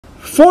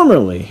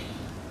Formerly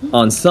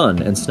on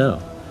Sun and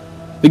Snow.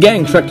 The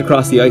gang trekked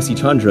across the icy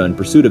tundra in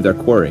pursuit of their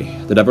quarry,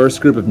 the diverse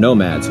group of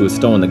nomads who had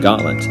stolen the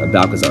gauntlet of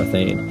Balcazar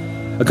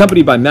Thane.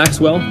 Accompanied by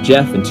Maxwell,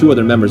 Jeff, and 2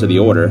 other members of the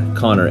Order,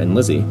 Connor and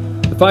Lizzie,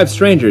 the 5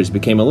 strangers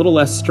became a little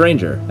less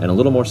stranger and a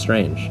little more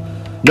strange.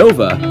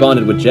 Nova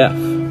bonded with Jeff.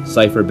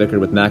 Cypher bickered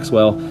with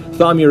Maxwell.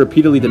 Thamir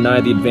repeatedly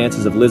denied the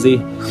advances of Lizzie.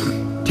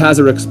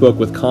 Tazarek spoke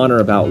with Connor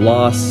about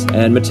loss,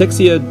 and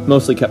Matixia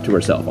mostly kept to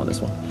herself on this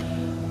one.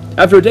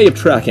 After a day of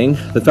trekking,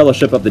 the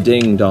Fellowship of the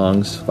Ding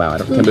Dongs, wow, I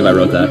can't believe I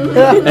wrote that,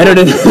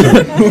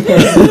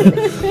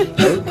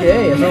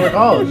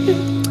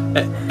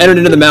 entered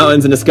into the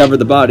mountains and discovered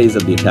the bodies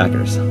of the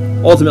attackers.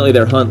 Ultimately,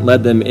 their hunt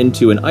led them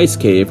into an ice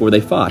cave where they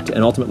fought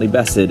and ultimately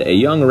bested a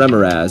young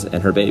Remoraz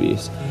and her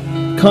babies.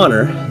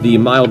 Connor, the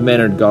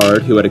mild-mannered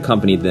guard who had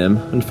accompanied them,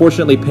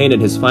 unfortunately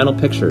painted his final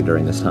picture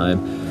during this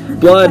time.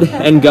 Blood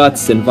and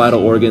guts and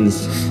vital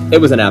organs, it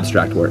was an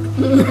abstract work.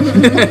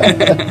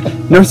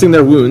 Nursing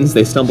their wounds,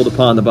 they stumbled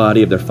upon the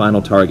body of their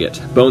final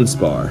target,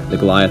 Bonespar, the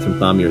Goliath from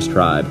Thamir's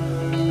tribe.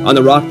 On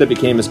the rock that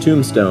became his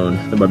tombstone,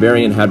 the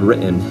barbarian had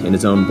written, in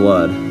his own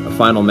blood, a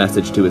final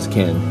message to his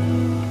kin.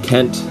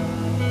 Kent,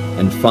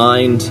 and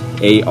find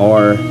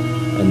AR,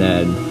 and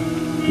then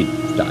he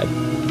died.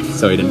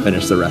 So he didn't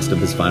finish the rest of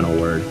his final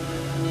word.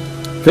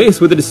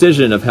 Faced with a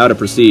decision of how to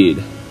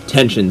proceed,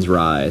 tensions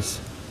rise.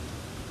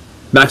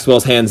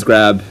 Maxwell's hands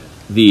grab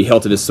the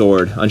hilt of his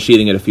sword,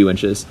 unsheathing it a few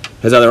inches.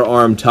 His other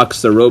arm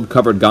tucks the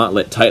robe-covered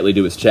gauntlet tightly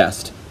to his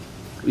chest.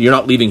 You're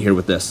not leaving here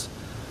with this.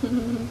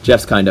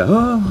 Jeff's kinda,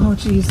 oh,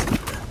 jeez.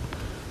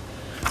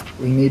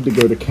 We need to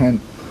go to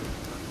Kent.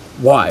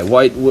 Why?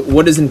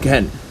 What is in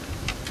Kent?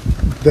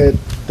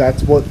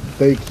 That's what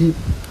they keep,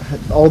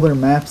 all their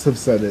maps have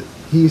said it.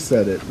 He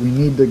said it. We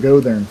need to go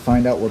there and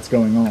find out what's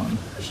going on.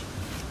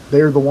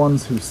 They're the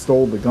ones who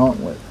stole the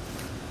gauntlet.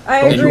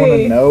 I Don't agree. you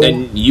want to know?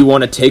 And you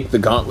want to take the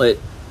gauntlet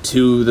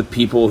to the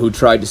people who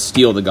tried to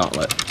steal the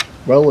gauntlet?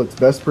 Well, it's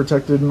best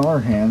protected in our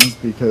hands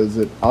because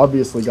it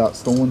obviously got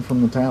stolen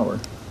from the tower.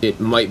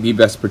 It might be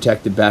best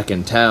protected back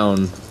in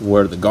town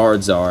where the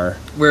guards are.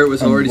 Where it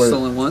was already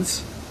stolen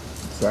once?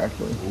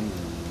 Exactly.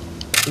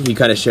 He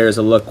kind of shares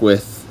a look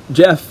with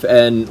Jeff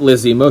and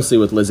Lizzie, mostly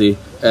with Lizzie,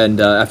 and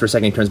after a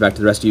second he turns back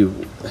to the rest of you.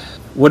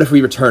 What if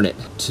we return it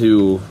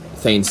to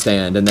Thane's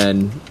Stand, and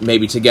then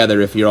maybe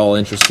together, if you're all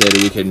interested,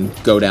 we can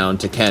go down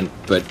to Kent,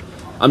 but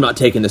I'm not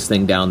taking this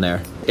thing down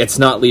there. It's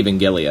not leaving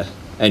Gilead.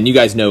 And you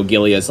guys know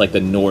Gilead is like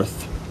the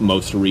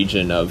northmost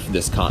region of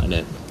this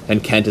continent,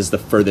 and Kent is the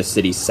furthest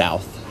city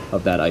south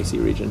of that icy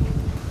region.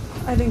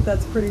 I think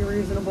that's pretty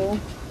reasonable.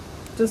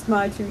 Just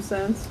my 2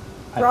 cents.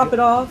 Drop it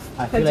off,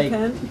 head to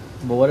Kent.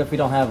 But what if we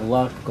don't have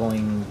luck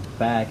going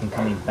back and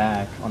coming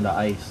back on the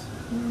ice?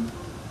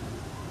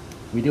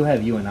 We do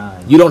have you and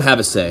I. You don't have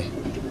a say.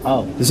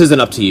 Oh. This isn't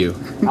up to you.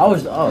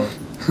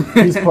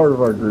 He's part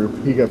of our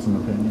group. He got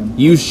some opinion.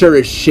 You sure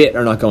as shit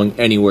are not going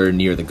anywhere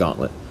near the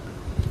gauntlet.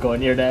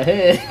 Going near that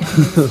head.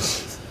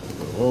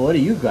 Well, what do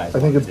you guys I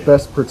think it's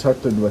best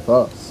protected with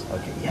us.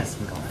 Okay, yes,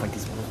 we're gonna fight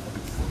these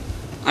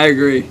motherfuckers. I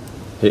agree.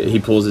 He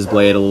pulls his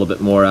blade a little bit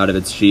more out of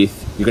its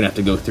sheath. You're gonna have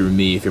to go through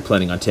me if you're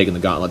planning on taking the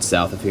gauntlet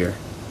south of here.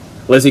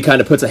 Lizzie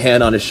kind of puts a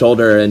hand on his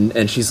shoulder,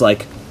 and she's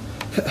like,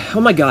 oh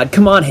my god,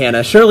 come on,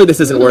 Hannah, surely this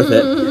isn't worth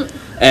it.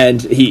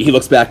 And he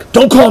looks back,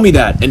 don't call me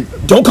that, and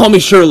don't call me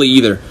Shirley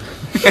either.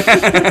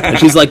 And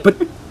she's like, but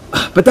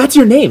that's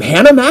your name,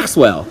 Hannah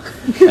Maxwell.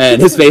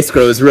 And his face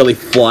grows really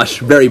flush,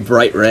 very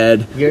bright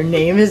red. Your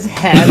name is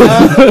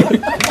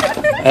Hannah?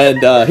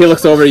 And he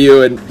looks over at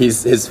you, and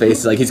his face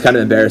is like, he's kind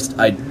of embarrassed.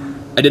 I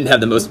didn't have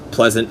the most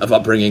pleasant of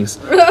upbringings.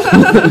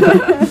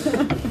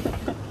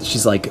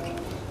 She's like,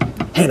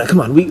 Hannah, come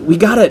on, we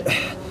got it.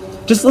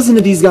 Just listen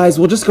to these guys.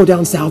 We'll just go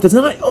down south. It's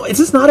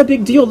just not a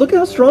big deal. Look at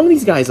how strong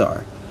these guys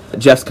are.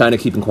 Jeff's kind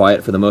of keeping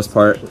quiet for the most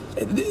part.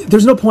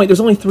 There's no point.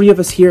 There's only 3 of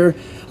us here.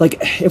 Like,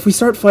 if we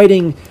start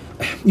fighting,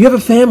 you have a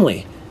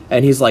family.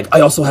 And he's like, I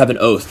also have an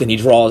oath. And he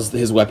draws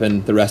his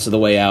weapon the rest of the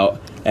way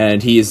out.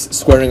 And he's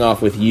squaring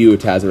off with you,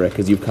 Tazarek,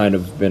 because you've kind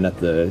of been at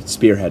the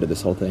spearhead of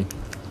this whole thing.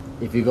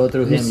 If you go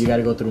through him, you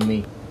gotta go through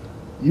me.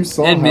 You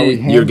saw how he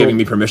handled... You're giving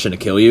me permission to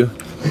kill you?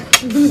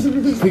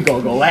 We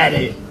gonna go at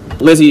it.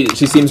 Lizzie,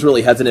 she seems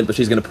really hesitant, but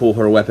she's going to pull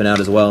her weapon out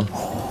as well.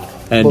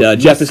 And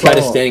Jeff is kind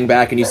of standing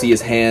back, and you see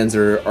his hands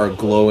are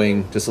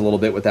glowing just a little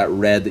bit with that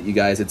red that you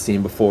guys had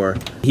seen before.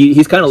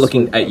 He's kind of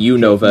looking at you,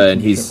 Nova,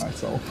 and he's...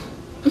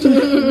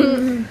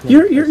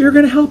 You're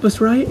going to help us,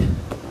 right?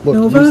 Look,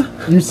 Nova?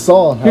 You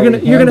saw how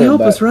you're gonna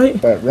help us, right?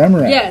 That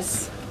Remoraz.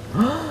 Yes.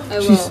 I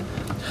will.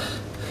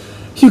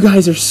 You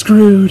guys are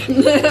screwed.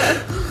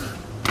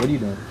 What are you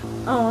doing?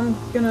 Oh, I'm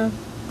gonna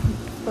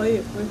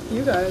fight with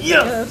you guys, I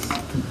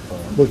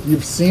guess. Look,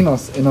 you've seen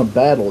us in a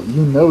battle.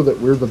 You know that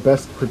we're the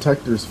best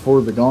protectors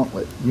for the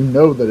gauntlet. You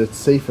know that it's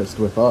safest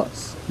with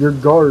us. Your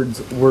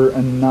guards were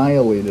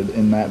annihilated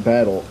in that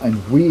battle,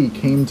 and we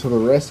came to the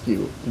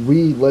rescue.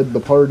 We led the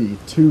party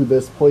to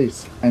this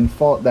place and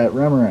fought that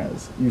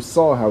Remoraz. You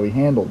saw how he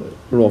handled it.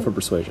 Roll for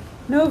persuasion.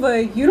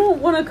 Nova, you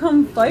don't want to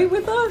come fight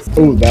with us?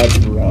 Oh, that's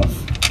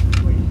rough.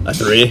 A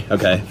 3?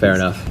 Okay, fair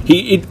enough.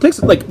 He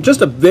takes like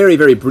just a very,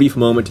 very brief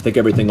moment to think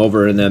everything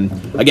over, and then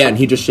again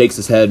he just shakes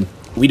his head.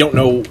 We don't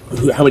know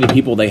how many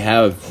people they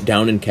have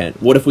down in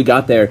Kent. What if we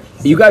got there?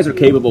 You guys are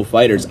capable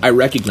fighters. I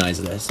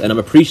recognize this, and I'm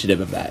appreciative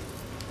of that.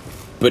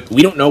 But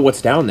we don't know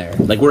what's down there.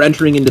 Like, we're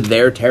entering into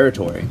their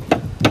territory.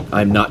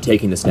 I'm not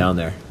taking this down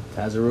there.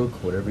 Tazaruk,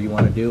 whatever you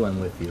want to do, I'm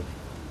with you.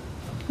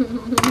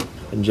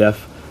 And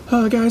Jeff,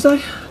 guys,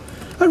 I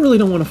really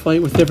don't want to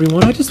fight with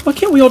everyone. Why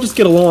can't we all just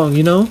get along,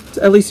 you know?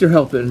 At least you're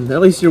helping. At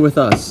least you're with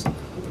us.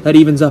 That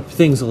evens up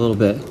things a little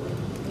bit.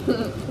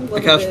 I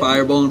cast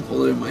Fireball and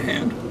pull it in my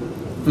hand.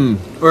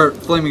 Or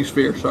Flaming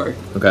Sphere, sorry.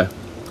 Okay.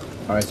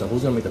 Alright, so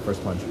who's going to make the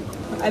first punch?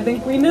 I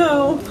think we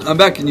know. I'm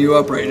backing you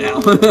up right now.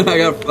 I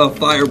got a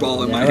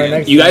Fireball in my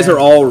hand. You guys are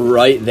all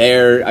right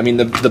there. I mean,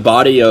 the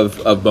body of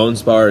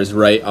Bonespar is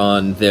right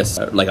on this,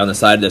 like on the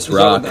side of this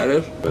rock. That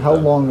what that is? How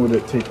long would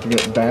it take to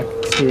get back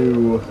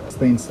to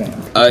Stain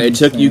Stand? It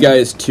took you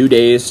guys 2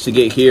 days to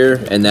get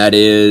here, and that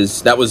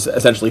was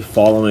essentially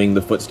following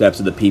the footsteps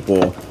of the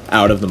people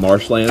out of the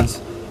marshlands.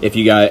 If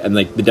you guys, and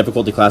like the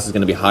difficulty class is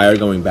going to be higher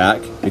going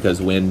back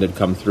because wind had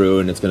come through,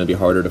 and it's going to be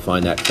harder to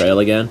find that trail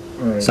again.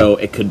 Right. So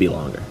it could be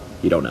longer.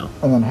 You don't know.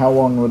 And then how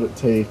long would it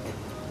take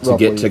to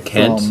get to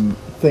Kent? From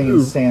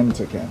Thane's Stand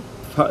to Kent?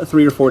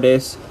 3 or 4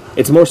 days.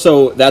 It's more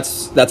so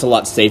that's a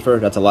lot safer.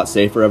 That's a lot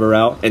safer of a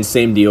route. And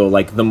same deal.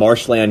 Like the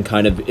marshland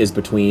kind of is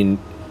between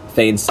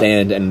Thane's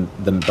Stand and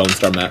the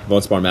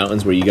Bonespar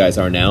Mountains where you guys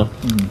are now.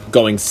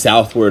 Going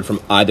southward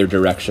from either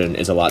direction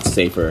is a lot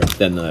safer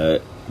than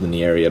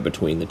the area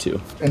between the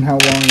two. And how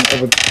long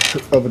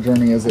of a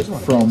journey is it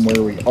from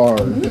where we are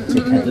to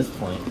Kent? At this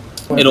point.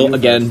 It'll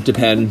again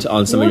depend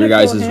on some of your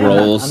guys'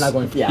 rolls. I'm not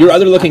going. Yeah, You're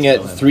either looking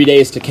at 3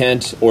 days to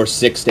Kent or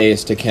 6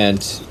 days to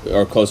Kent,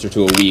 or closer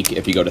to a week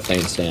if you go to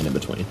Thane's Stand in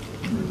between.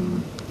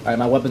 All right,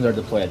 my weapons are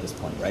deployed at this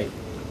point, right?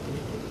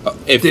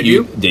 Did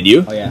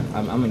you? Oh yeah,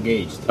 I'm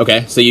engaged.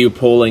 Okay, so you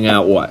pulling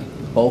out what?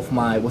 Both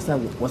my what's that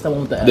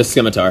one with the F? The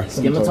scimitar.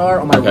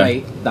 Scimitar on my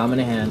right,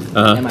 dominant hand,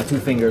 and my 2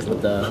 fingers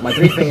with my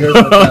 3 fingers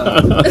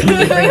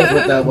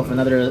with with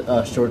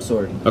another short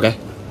sword. Okay.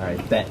 All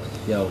right, bet.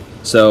 Yo.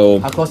 So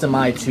how close am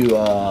I to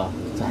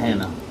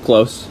Hannah?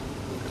 Close.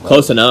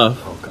 Close enough.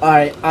 All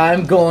right,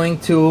 I'm going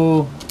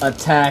to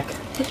attack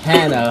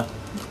Hannah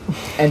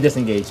and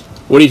disengage.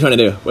 What are you trying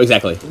to do?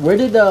 Exactly. Where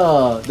did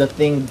the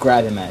thing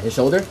grab him at? His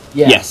shoulder?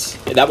 Yeah. Yes.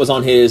 That was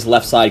on his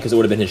left side because it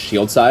would have been his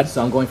shield side.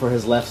 So I'm going for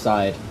his left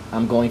side.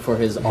 I'm going for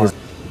his arm.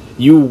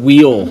 You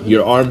wheel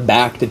your arm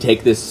back to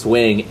take this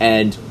swing,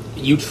 and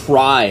you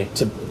try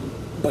to,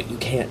 but you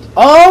can't.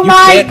 Oh my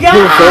God! You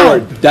can't pull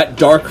forward. That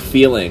dark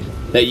feeling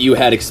that you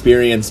had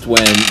experienced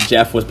when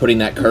Jeff was putting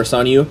that curse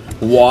on you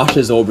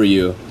washes over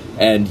you,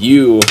 and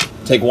you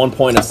take 1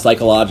 point of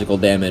psychological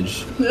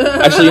damage.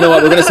 Actually, you know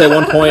what? We're going to say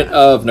 1 point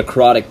of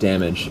necrotic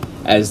damage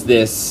as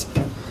this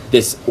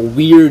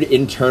weird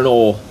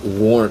internal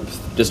warmth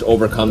just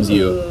overcomes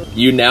you.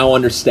 You now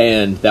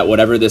understand that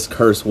whatever this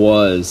curse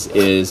was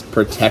is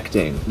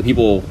protecting the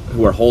people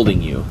who are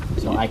holding you.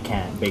 So I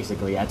can't,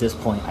 basically. At this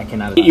point, I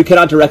cannot attack. You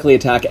cannot directly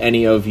attack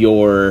any of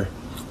your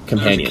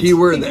companions.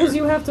 Keyword because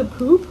there. you have to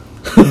poop?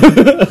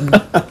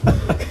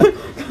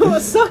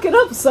 Suck it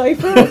up,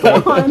 Cypher.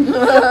 Come on.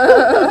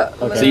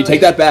 Okay. So you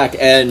take that back,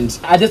 and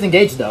I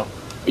disengage, though.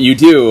 You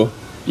do.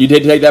 You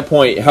did take that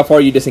point. How far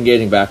are you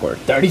disengaging backward?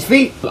 30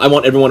 feet. I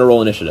want everyone to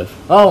roll initiative.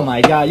 Oh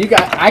my God,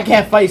 I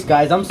can't fight,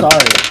 guys. I'm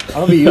sorry. I'm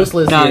gonna be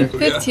useless here.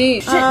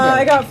 15.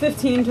 I got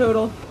 15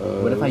 total.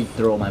 What if I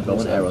throw my bow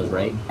and arrows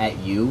right at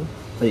you,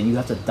 but then you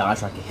have to dodge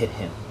so I can hit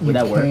him? Would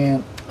that work?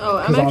 Oh,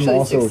 I'm Because I'm actually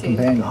also 16. a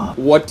companion.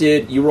 What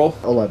did you roll?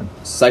 11.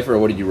 Cypher,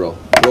 what did you roll?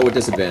 Roll with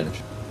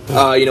disadvantage.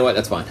 You know what?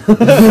 That's fine. I'm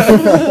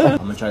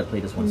gonna try to play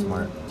this one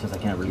smart since I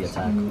can't really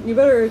attack. You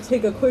better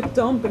take a quick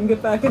dump and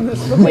get back in this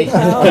Wait,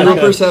 fucking No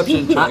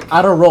perception check.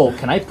 Out of roll,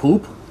 can I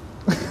poop?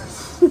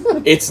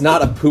 It's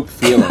not a poop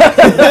feeling. Can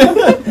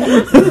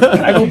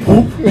I go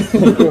poop?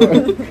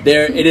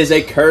 It is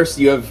a curse.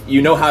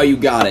 You know how you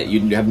got it.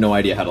 You have no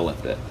idea how to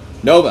lift it.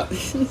 Nova,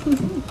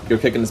 you're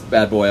kicking this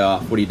bad boy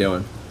off. What are you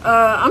doing?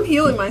 I'm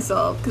healing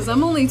myself because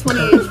I'm only 20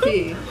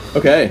 HP.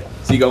 Okay,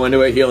 so you go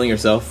into it healing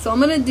yourself. So I'm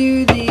gonna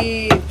do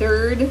the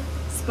 3rd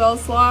spell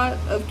slot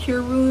of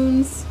Cure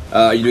Wounds.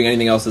 Are you doing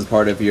anything else as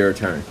part of your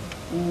turn?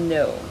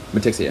 No.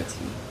 Matixia.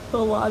 The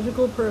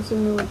logical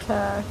person to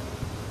attack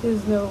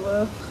is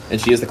Nova.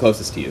 And she is the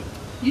closest to you.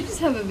 You just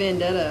have a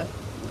vendetta.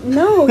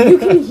 No, you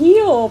can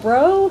heal,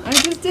 bro. I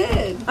just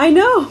did. I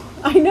know.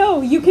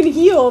 You can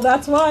heal.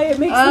 That's why it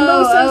makes the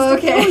most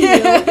sense to kill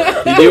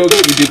you.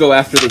 You do go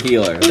after the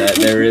healer.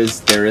 There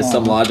is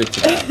some logic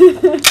to that.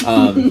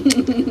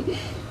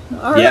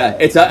 Yeah,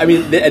 it's. I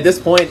mean, at this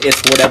point,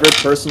 it's whatever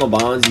personal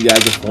bonds you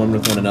guys have formed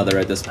with one another.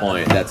 At this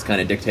point, that's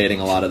kind of dictating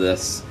a lot of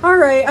this. All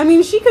right. I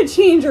mean, she could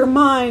change her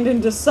mind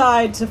and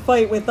decide to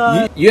fight with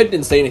us. You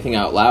didn't say anything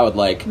out loud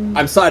like,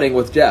 I'm siding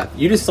with Jeff.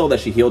 You just saw that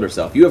she healed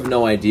herself. You have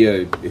no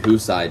idea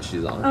whose side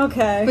she's on.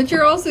 Okay. But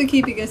you're also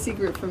keeping a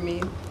secret from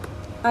me.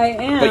 I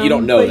am. But you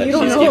don't know that you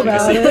don't she's know keeping a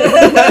about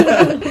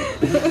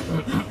secret.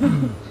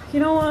 it. You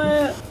know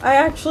what? I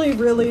actually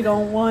really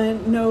don't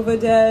want Nova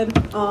dead.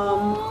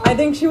 I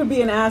think she would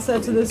be an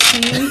asset to this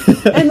team.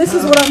 And this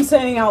is what I'm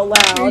saying out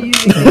loud.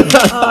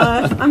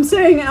 I'm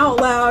saying out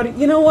loud,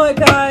 you know what,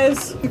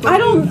 guys? I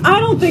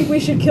don't think we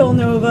should kill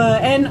Nova,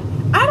 and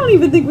I don't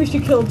even think we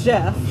should kill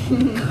Jeff.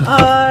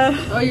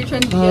 Oh, you're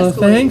trying to de-escalate.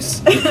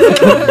 Thanks.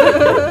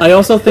 I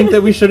also think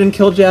that we shouldn't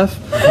kill Jeff.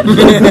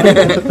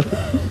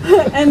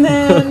 And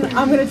then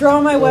I'm gonna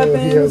draw my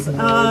weapons, and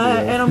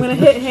I'm gonna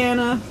hit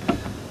Hannah,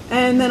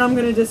 and then I'm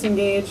gonna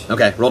disengage.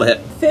 Okay, roll to hit.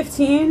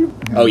 15.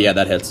 Oh yeah,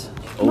 that hits.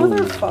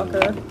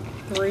 Motherfucker.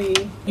 3.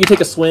 You take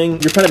a swing.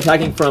 You're kind of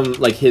attacking from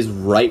like his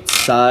right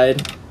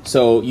side,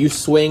 so you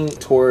swing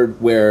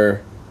toward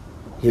where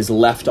his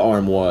left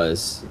arm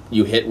was.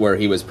 You hit where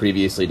he was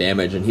previously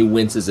damaged, and he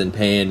winces in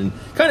pain and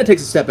kind of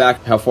takes a step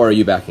back. How far are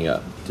you backing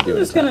up to do I'm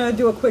an just attack? gonna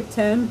do a quick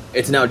 10.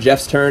 It's now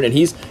Jeff's turn, and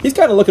he's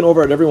kind of looking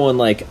over at everyone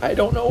like, I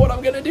don't know what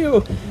I'm gonna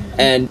do,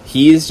 and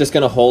he's just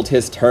gonna hold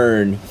his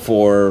turn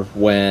for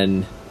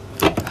when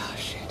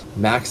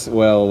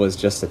Maxwell was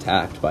just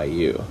attacked by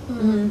you.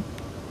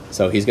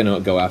 So he's gonna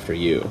go after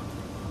you,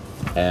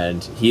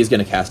 and he's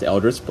gonna cast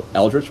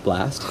Eldritch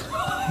Blast.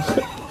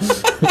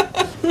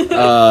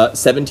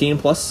 17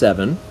 plus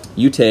 7.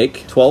 You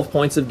take 12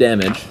 points of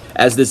damage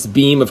as this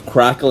beam of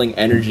crackling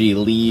energy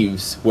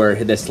leaves where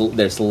this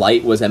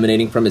light was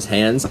emanating from his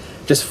hands,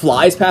 just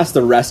flies past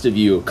the rest of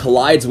you,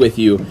 collides with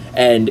you,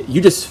 and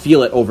you just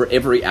feel it over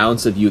every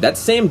ounce of you. That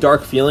same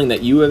dark feeling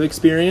that you have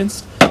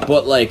experienced,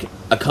 but like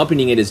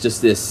accompanying it is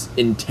just this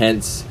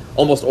intense,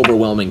 almost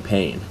overwhelming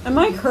pain. Am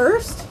I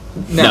cursed?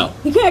 No.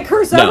 You can't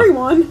curse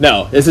everyone.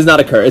 No, this is not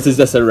a curse. This is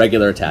just a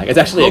regular attack. It's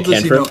actually a cantrip.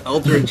 How does he know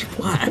Eldritch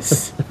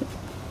Blast?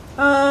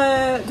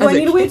 Do I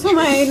need to wait till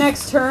my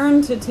next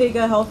turn to take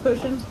a health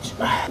potion?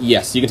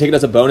 Yes, you can take it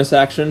as a bonus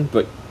action,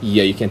 but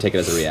yeah, you can't take it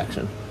as a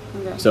reaction.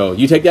 Okay. So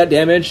you take that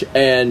damage,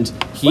 and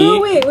he.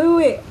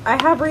 Wait!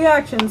 I have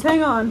reactions.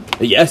 Hang on.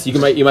 Yes, you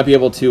might be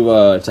able to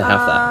half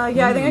that.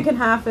 Yeah, I think I can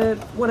half it.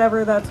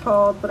 Whatever that's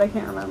called, but I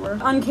can't remember.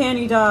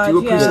 Uncanny dodge. Do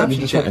a Yeah.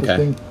 perception check.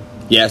 Okay.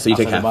 Yeah, so you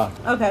take half.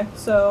 Okay,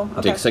 so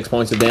You take 6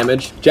 points of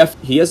damage. Jeff,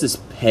 he has this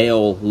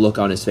pale look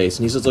on his face,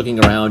 and he's just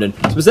looking around, and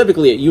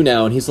specifically at you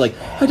now, and he's like,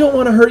 I don't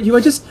want to hurt you.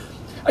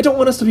 I don't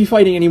want us to be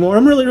fighting anymore.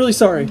 I'm really, really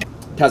sorry.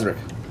 Kazarick.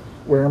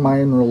 Where am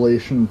I in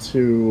relation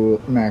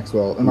to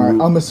Maxwell?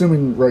 I'm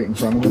assuming right in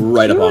front of him.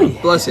 Right up on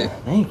him. Bless you.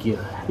 Thank you.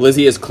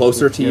 Lizzie is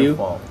closer to you,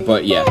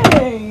 but yeah.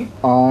 Hey!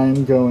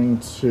 I'm going I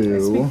speak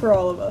to... for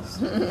all of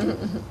us.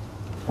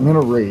 I'm going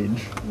to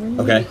rage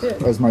Okay.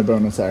 as my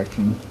bonus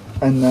action.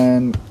 And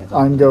then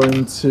I'm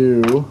going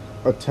to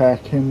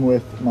attack him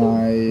with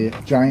my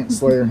Giant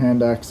Slayer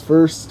hand axe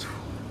first,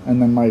 and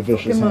then my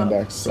Vicious him hand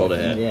up. axe. Roll to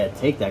hit. Yeah,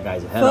 take that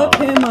guy's head Fuck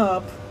off. him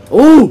up.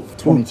 Ooh!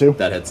 22.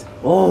 That hits.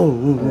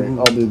 Alright,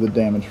 I'll do the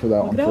damage for that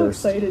Look one at how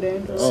first. excited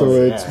Andrew is. So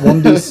yeah. it's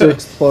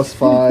 1d6 plus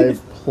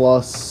 5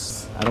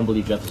 plus I don't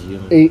believe Jeff is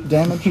human. 8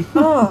 damage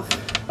Oh,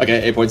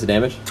 Okay, 8 points of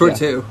damage. Towards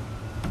who?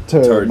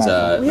 to Towards,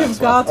 Maxwell. we have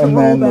Maxwell. got to And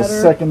roll then the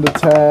better. second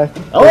attack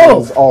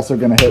Oh! is also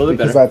going to hit little bit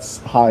because better. that's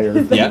higher.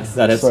 Yeah,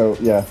 that hits. So,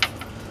 yeah.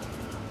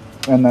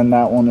 And then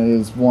that one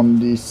is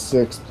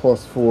 1d6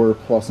 plus 4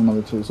 plus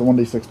another 2. So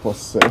 1d6 plus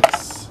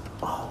 6.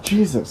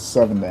 Jesus,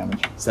 7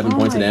 damage. 7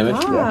 points of damage.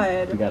 We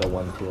God. got a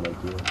 1-2 like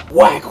you.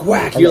 Whack,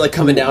 whack! You're like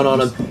coming down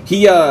on him.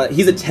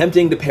 He's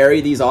attempting to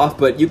parry these off,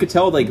 but you could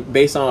tell like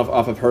based off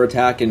of her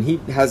attack, and he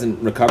hasn't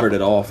recovered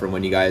at all from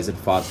when you guys had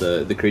fought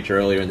the creature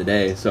earlier in the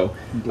day. So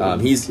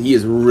he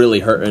is really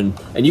hurting,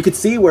 and you could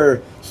see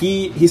where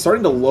he's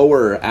starting to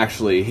lower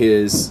actually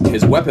his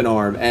weapon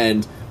arm,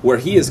 and where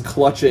he is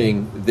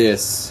clutching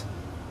this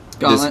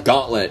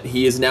gauntlet,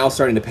 he is now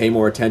starting to pay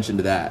more attention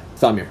to that.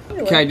 Thamir.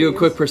 Can I do a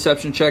quick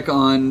perception check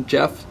on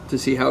Jeff to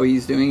see how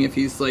he's doing? If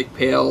he's like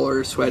pale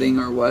or sweating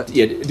or what?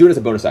 Yeah, do it as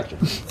a bonus action.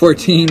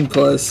 14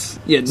 plus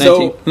 19.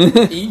 So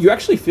you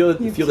actually feel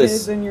You feel kids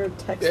this. in your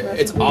text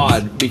It's messages.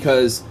 odd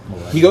because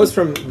he goes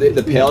from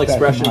the pale Back in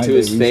expression my to day,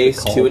 his we used to face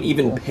call to an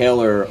even people.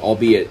 paler,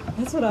 albeit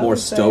That's what I more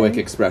was stoic saying.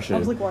 expression. I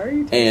was like, why are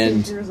you texting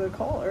And here's a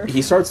caller?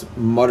 he starts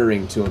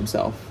muttering to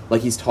himself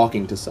like he's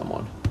talking to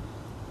someone.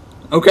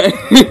 Okay.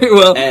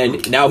 Well,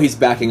 And now he's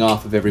backing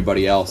off of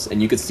everybody else, and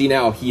you can see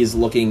now he is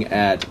looking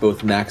at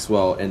both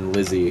Maxwell and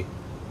Lizzie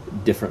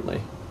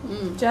differently.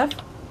 Jeff?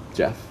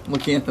 Jeff,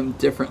 looking at them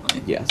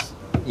differently. yes.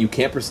 You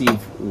can't perceive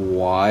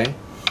why,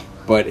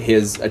 but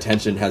his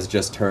attention has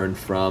just turned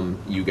from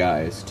you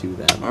guys to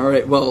them. All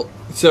right. Well,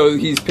 so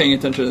he's paying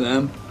attention to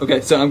them.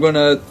 Okay. So I'm going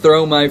to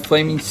throw my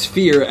flaming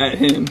sphere at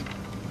him.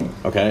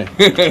 Okay.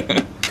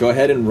 Go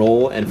ahead and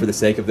roll, and for the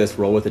sake of this,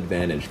 roll with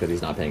advantage because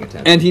he's not paying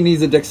attention. And he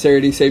needs a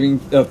dexterity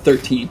saving of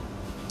 13.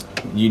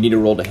 You need to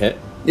roll to hit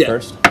Yeah.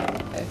 first.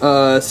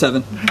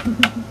 7.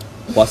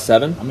 Plus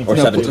 7? I mean, or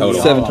no, 7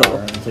 total? 7 total.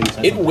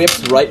 It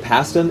whips right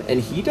past him, and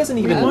he doesn't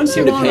even Yeah.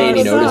 seem to pay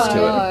any Oh, notice to it.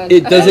 God.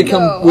 It doesn't I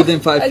come know. within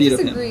 5 I feet of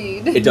him. disagree.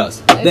 succeed. It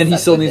does. I Then he suck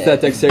still with needs it.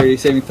 that dexterity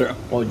saving throw.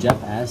 Well,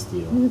 Jeff asked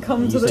you.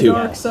 Come to You the said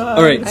dark yes. side.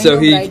 All right, I so know,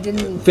 he but I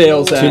didn't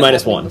fails know at- 2 what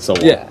minus happened 1, so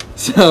 1. Yeah.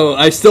 So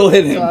I still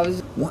hit him. So I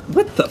was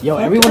What the Yo,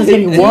 fuck? everyone's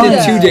getting And one. he do did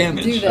that. 2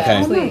 damage. Do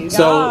that, Okay. please.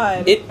 So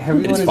God.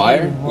 Everyone it's is fire.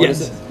 getting one.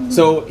 Yes.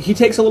 So he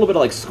takes a little bit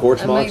of like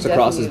scorch I marks might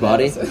across his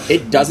body. definitely do that.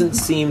 It doesn't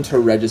seem to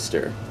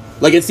register.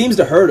 Like it seems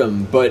to hurt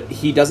him, but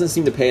he doesn't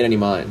seem to pay it any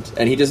mind,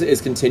 and he just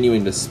is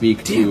continuing to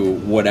speak to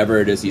whatever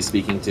it is he's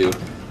speaking to.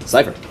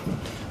 Cypher.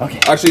 Okay.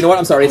 Actually, you know what?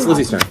 I'm sorry. It's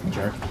Lizzie's turn.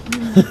 Jerk.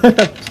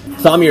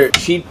 Thamir,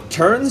 she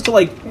turns to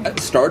like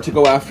start to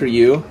go after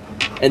you,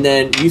 and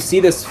then you see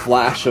this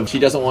flash of she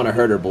doesn't want to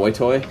hurt her boy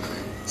toy.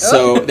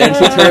 So then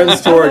she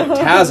turns toward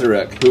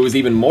Tazaruk, who is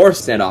even more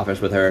standoffish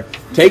with her,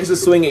 takes a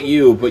swing at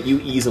you, but you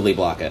easily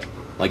block it.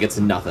 Like it's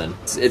nothing.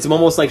 It's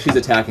almost like she's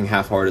attacking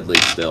half-heartedly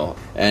still.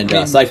 And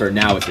Cypher,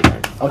 now it's your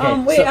turn. Okay.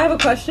 Wait, so- I have a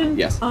question.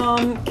 Yes.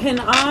 Can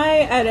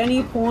I, at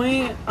any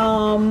point,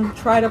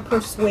 try to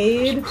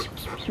persuade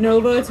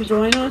Nova to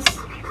join us?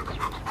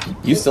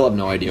 You still have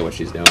no idea what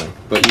she's doing,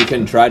 but you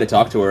can try to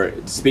talk to her.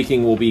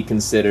 Speaking will be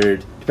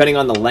considered, depending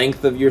on the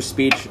length of your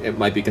speech, it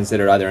might be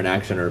considered either an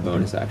action or a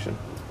bonus action.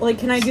 Like,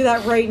 can I do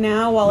that right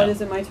now while No. it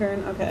isn't my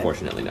turn? Okay.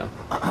 Unfortunately, no.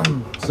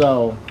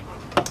 So,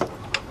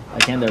 I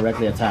can't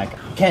directly attack.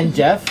 Can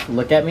Jeff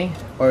look at me?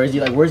 Or is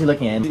he like, where's he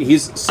looking at?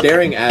 He's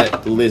staring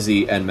at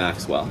Lizzie and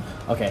Maxwell.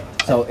 Okay,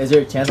 so is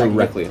there a chance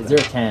Directly. is there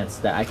a chance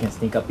that I can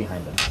sneak up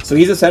behind him? So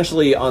he's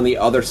essentially on the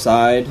other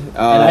side. And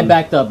I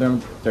backed up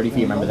 30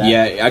 feet, remember that?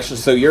 Yeah, actually,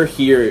 so you're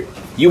here.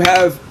 You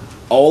have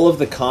all of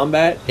the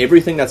combat.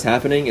 Everything that's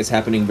happening is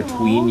happening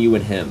between you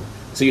and him.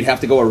 So you'd have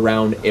to go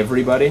around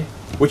everybody,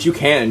 which you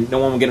can. No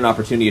one will get an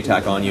opportunity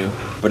attack on you,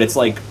 but it's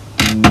like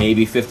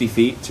maybe 50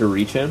 feet to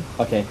reach him.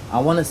 Okay, I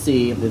want to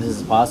see if this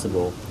is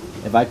possible.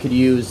 If I could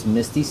use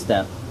Misty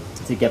Step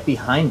to get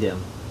behind him,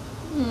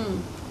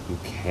 You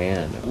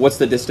can. What's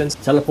the distance?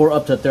 teleport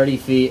up to 30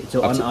 feet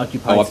to Up to,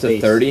 unoccupied up to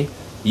space. 30.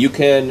 You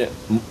can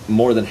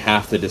more than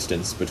half the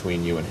distance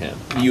between you and him.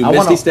 You I Misty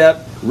wanna-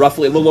 Step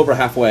roughly a little over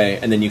halfway,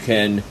 and then you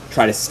can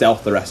try to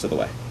stealth the rest of the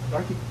way.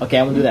 Okay,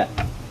 I'm gonna do that.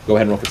 Go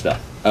ahead and roll for stealth.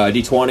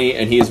 D20,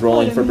 and he is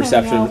rolling Oh, for him hanging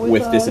perception out with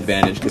with us.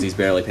 disadvantage because he's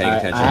barely paying I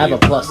attention have to a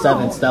you.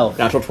 +7 stealth.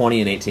 Natural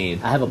 20 and 18.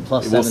 I have a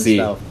 +7 We'll see.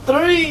 stealth.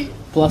 3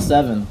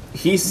 +7.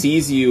 He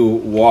sees you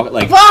walk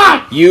like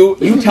you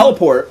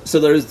teleport, so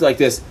there's like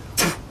this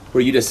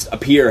where you just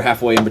appear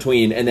halfway in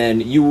between, and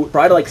then you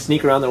try to like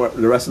sneak around the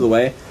rest of the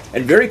way,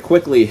 and very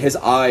quickly his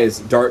eyes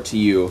dart to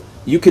you.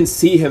 You can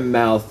see him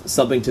mouth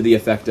something to the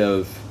effect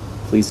of,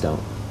 "Please don't."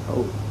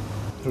 Oh.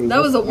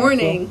 That was a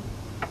warning.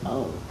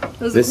 Oh. That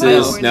was This quite a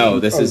is warning. no,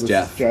 this is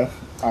Jeff.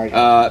 Alright.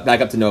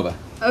 Back up to Nova.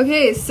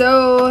 Okay,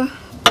 so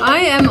I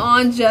am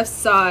on Jeff's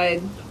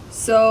side.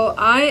 So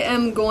I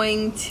am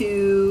going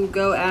to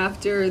go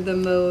after the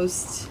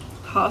most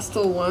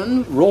hostile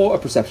one. Roll a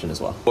perception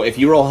as well. If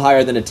you roll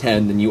higher than a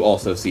 10, then you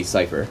also see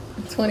Cypher.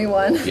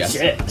 21. Yes.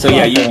 Shit. So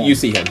yeah, you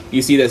see him.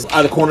 You see this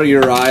out of the corner of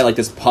your eye, like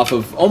this puff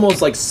of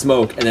almost like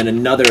smoke, and then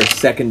another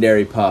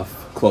secondary puff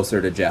closer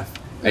to Jeff.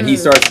 And he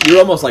starts. You're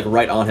almost like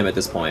right on him at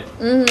this point.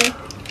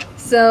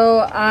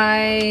 So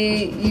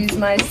I use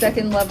my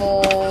second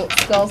level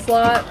spell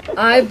slot.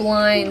 I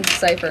blind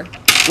Cypher.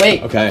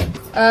 Wait, Okay.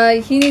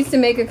 He needs to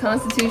make a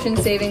Constitution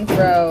saving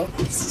throw.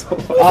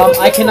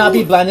 I cannot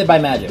be blinded by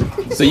magic.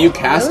 So you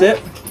cast it,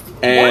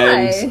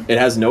 and Why? it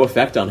has no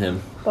effect on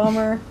him.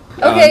 Bummer.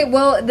 Okay,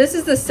 well, this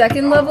is the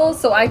second level,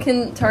 so I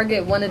can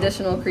target one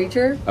additional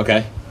creature.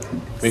 Okay.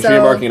 Make sure So-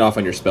 you're marking it off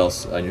on your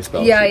spells.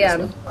 Yeah,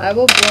 yeah. I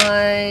will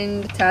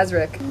blind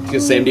Tazric.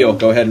 Just same deal.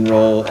 Go ahead and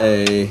roll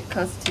a.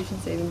 Constitution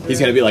saving throw. He's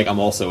gonna be like, I'm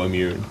also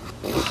immune.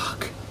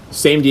 Fuck.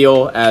 Same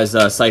deal as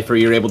Cypher.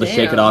 You're able to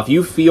shake it Damn. off.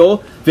 You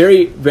feel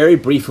very, very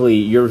briefly.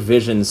 Your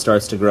vision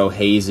starts to grow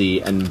hazy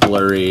and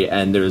blurry,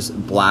 and there's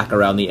black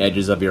around the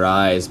edges of your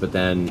eyes. But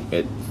then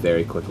it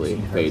very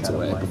quickly fades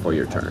away before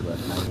your turn.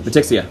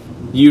 Matixia,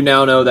 you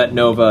now know that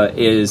Nova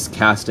is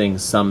casting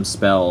some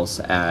spells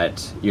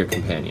at your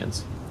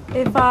companions.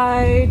 If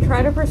I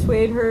try to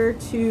persuade her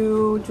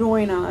to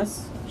join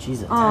us,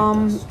 She's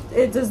attacked us.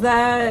 does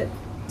that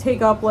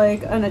take up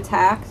like an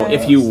attack?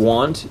 If you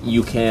want,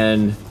 you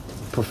can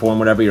perform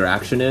whatever your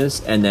action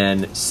is, and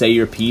then say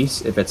your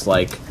piece if it's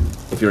like,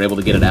 if you're able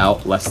to get it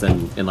out in less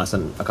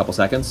than a couple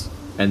seconds,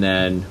 and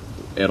then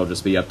it'll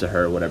just be up to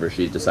her whatever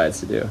she decides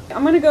to do.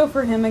 I'm gonna go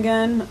for him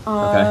again.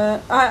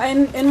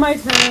 In my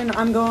turn,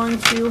 I'm going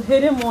to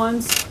hit him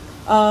once.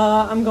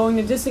 I'm going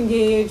to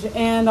disengage,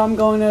 and I'm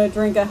going to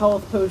drink a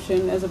health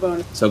potion as a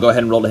bonus. So go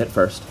ahead and roll to hit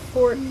first.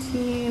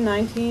 14,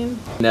 19.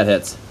 That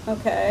hits.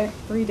 Okay,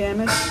 3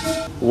 damage.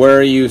 Where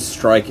are you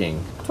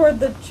striking? Toward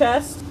the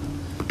chest.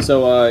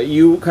 So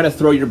you kind of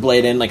throw your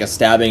blade in like a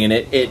stabbing, and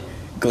it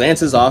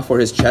glances off where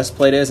his chest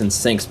plate is and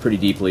sinks pretty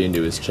deeply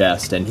into his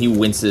chest, and he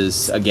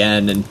winces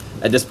again, and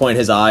at this point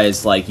his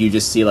eyes, like, you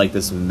just see like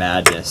this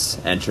madness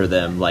enter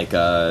them, like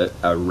a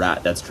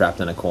rat that's trapped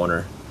in a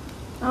corner.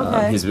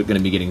 Okay. He's going to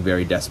be getting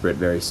very desperate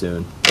very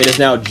soon. It is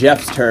now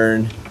Jeff's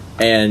turn,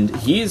 and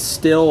he's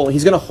going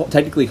to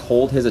technically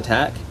hold his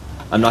attack,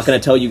 I'm not going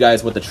to tell you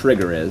guys what the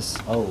trigger is.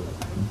 Oh.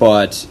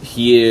 But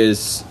he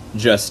is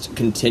just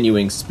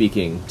continuing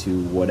speaking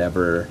to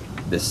whatever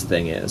this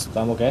thing is.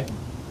 So I'm okay?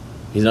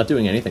 He's not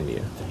doing anything to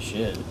you.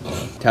 Shit.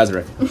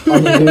 Tazaric.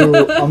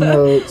 I'm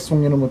gonna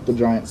swing at him with the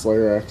giant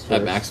Slayer axe first.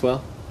 At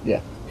Maxwell? Yeah.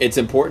 It's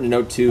important to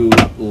note, too,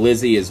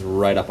 Lizzie is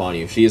right up on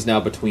you. She is now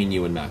between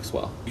you and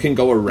Maxwell. You can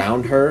go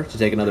around her to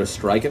take another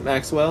strike at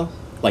Maxwell,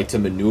 like to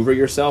maneuver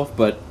yourself,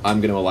 but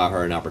I'm going to allow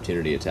her an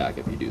opportunity attack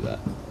if you do that.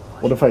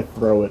 What if I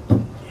throw it?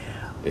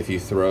 If you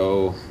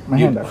throw... My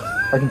hand out.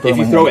 I can throw If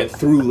my you throw hand it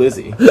through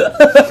Lizzie.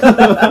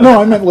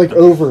 No, I meant like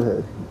over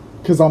her.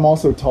 Because I'm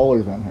also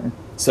taller than her.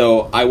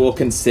 So I will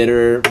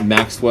consider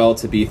Maxwell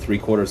to be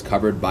 3/4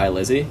 covered by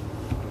Lizzie.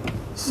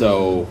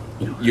 So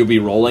you'll be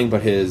rolling,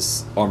 but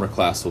his armor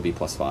class will be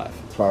 +5.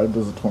 5,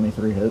 does a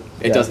 23 hit?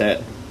 It does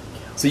hit.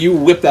 So you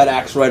whip that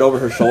axe right over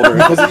her shoulder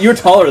because you're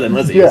taller than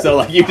Lizzie. Yeah. So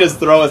like you just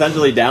throw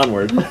essentially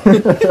downward.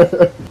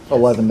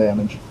 11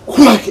 damage.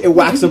 Whack! It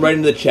whacks him right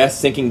into the chest,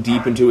 sinking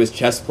deep into his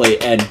chest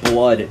plate, and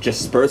blood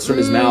just spurts from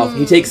his mouth.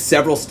 He takes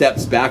several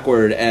steps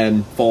backward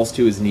and falls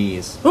to his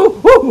knees.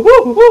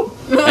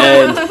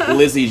 And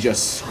Lizzie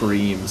just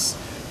screams.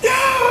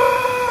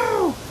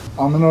 No!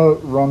 I'm gonna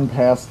run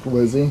past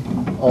Lizzie.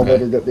 I'll let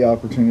her get the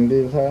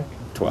opportunity attack.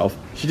 12.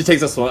 She just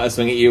takes a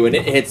swing at you, and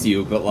it hits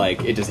you, but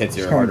like it just hits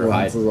your Just kind of harder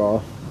high. glances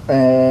off.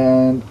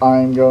 And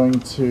I'm going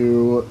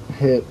to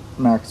hit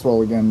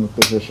Maxwell again with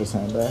the vicious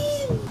hand axe.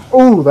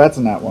 Oh, that's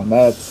a nat one.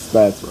 That's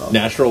rough.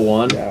 Natural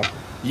 1. Yeah.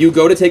 You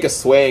go to take a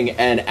swing,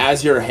 and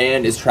as your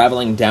hand is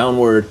traveling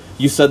downward,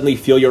 you suddenly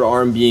feel your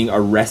arm being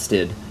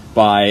arrested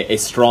by a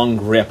strong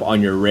grip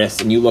on your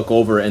wrist, and you look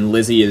over, and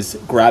Lizzie is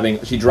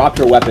grabbing... She dropped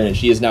her weapon, and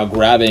she is now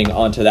grabbing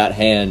onto that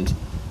hand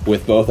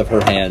with both of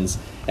her hands,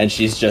 and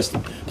she's just,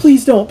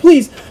 please don't,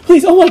 please,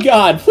 oh my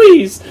god,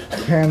 please!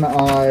 Can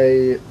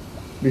I,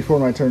 before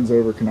my turn's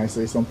over, can I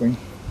say something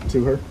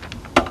to her?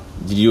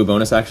 Did you do a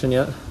bonus action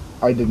yet?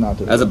 I did not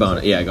do As a that.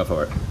 bonus, yeah, go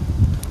for it.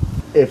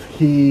 If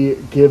he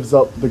gives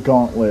up the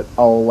gauntlet,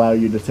 I'll allow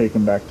you to take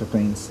him back to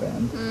Thane's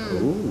Stand.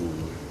 Ooh.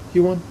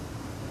 You won.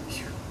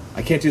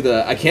 I can't do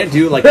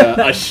like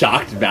a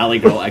shocked Valley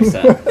Girl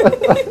accent.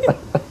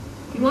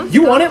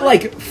 You want it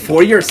like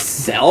for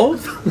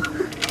yourself?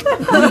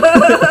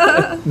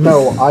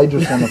 No, I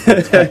just want to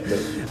protect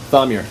it.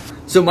 Thamir.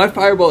 So my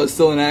fireball is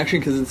still in action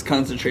because it's a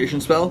concentration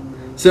spell.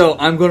 So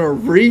I'm going to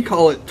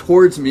recall it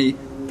towards me,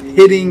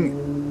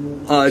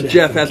 hitting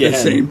Jeff at the again.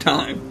 same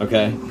time.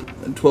 Okay.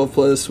 12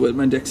 plus with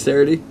my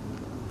dexterity.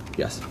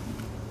 Yes.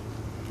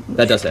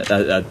 That does hit.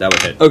 That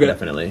would hit. Okay.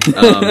 Definitely.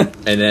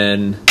 And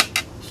then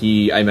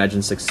he, I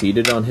imagine,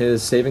 succeeded on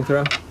his saving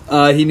throw.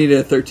 He needed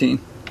a 13.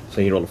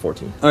 So he rolled a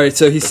 14. All right,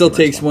 so he still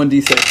takes small.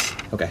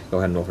 1d6. Okay, go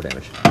ahead and roll for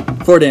damage.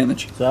 4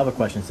 damage. So I have a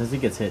question. Since he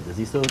gets hit, does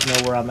he still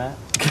know where I'm at?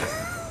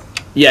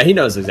 Yeah, he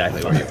knows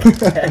exactly where you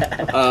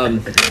are.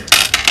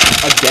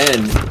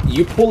 Again,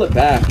 you pull it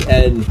back,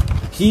 and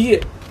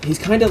he's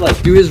kind of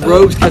like... Do his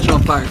robes catch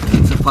on fire?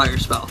 It's a fire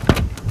spell.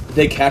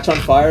 They catch on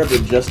fire,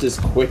 but just as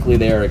quickly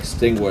they are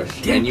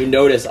extinguished. And you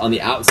notice on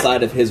the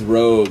outside of his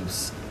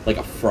robes, like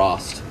a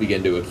frost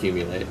begin to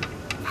accumulate.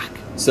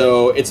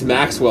 So it's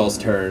Maxwell's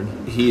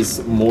turn.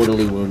 He's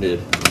mortally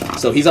wounded.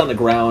 So he's on the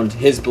ground.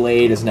 His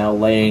blade is now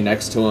laying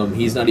next to him.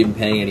 He's not even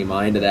paying any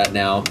mind to that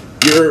now.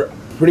 You're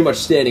pretty much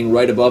standing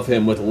right above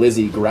him with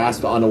Lizzie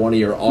grasped onto one of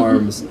your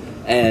arms.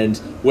 And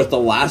with the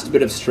last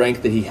bit of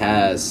strength that he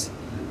has,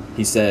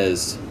 he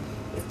says,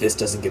 "If this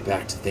doesn't get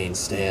back to Thane's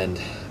Stand,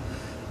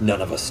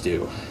 none of us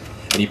do."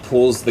 And he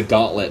pulls the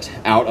gauntlet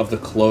out of the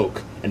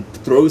cloak and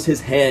throws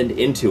his hand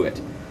into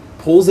it.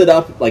 Pulls it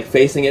up, like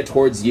facing it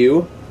towards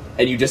you,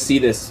 and you just see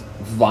this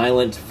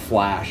violent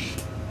flash.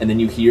 And then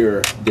you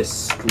hear this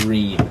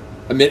scream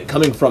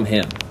coming from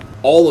him.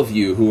 All of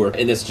you who are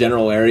in this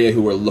general area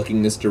who are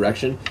looking this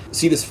direction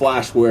see this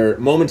flash where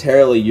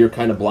momentarily you're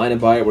kind of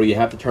blinded by it, where you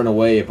have to turn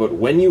away. But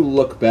when you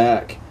look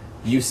back,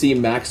 you see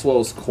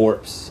Maxwell's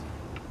corpse,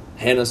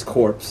 Hannah's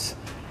corpse,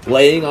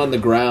 laying on the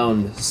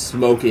ground,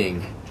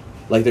 smoking.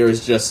 Like there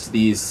is just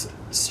these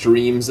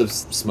streams of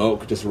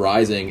smoke just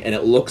rising, and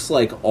it looks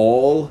like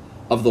all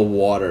of the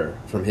water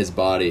from his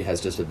body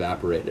has just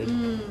evaporated.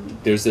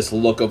 There's this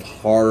look of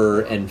horror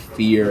and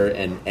fear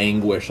and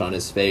anguish on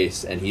his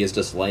face, and he is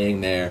just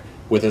laying there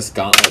with his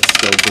gauntlet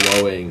still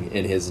glowing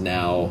in his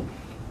now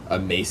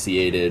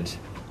emaciated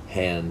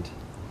hand.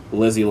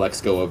 Lizzie lets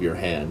go of your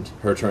hand.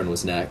 Her turn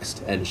was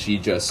next, and she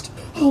just,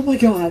 oh my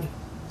god.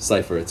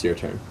 Cypher, it's your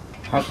turn.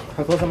 How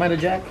close am I to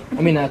Jack?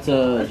 I mean, not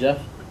to Jeff?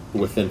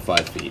 Within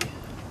 5 feet.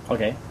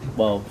 Okay.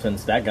 Well,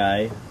 since that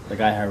guy, the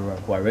guy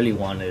who I really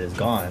wanted, is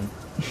gone.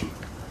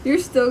 You're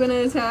still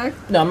gonna attack?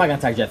 No, I'm not gonna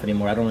attack Jeff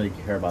anymore. I don't really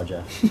care about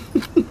Jeff.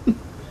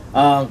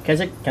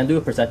 Can I do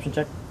a perception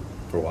check?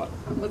 For what?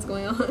 What's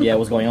going on? Yeah,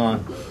 what's going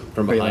on?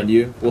 From behind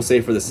you? We'll say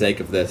for the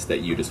sake of this that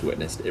you just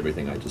witnessed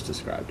everything I just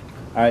described.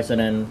 Alright, so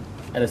then,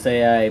 let's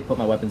say I put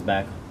my weapons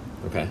back.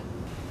 Okay.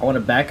 I want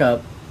to back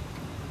up,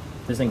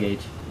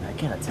 disengage. I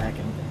can't attack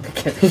anything. I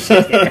can't do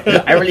shit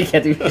here. I really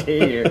can't do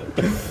shit here.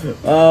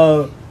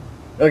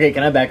 Okay,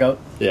 can I back up?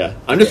 Yeah,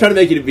 I'm just trying to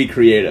make you to be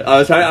creative. I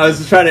was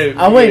just trying to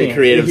I'm waiting. a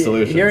creative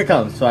solution. Here it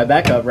comes. So I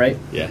back up, right?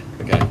 Yeah.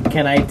 Okay.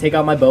 Can I take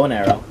out my bow and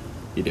arrow?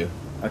 You do.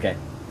 Okay.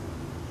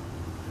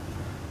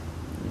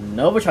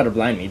 Nova tried to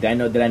blind me. Did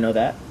I know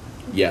that?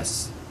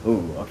 Yes.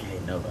 Ooh, okay,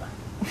 Nova.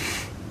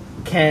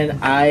 Can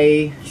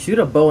I shoot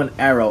a bow and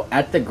arrow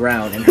at the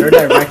ground in her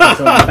direction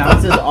so it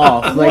bounces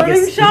off?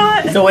 Warning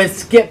shot. So it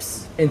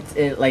skips and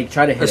like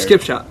try to hit A her.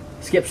 skip shot.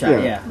 Skip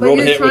shot, yeah. But Roll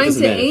to you're hit with trying to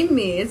disadvantage. aim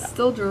me. It's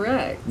still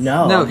direct.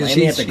 No, No, because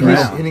aiming at he's the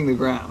ground. hitting the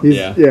ground. He's,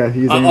 he's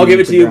I'll aiming give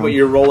at it to the you, ground. but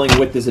you're rolling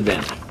with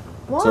disadvantage.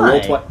 Why? So roll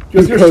twice.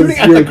 Because you're Because shooting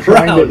at you're the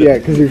trying ground. to,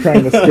 because you're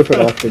trying to skip it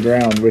off the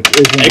ground, which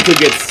It isn't. could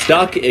get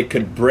stuck. It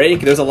could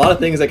break. There's a lot of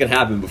things that can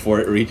happen before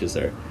it reaches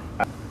her.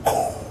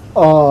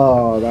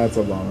 Oh, that's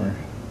a bummer.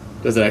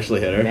 Does it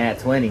actually hit her? Nat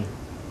 20.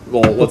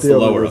 Well, what's the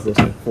other lower was of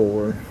the a two?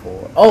 4.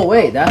 Oh,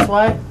 wait, that's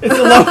why? It's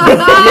the lower.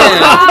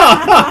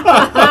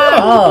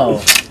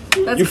 Oh.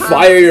 That's You kind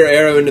fire your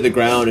arrow into the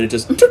ground and it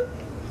just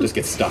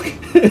gets stuck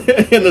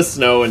in the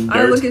snow and dirt.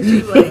 I look at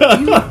you like,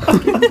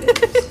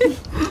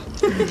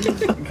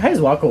 you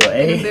Guys, walk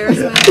away.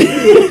 embarrassment.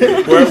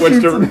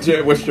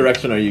 Which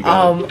direction are you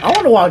going? I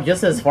want to walk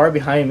just as far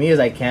behind me as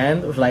I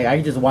can. Like, I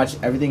can just watch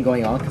everything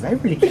going on because I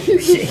really can't do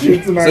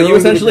shit. So you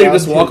essentially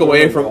just walk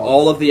away from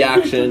all of the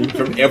action,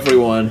 from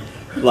everyone,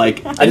 like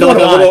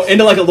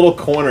into like a little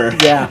corner.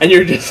 Yeah. And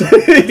you're just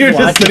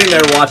just sitting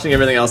there watching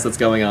everything else that's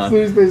going So on.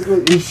 he's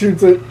basically, he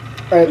shoots it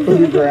at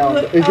the ground.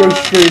 It goes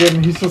straight in,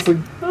 and he's just like,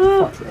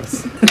 fuck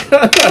this.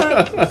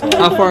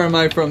 How far am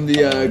I from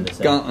the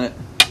gauntlet?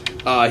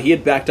 He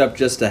had backed up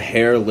just a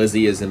hair.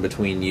 Lizzie is in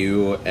between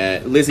you.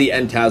 Lizzie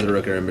and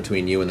Tazaruk are in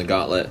between you and the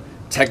gauntlet.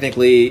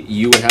 Technically,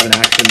 you would have an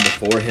action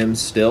before him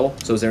still.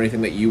 So is there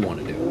anything that you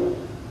want to do?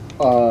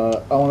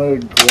 I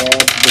want to grab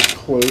the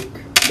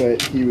cloak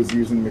that he was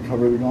using to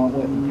cover the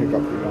gauntlet and pick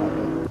up the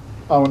gauntlet.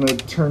 I want to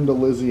turn to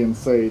Lizzie and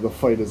say, the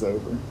fight is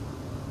over.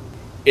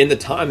 In the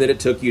time that it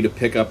took you to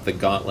pick up the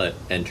gauntlet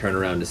and turn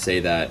around to say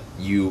that,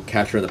 you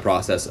catch her in the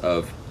process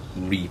of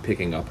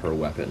re-picking up her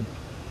weapon.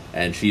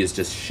 And she is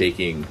just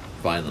shaking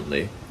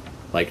violently,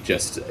 like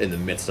just in the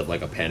midst of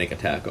like a panic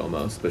attack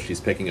almost. But she's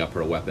picking up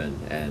her weapon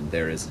and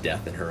there is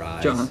death in her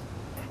eyes. John,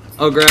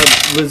 I'll grab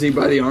Lizzie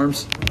by the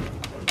arms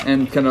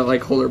and kind of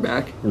like hold her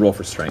back. Roll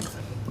for strength.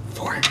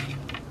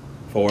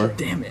 4.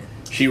 Damn it.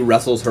 She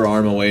wrestles her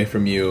arm away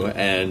from you,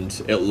 and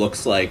it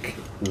looks like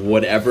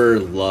whatever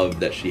love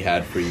that she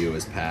had for you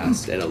is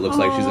past, and it looks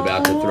like she's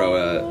about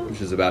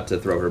to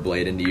throw her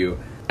blade into you.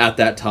 At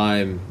that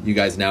time, you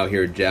guys now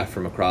hear Jeff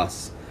from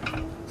across.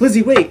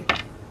 Lizzie, wait!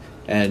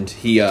 And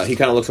he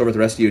kind of looks over at the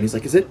rest of you, and he's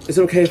like, "Is it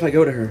okay if I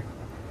go to her?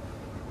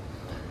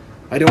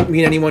 I don't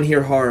mean anyone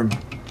here harm."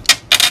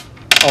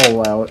 I'll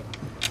allow it.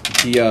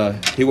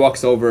 He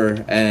walks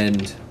over,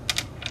 and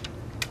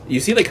you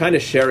see they kind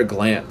of share a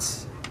glance.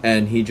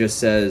 And he just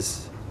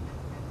says,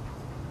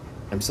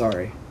 "I'm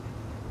sorry."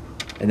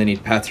 And then he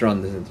pats her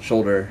on the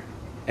shoulder,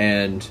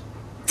 and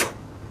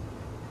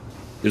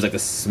there's like the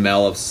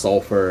smell of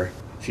sulfur.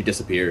 She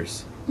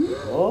disappears.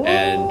 Oh.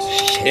 And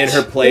in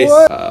her place,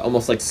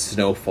 almost like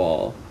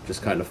snowfall,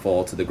 just kind of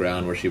fall to the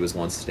ground where she was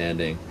once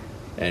standing.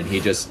 And he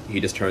just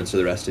turns to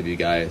the rest of you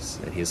guys,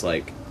 and he's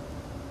like,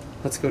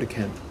 "Let's go to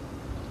Kent."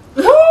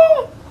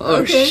 Oh,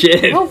 Okay.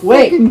 shit. How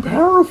Wait. fucking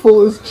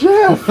powerful is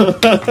Jeff?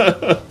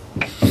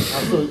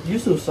 You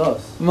so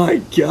sus. My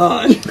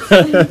God.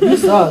 You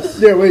sus.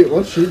 Yeah, wait,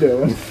 what's she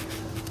doing?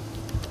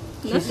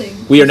 Nothing.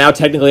 We are now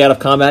technically out of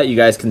combat. You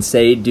guys can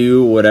say,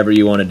 do whatever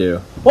you want to do.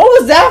 What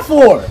was that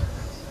for?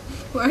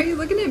 Why are you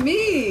looking at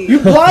me? You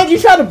tried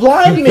to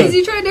blind Because me.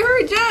 you tried to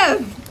hurt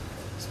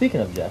Jeff. Speaking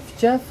of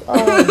Jeff,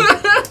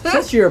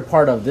 since you're a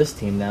part of this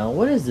team now,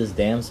 what is this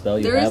damn spell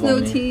you There is have no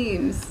on me?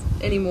 teams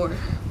anymore.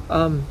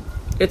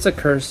 It's a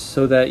curse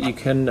so that you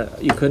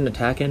couldn't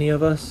attack any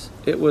of us.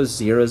 It was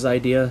Zira's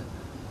idea,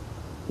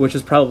 which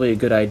was probably a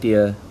good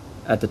idea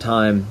at the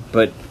time,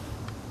 but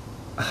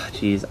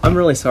jeez, I'm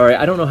really sorry.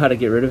 I don't know how to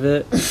get rid of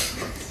it.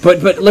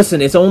 But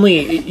listen, it's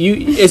only you.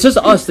 It's just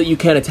us that you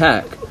can't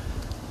attack.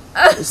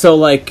 So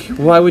like,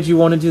 why would you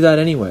want to do that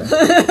anyway?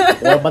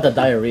 What about the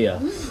diarrhea?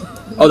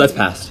 Oh, that's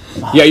passed.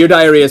 Yeah, your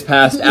diarrhea is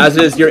passed, as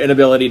is your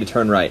inability to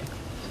turn right.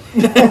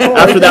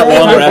 After that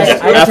long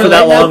rest, after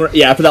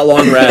that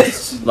long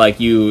rest, like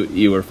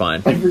you were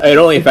fine. It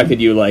only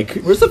affected you like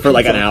for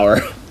like an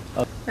hour.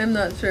 I'm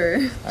not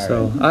sure.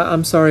 So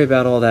I'm sorry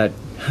about all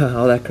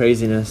that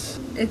craziness.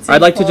 It's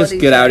I'd like to just quality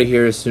get out of check.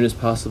 here as soon as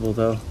possible,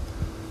 though,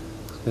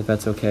 if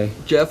that's okay.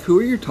 Jeff, who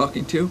are you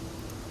talking to?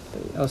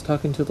 I was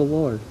talking to the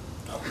Lord.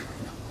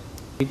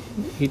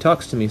 He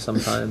talks to me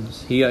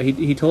sometimes.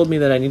 He told me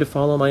that I need to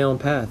follow my own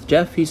path.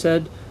 Jeff, he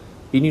said,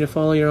 you need to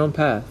follow your own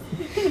path.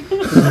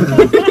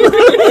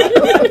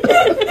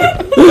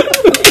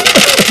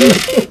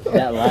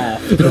 That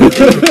laugh.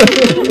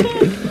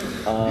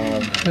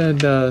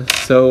 And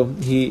so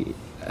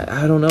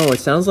I don't know. It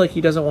sounds like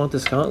he doesn't want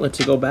this gauntlet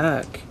to go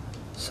back.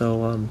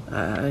 So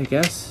I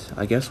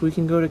guess we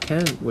can go to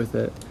Kent with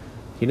it.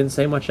 He didn't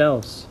say much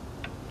else.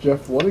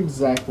 Jeff, what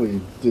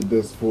exactly did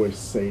this voice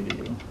say to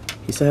you?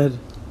 He said,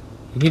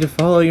 You need to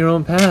follow your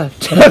own path.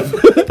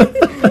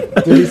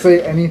 Did he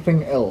say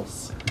anything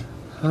else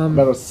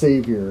about a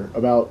savior?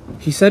 About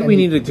He said we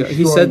need to go.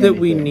 He said that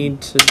we anything?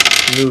 need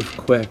to move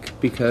quick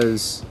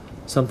because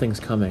something's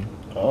coming.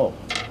 Oh.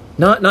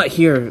 Not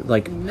here,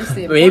 like missed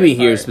the maybe important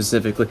here part.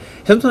 specifically.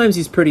 Sometimes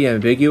he's pretty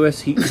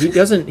ambiguous. He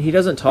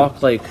doesn't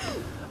talk like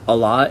a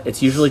lot.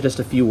 It's usually just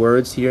a few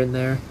words here and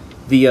there.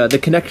 The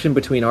connection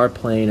between our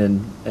plane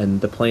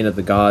and the plane of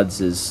the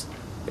gods is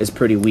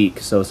pretty weak.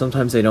 So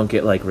sometimes they don't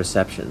get like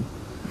reception.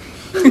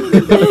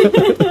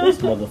 This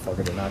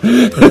motherfucker did not get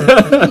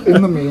it.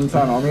 In the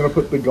meantime, I'm gonna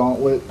put the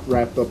gauntlet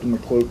wrapped up in the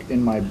cloak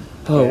in my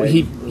Oh, bag.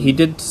 he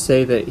did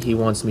say that he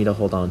wants me to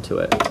hold on to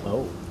it.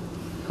 Oh.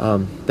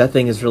 That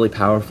thing is really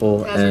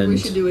powerful, I think we and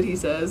should do what he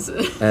says.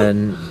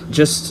 and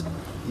just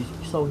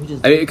So he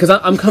just. because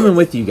I'm coming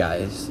with you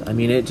guys. I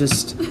mean, it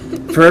just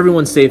for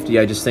everyone's safety,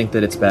 I just think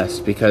that it's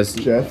best because.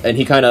 Jeff? And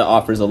he kind of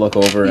offers a look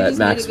over He at just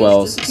made a bitch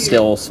Maxwell's disappear.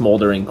 still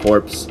smoldering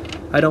corpse.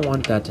 I don't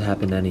want that to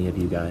happen to any of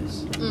you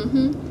guys.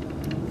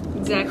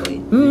 Exactly.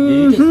 Did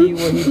you just see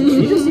what he did?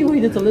 Did you just see what he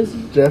did to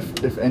Lizzie?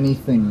 Jeff, if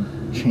anything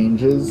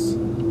changes,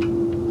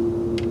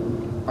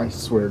 I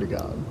swear to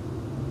God.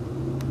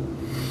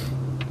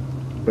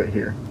 But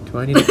here. Do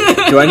I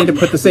need to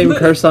put the same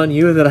curse on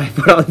you that I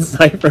put on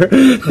Cypher?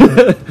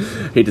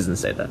 He doesn't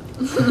say that.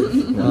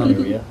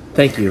 Area.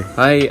 Thank you.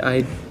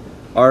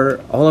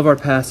 All of our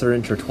paths are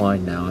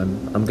intertwined now.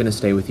 I'm gonna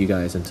stay with you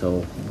guys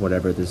until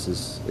whatever this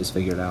is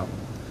figured out.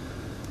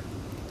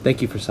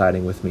 Thank you for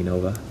siding with me,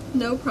 Nova.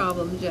 No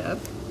problem, Jeff.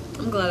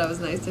 I'm glad I was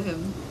nice to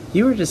him.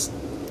 You were just,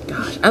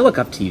 gosh, I look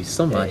up to you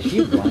so Hey, much.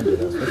 she blinded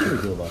us. What should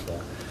we do about that?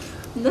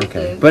 Nothing.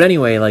 Okay, but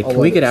anyway, like, I'll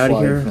can we let get it out of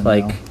slide here, for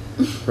like,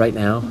 now. right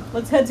now?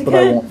 Let's head to But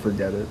I Kent. won't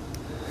forget it.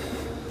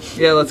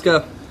 Yeah, let's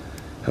go.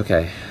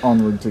 Okay,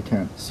 Onward to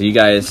Kent. so you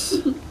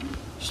guys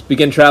just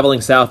begin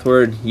traveling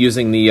southward,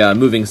 using the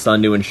moving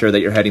sun to ensure that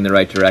you're heading the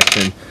right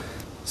direction.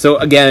 So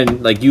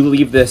again, like, you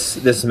leave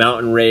this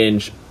mountain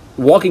range,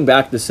 walking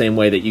back the same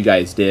way that you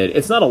guys did.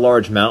 It's not a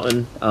large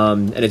mountain,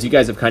 and as you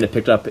guys have kind of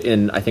picked up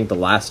in, I think, the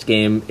last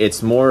game,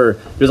 it's more,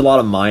 there's a lot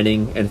of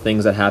mining and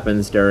things that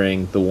happens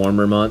during the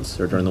warmer months,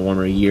 or during the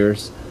warmer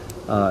years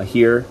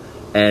here,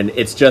 and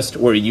it's just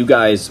where you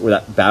guys, where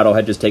that battle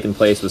had just taken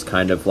place was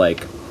kind of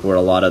like where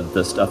a lot of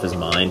the stuff is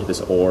mined,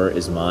 this ore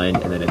is mined,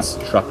 and then it's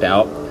trucked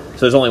out. So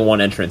there's only one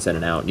entrance in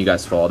and out, and you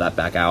guys follow that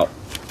back out,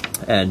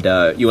 and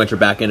you enter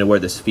back into where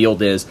this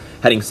field is,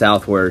 heading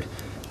southward,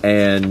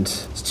 and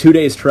it's 2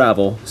 days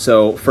travel.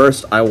 So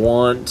first I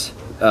want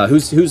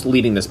who's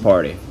leading this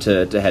party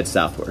to head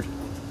southward?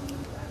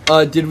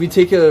 Did we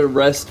take a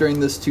rest during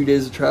this 2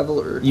 days of travel,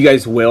 or? You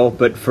guys will,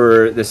 but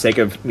for the sake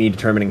of me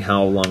determining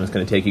how long it's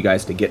going to take you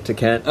guys to get to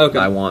Kent, Okay.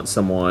 I want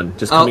someone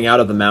just coming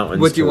out of the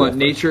mountains. What do you to want? roll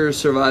Nature,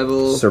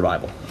 survival?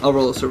 survival. I'll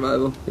roll a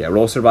survival. Yeah,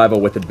 roll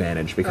survival with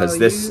advantage because Oh,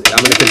 this you- I'm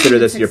going to consider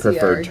this your Pixie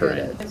preferred are good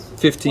terrain. at-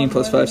 15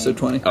 plus 5, so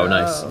 20. Oh,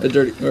 nice. A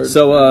dirty. Or,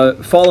 So,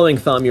 following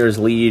Thamir's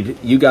lead,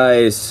 you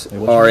guys Wait,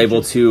 what's are your able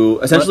nature? to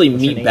essentially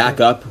What's your meet nature? back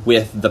up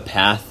with the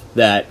path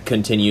that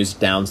continues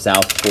down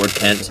south toward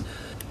Kent.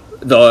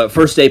 The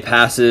first day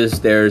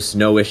passes, there's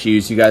no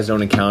issues. You guys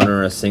don't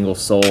encounter a single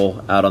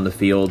soul out on the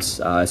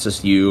fields. It's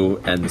just you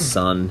and the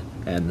sun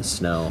and the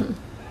snow.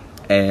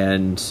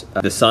 And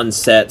the sun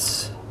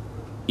sets,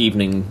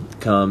 evening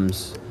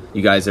comes.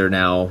 You guys are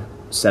now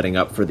setting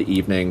up for the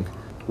evening.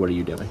 What are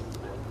you doing?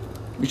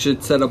 we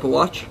should set up a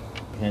watch.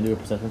 Can I do a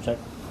perception check?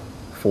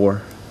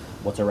 4?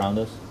 What's around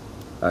us?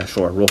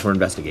 Sure, roll for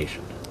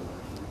investigation.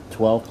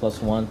 12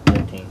 plus 1,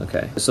 13.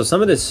 Okay, so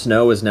some of this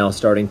snow is now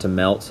starting to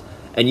melt,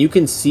 and you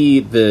can see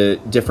the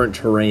different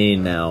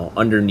terrain now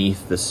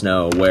underneath the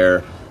snow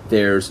where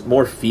there's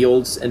more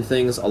fields and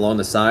things along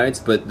the sides,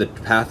 but the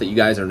path that you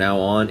guys are now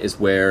on is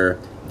where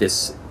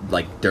this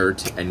like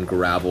dirt and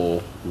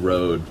gravel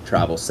road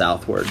travels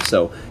southward.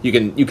 So you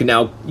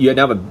now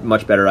have a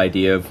much better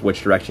idea of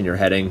which direction you're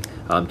heading.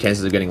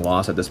 Chances of getting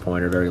lost at this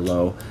point are very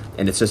low,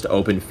 and it's just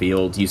open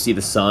fields. You see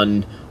the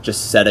sun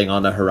just setting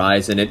on the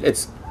horizon.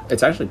 It's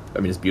actually, I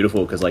mean, it's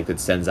beautiful because like it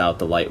sends out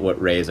the light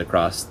rays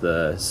across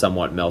the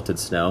somewhat melted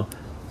snow.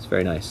 It's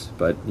very nice,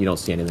 but you don't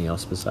see anything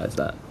else besides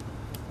that.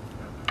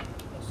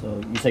 So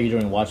you say you're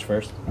doing watch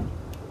first?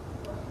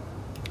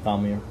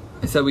 Thamir?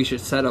 I said we should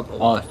set up a Oh,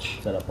 watch.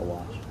 set up a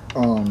watch.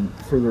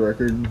 For the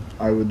record,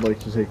 I would like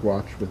to take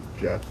watch with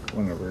Jeff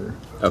whenever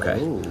Okay.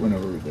 Ooh. we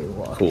do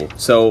watch. Cool.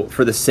 So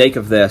for the sake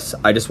of this,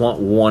 I just want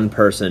one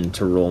person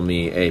to roll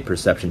me a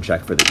perception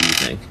check for the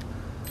evening.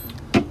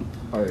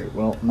 Alright,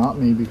 well, not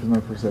me because my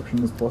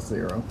perception is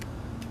 +0.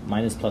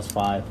 Mine is plus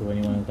 5 to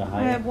anyone with the I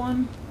higher. have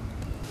one.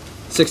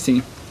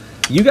 16.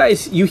 You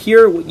guys, you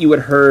hear what you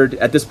had heard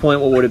at this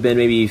point, what would have been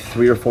maybe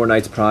 3 or 4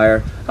 nights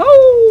prior.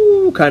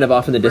 Oh, kind of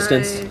off in the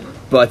distance. Right.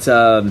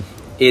 But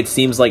it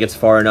seems like it's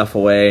far enough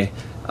away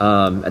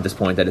at this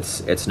point that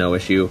it's no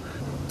issue.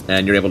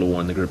 And you're able to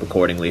warn the group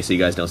accordingly so you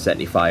guys don't set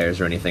any fires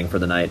or anything for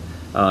the night.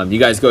 You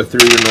guys go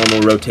through your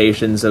normal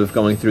rotations of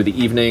going through the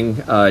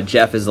evening.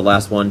 Jeff is the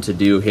last one to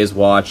do his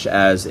watch,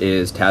 as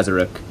is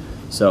Tazaruk.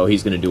 So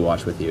he's going to do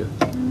watch with you.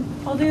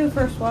 I'll do the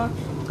first watch.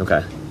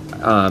 Okay.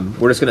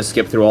 We're just gonna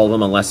skip through all of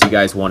them unless you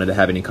guys wanted to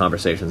have any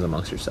conversations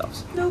amongst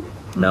yourselves. Nope.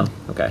 No?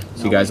 Okay.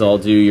 So you guys all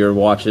do your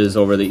watches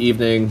over the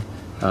evening.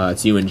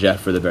 It's you and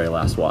Jeff for the very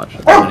last watch.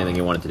 If there's anything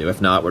you wanted to do.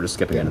 If not, we're just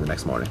skipping into the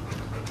next morning.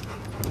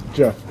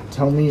 Jeff,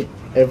 tell me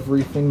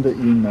everything that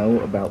you know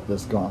about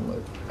this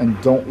gauntlet,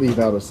 and don't leave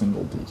out a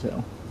single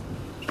detail.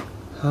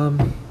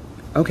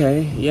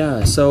 Okay,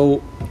 yeah.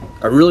 So,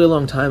 a really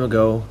long time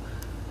ago,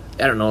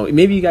 I don't know,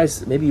 maybe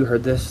you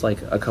heard this like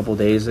a couple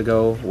days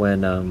ago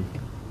when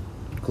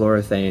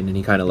Glorithane, and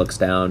he kind of looks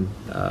down,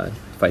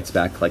 fights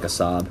back like a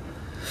sob.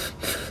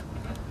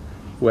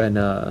 when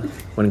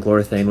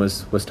Glorithane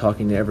was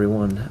talking to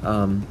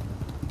everyone.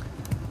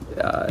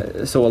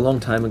 So a long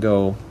time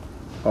ago,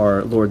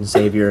 our Lord and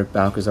Savior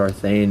Balcazar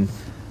Thane,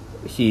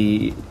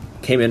 he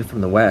came in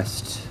from the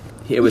west.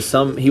 He was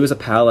a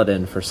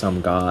paladin for some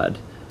god,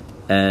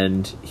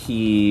 and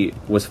he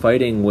was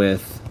fighting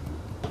with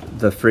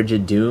the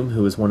Frigid Doom,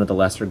 who was one of the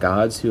lesser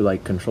gods who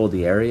like controlled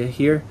the area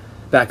here.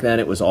 Back then,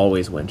 it was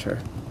always winter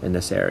in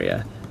this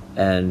area,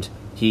 and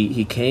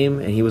he came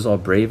and he was all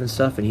brave and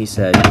stuff, and he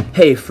said,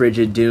 "Hey,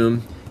 Frigid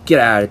Doom, get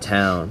out of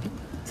town."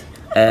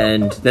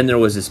 And then there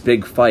was this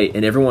big fight,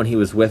 and everyone he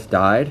was with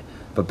died,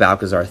 but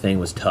Balcazar Thane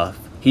was tough.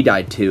 He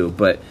died too,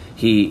 but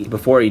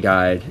before he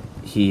died,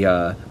 he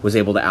was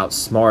able to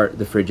outsmart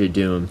the Frigid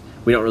Doom.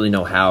 We don't really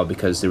know how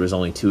because there was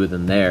only 2 of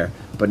them there,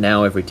 but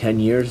now every 10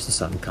 years the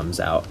sun comes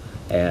out,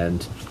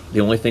 and the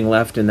only thing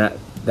left in that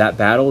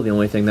battle, the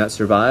only thing that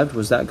survived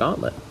was that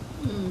gauntlet.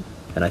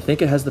 And I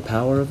think it has the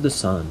power of the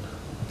sun.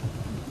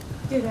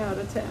 Get out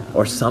of town.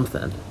 Or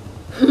something.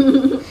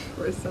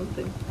 Or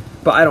something.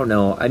 But I don't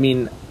know. I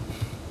mean,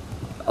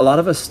 a lot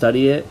of us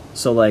study it,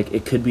 so like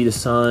it could be the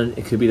sun,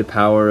 it could be the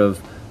power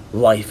of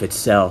life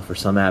itself or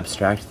some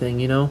abstract thing,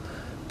 you know?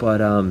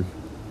 But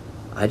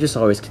I just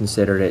always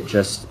considered it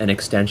just an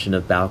extension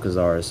of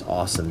Balcazar's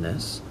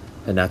awesomeness.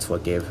 And that's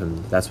what gave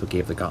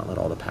the gauntlet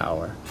all the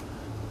power.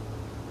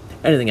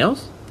 Anything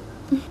else?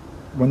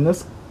 When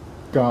this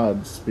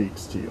god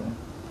speaks to you,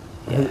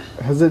 Yeah.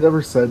 has it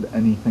ever said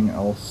anything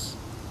else?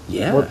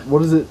 Yeah. What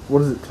does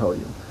it tell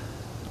you?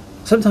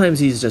 Sometimes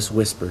he's just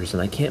whispers,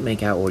 and I can't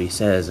make out what he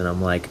says, and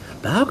I'm like,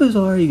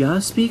 Balcazar, you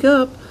gotta speak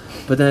up.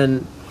 But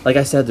then, like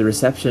I said, the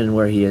reception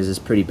where he is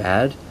pretty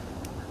bad,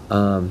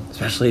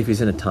 especially if he's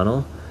in a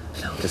tunnel.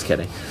 No, just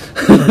kidding.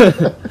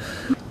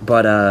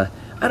 But,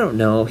 I don't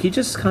know, he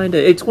just kind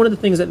of, it's one of the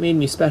things that made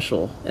me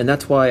special, and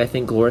that's why I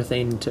think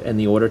Glorithane and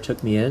the Order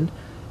took me in,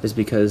 is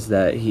because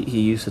that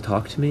he used to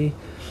talk to me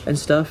and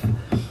stuff,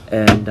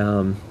 and,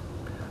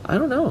 I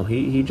don't know,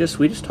 we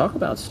just talk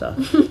about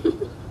stuff.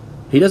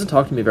 He doesn't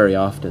talk to me very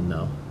often,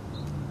 though.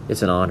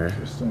 It's an honor.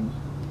 Interesting.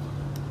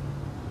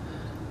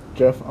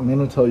 Jeff, I'm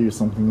going to tell you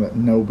something that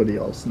nobody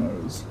else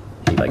knows.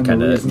 He like And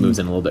kind the of reason- moves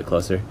in a little bit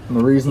closer. And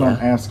the reason I'm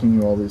Yeah. asking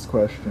you all these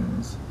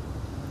questions,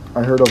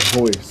 I heard a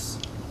voice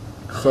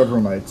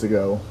several nights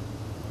ago,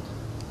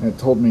 and it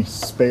told me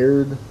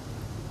spared,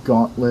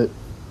 gauntlet,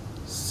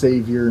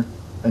 savior,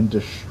 and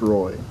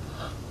destroy.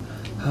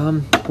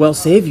 Well,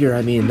 Savior,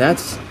 I mean,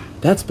 that's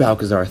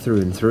Balcazar through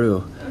and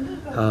through.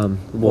 Well,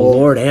 Well-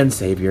 Lord and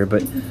Savior,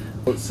 but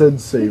It said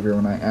savior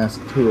when I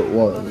asked who it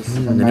was,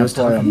 and then it was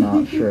that's why I'm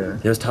talking- not sure.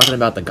 it was talking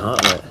about the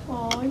gauntlet.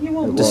 Aw, you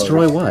won't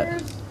Destroy what?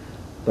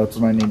 That's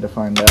what I need to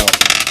find out.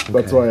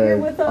 That's why You're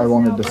with I us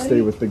wanted now, to buddy.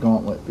 stay with the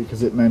gauntlet,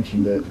 because it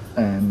mentioned it,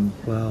 and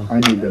Well, I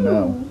need to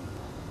know.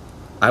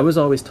 I was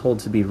always told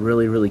to be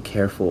really, really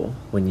careful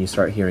when you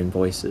start hearing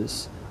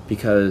voices,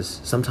 because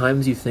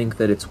sometimes you think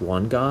that it's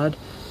one god,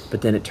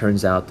 but then it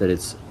turns out that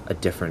it's a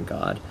different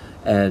god.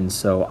 And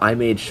so I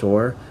made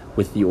sure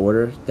with the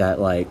Order that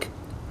like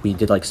we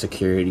did like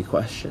security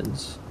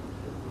questions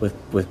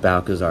with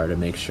Balcazar to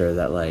make sure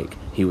that like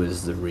he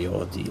was the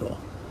real deal.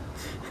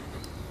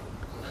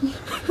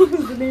 What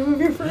was the name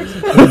of your first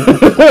pet?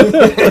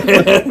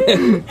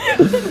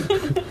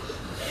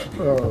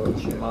 Oh,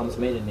 Mom's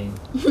maiden name.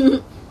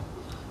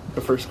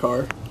 The first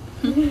car.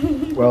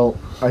 well,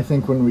 I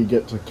think when we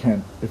get to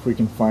Kent, if we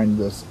can find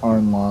this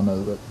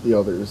Arnlana that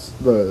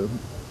the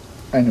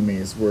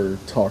enemies were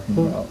talking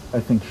about, I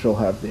think she'll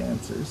have the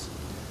answers.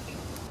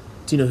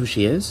 Do you know who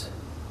she is?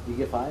 You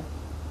get 5?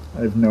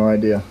 I have no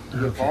idea.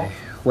 You get Paul?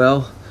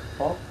 Well,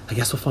 Paul? I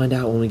guess we'll find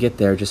out when we get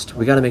there. Just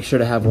we got to make sure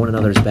to have one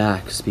another's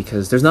backs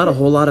because there's not a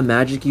whole lot of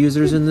magic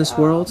users in this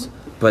world,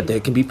 but they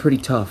can be pretty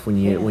tough when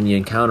you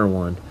encounter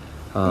one.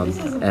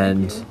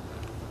 And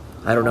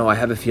I don't know. I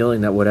have a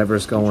feeling that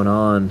whatever's going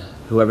on,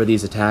 whoever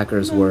these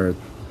attackers were,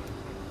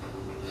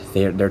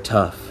 they're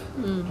tough.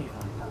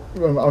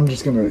 I'm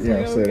just gonna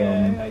say to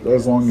him,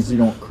 as long as you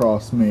don't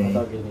cross me,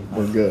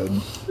 we're good.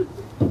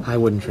 I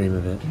wouldn't dream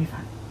of it.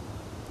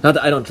 Not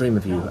that I don't dream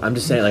of you. I'm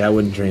just saying, like, I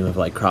wouldn't dream of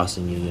like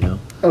crossing you. You know.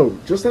 Oh,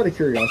 just out of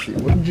curiosity,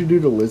 what did you do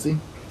to Lizzie?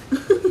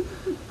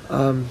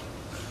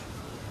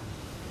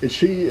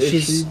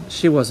 Is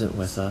She wasn't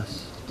with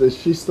us. is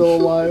she still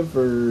alive,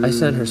 or I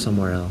sent her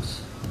somewhere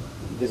else.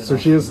 So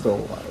she is still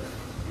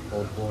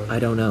alive. I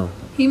don't know.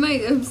 He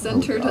might have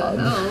sent her God.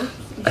 to hell.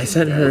 I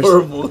sent her. Or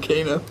a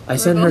volcano. I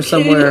sent her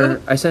volcano.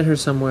 somewhere. I sent her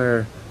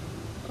somewhere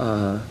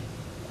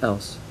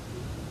else.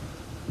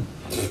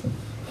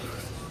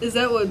 Is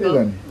that what?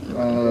 Okay,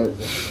 then.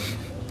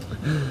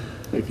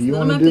 If you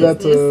None want of to do my that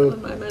business.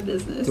 to None of my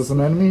business.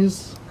 some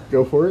enemies,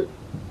 go for it.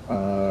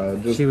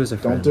 Just She was a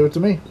don't friend. do it to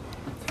me.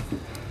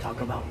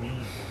 Talk about me.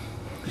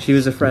 She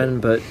was a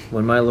friend, but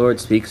when my lord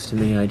speaks to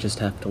me, I just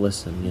have to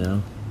listen, you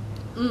know?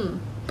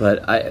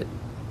 But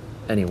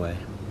anyway.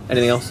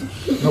 Anything else?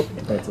 Nope,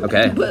 that's it.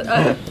 Okay. But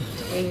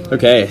anyway.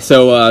 Okay,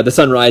 so the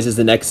sun rises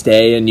the next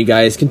day, and you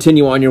guys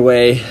continue on your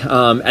way.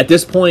 At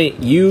this point,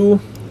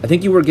 I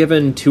think you were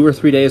given 2 or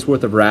 3 days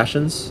worth of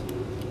rations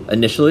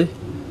initially.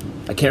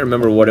 I can't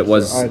remember what it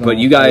was, but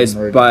you guys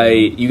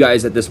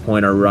at this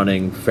point are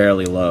running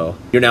fairly low.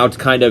 You're now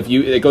kind of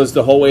it goes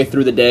the whole way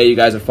through the day. You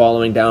guys are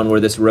following down where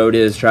this road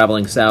is,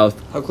 traveling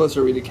south. How close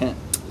are we to Kent?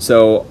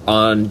 So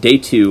on day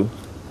 2,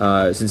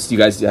 since you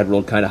guys had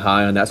rolled kind of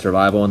high on that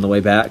survival on the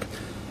way back,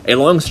 a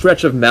long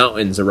stretch of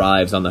mountains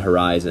arrives on the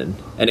horizon,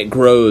 and it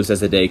grows as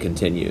the day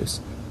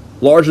continues.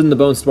 Larger than the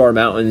Bone Spar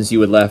Mountains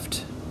you had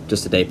left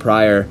just a day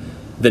prior,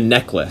 the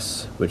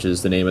Necklace, which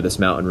is the name of this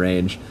mountain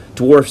range,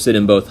 dwarfs it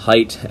in both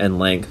height and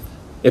length.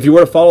 If you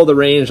were to follow the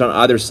range on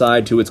either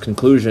side to its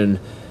conclusion,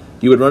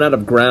 you would run out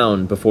of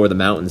ground before the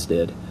mountains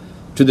did.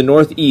 To the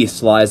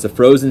northeast lies the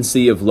frozen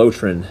sea of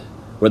Lotrin,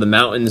 where the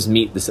mountains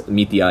meet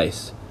the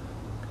ice.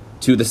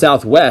 To the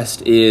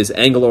southwest is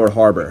Angalore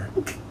Harbor,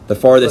 the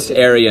farthest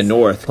area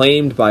north,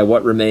 claimed by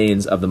what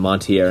remains of the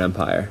Montier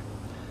Empire.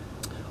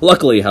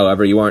 Luckily,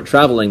 however, you aren't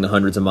traveling the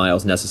hundreds of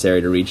miles necessary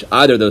to reach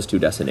either of those 2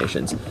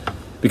 destinations,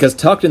 because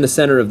tucked in the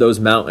center of those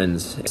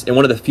mountains, in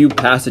one of the few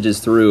passages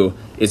through,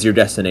 is your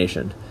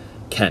destination,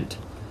 Kent.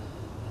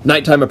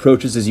 Nighttime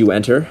approaches as you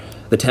enter.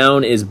 The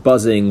town is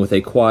buzzing with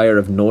a choir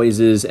of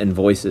noises and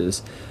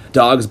voices.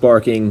 Dogs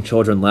barking,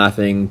 children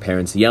laughing,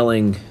 parents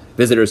yelling,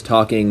 visitors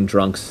talking,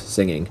 drunks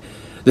singing.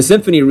 The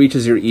symphony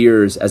reaches your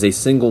ears as a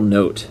single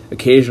note,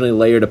 occasionally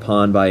layered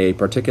upon by a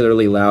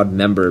particularly loud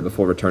member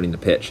before returning to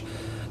pitch.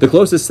 The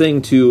closest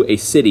thing to a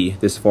city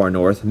this far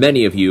north,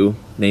 many of you,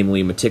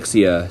 namely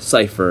Matixia,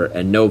 Cypher,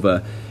 and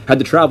Nova, had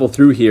to travel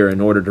through here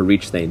in order to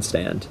reach Thane's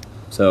Stand.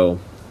 So,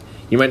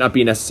 you might not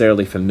be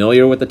necessarily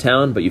familiar with the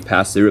town, but you've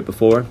passed through it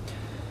before.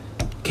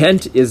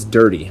 Kent is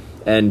dirty,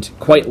 and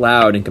quite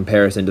loud in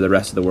comparison to the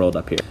rest of the world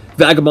up here.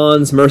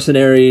 Vagabonds,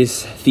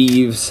 mercenaries,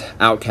 thieves,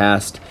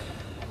 outcast.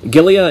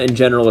 Gilead in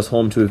general is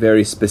home to a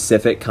very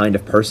specific kind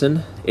of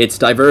person. It's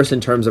diverse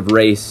in terms of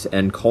race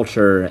and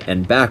culture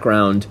and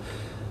background,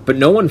 but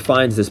no one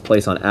finds this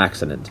place on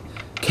accident.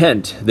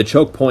 Kent, the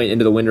choke point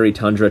into the wintry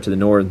tundra to the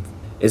north,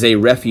 is a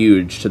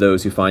refuge to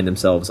those who find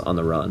themselves on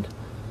the run.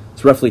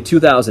 It's roughly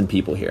 2,000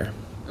 people here.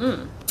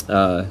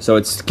 So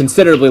it's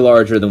considerably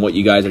larger than what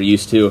you guys are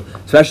used to,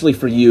 especially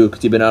for you,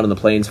 because you've been out on the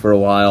plains for a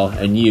while,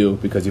 and you,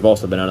 because you've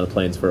also been out on the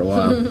plains for a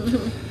while.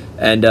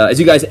 And as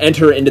you guys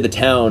enter into the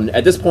town,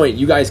 at this point,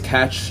 you guys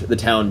catch the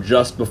town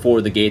just before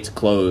the gates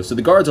close. So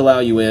the guards allow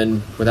you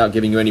in without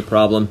giving you any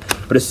problem.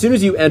 But as soon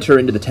as you enter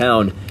into the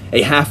town,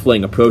 a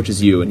halfling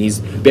approaches you, and he's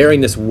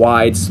bearing this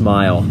wide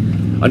smile.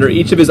 Under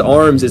each of his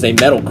arms is a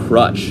metal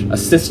crutch,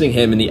 assisting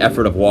him in the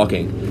effort of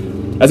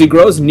walking. As he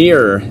grows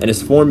nearer, and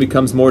his form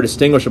becomes more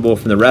distinguishable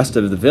from the rest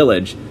of the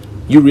village,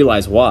 you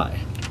realize why.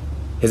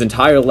 His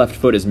entire left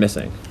foot is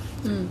missing.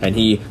 And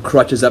he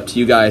crutches up to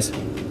you guys.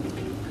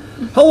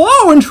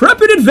 Hello,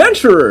 intrepid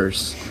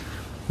adventurers!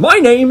 My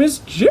name is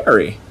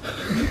Jerry.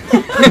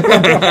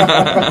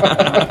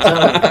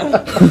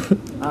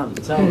 I'm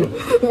telling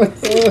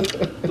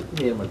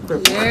you.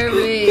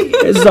 Jerry.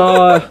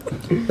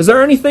 Is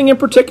there anything in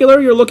particular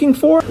you're looking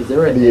for? Is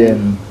there an The inn?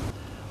 inn.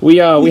 We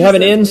have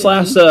an inn /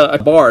 a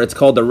bar. It's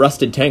called the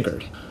Rusted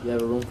Tankard. You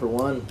have a room for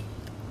one?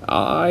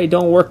 I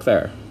don't work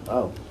there.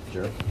 Oh,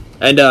 sure.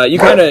 And you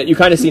kind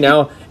of see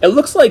now. It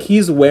looks like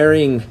he's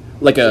wearing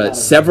like a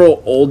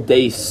several old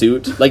day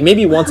suit. Like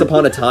maybe once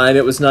upon a time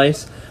it was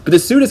nice, but the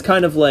suit is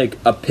kind of like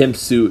a pimp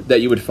suit that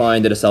you would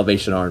find at a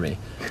Salvation Army.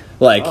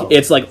 Like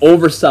it's like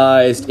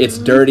oversized, it's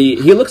dirty.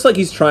 He looks like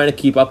he's trying to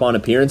keep up on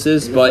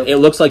appearances, but it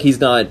looks like he's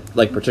not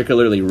like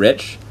particularly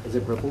rich. Is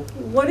it purple?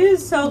 What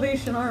is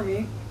Salvation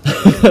Army?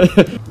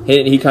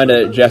 He kind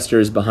of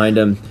gestures behind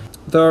him.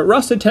 The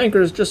Rusted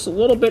Tankard is just a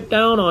little bit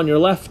down on your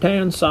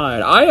left-hand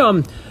side.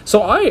 I'm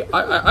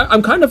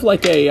kind of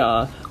like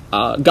a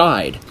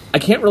guide. I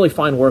can't really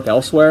find work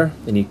elsewhere,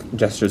 and he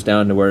gestures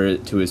down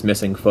to his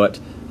missing foot.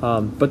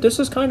 But this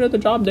is kind of the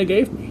job they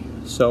gave me.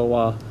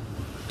 So,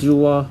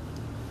 do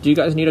you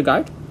guys need a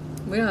guide?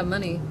 We don't have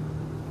money.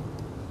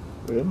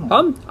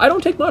 I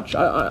don't take much.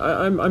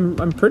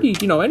 I'm pretty,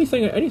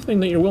 anything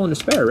that you're willing to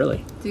spare,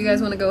 really. Do you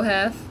guys want to go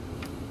half?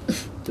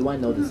 Do I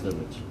know this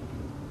village?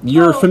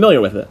 You're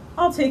familiar with it.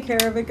 I'll take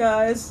care of it,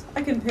 guys.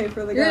 I can pay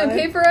for the You're guide.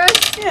 gonna pay for us?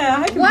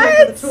 Yeah, I can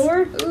What? pay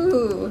for the tour.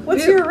 Ooh.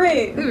 What's your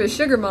rate? We have a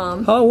sugar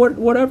mom.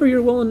 Whatever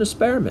you're willing to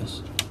spare,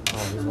 miss. Oh,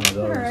 he's one of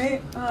those. All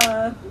right.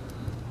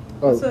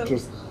 Oh, So-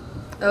 just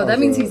Oh, that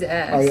means he's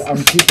ass.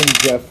 I'm keeping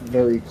Jeff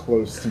very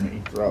close to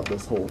me throughout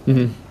this whole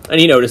thing. And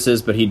he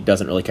notices, but he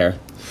doesn't really care.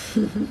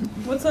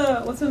 What's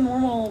a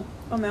normal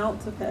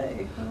amount to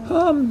pay?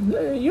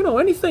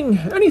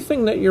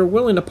 Anything that you're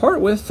willing to part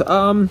with.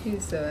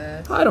 He's so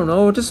ass. I don't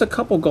know, just a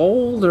couple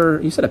gold,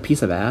 or you said a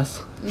piece of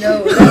ass.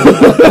 No, that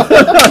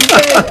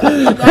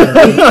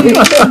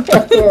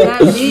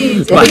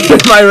means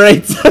My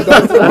rates.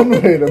 That's one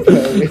way to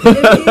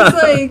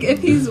pay.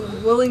 if he's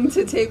willing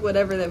to take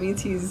whatever, that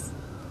means he's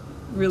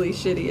really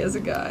shitty as a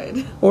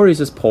guide. Or he's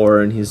just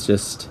poor and he's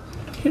just,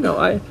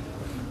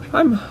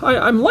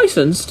 I'm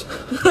licensed.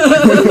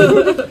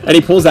 And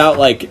he pulls out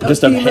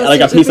just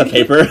a piece of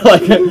paper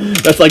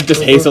that's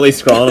just hastily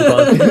scrawled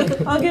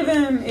upon. I'll give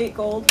him 8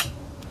 gold.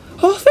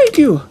 Oh, thank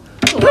you.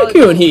 Thank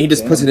you. And he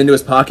just puts it into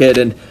his pocket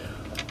and,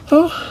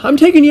 I'm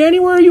taking you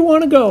anywhere you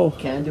want to go.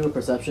 Can I do a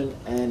perception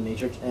and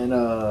nature and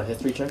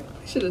history check?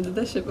 I should have did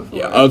that shit before.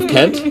 Yeah, of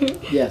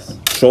Kent? Yes.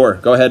 Sure.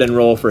 Go ahead and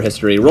roll for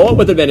history. Roll it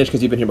with advantage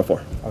because you've been here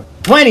before.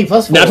 20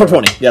 plus 4. Natural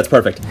 20. Yeah, that's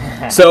perfect.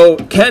 So,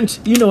 Kent,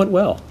 you know it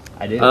well.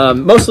 I do.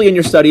 Mostly in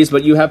your studies,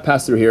 but you have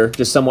passed through here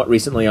just somewhat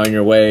recently on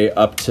your way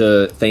up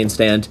to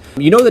Thanestand.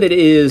 You know that it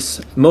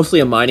is mostly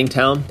a mining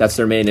town. That's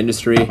their main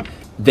industry.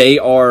 They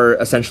are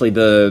essentially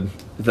the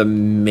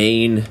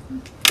main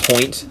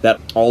point that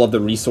all of the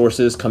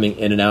resources coming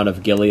in and out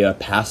of Gilead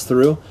pass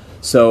through.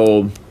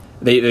 So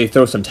they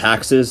throw some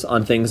taxes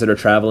on things that are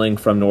traveling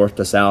from north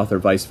to south or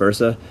vice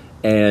versa.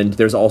 And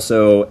there's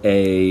also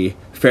a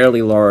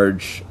fairly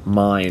large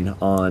mine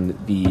on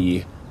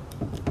the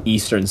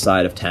eastern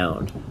side of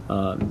town,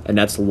 and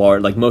that's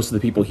large. Most of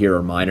the people here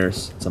are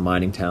miners. It's a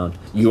mining town.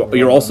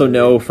 You also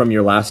know from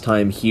your last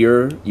time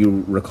here,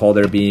 you recall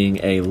there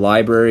being a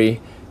library,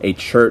 a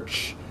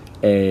church,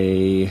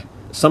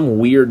 some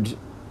weird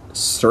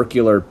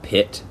circular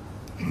pit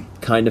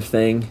kind of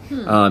thing.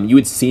 You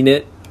had seen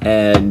it,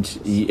 and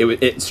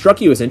it struck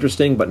you as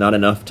interesting, but not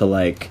enough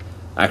to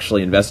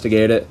actually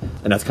investigate it.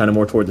 And that's kind of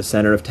more toward the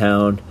center of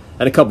town.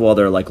 And a couple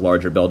other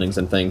larger buildings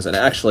and things. And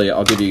actually,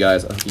 I'll hook you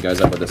guys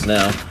up with this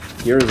now.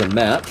 Here's a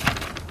map.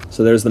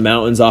 So there's the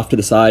mountains off to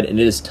the side, and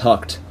it is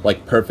tucked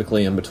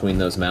perfectly in between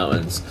those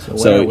mountains.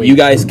 So you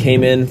guys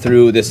came in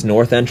through this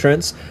north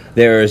entrance.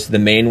 There's the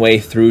main way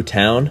through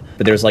town,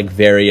 but there's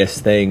various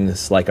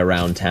things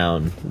around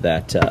town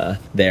that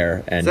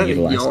there and Is that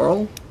utilize. a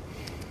Jarl?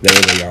 There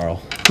is a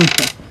Jarl.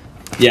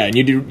 Yeah, and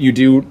you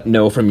do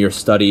know from your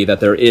study that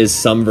there is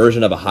some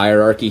version of a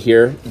hierarchy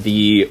here.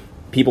 The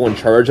people in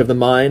charge of the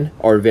mine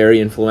are very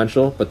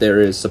influential, but there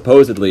is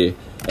supposedly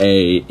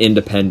a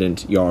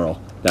independent Jarl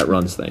that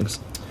runs things.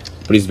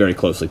 But he's very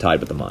closely tied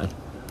with the mine.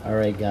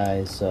 Alright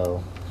guys,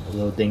 so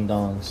little ding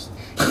dongs.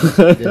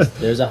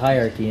 There's a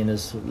hierarchy in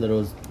this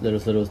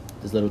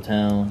little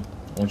town.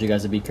 I want you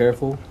guys to be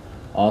careful.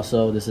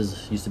 Also, this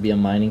used to be a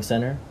mining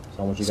center,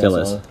 so I want you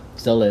guys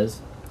still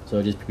is.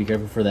 So just be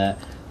careful for that.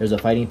 There's a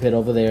fighting pit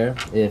over there.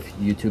 If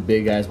you two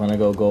big guys want to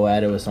go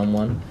at it with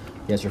someone,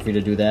 you guys are free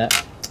to do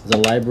that. There's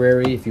a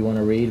library if you want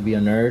to read, be a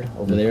nerd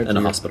over there. And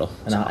a hospital.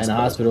 And a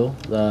hospital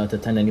to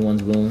tend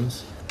anyone's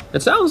wounds.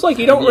 It sounds like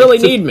you don't really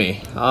need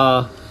me,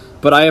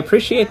 but I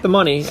appreciate the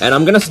money, and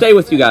I'm going to stay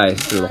with you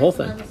guys through the whole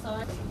thing.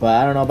 But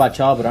I don't know about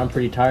y'all, but I'm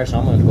pretty tired, so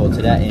I'm going to go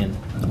to that inn.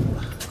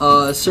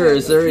 Sir,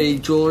 is there a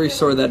jewelry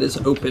store that is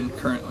open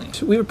currently?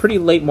 We have a pretty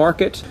late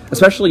market,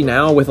 especially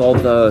now with all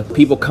the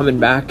people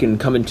coming back and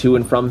coming to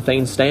and from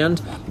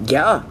Thanestand.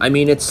 Yeah, I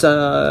mean, it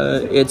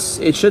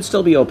should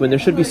still be open. There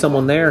should be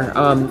someone there.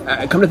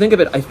 Come to think of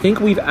it, I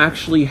think we've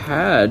actually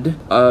had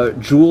a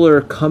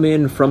jeweler come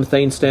in from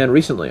Thanestand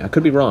recently. I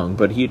could be wrong,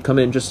 but he'd come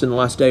in just in the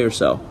last day or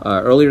so.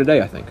 Earlier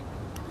today, I think.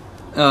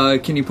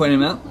 Can you point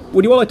him out?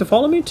 Would you all like to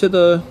follow me to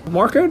the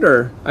market,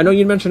 or I know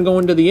you mentioned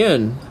going to the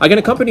inn. I can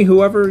accompany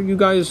whoever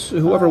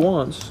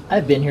wants.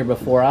 I've been here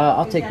before.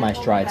 I'll take my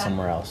stride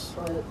somewhere else.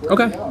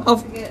 Okay.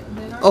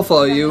 I'll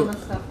follow you.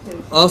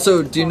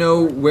 Also, do you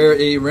know where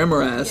a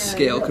Remoras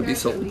scale could be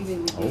sold?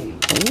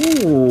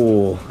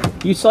 Ooh,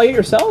 you slay it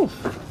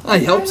yourself? I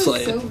helped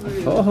slay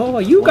it. Oh,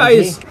 you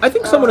guys! I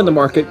think someone in the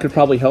market could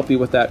probably help you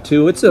with that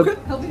too. It's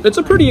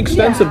a pretty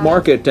expensive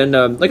market,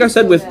 and like I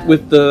said,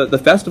 with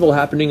the festival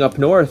happening up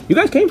north, you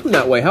guys came from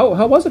that way.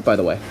 How was it, by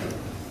the way?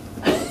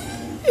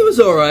 It was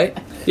all right.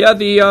 Yeah,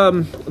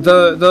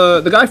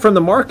 the guy from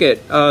the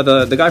market,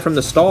 the guy from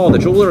the stall, the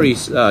jewelry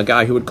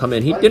guy who would come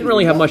in, he didn't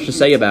really have much to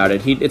say about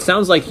it. It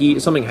sounds like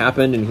something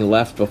happened and he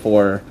left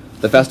before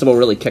the festival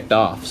really kicked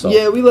off. So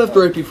yeah, we left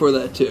right before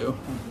that too.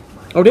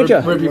 Oh, did you?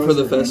 Right before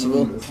the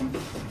festival.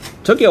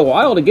 Took you a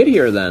while to get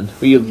here then.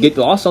 You get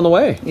lost on the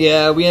way.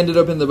 Yeah, we ended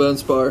up in the Bone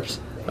Spars.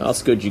 Well,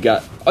 that's good. You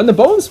got on the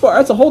Bone Spar.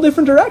 That's a whole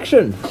different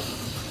direction.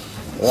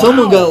 Wow.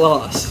 Someone got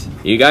lost.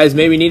 You guys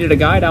maybe needed a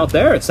guide out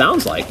there. It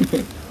sounds like.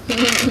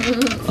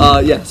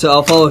 Yeah. So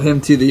I'll follow him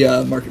to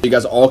the market. You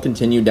guys all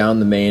continue down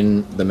the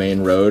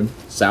main road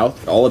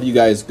south. All of you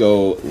guys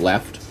go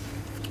left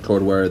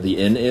toward where the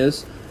inn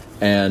is,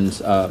 and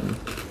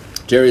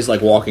Jerry's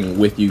walking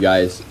with you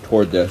guys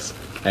toward this,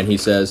 and he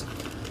says,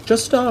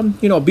 "Just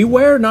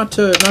beware not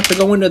to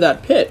go into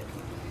that pit."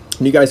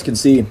 And you guys can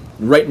see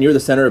right near the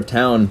center of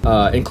town,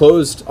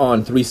 enclosed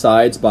on 3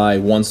 sides by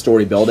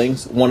 1-story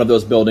buildings, one of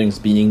those buildings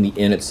being the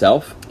inn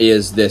itself,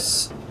 is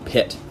this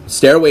pit.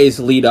 Stairways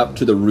lead up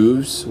to the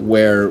roofs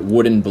where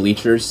wooden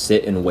bleachers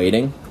sit in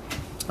waiting.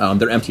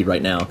 They're empty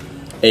right now.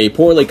 A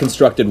poorly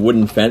constructed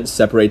wooden fence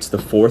separates the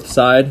 4th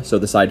side, so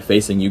the side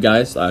facing you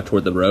guys,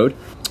 toward the road,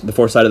 the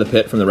 4th side of the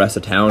pit from the rest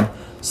of town,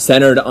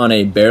 centered on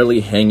a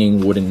barely hanging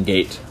wooden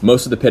gate.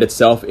 Most of the pit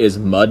itself is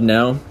mud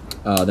now,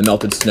 the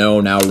melted snow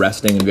now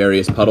resting in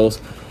various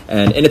puddles,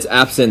 and in its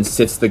absence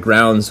sits the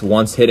ground's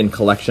once hidden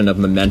collection of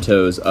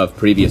mementos of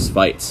previous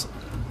fights.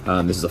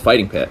 This is a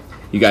fighting pit.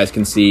 You guys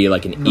can see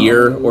like an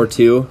ear or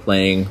 2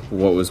 laying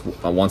what was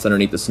once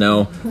underneath the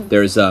snow.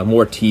 There's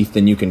more teeth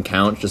than you can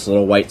count, just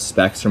little white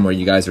specks from where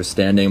you guys are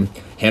standing.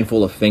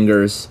 Handful of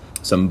fingers,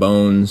 some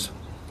bones,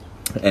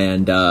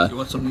 and You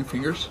want some new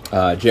fingers?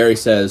 Jerry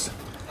says,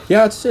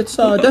 "Yeah, it's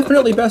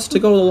definitely best to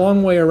go the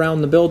long way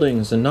around the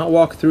buildings and not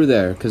walk through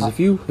there, because if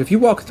you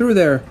walk through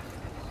there,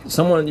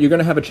 you're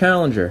gonna have a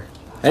challenger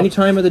any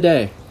time of the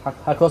day."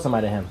 How close am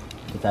I to him?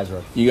 To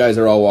Tazra? You guys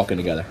are all walking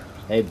together.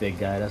 Hey, big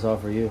guy, that's all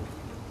for you.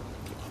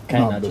 Can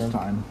I Not nudge this him?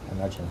 time.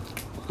 I nudge him.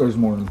 There's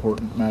more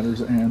important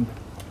matters at hand.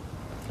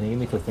 Can you give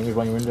me 2 fingers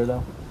when you're in there,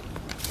 though?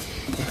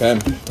 Okay,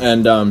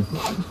 and I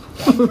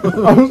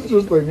was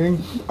just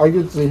thinking, I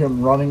could see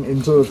him running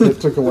into the pit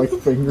to collect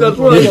fingers. That's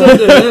what I said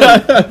to him.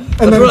 That's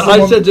then what I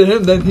someone- said to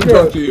him, then he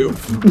talked to you.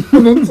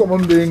 And then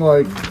someone being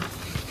like,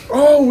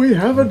 "Oh, we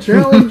have a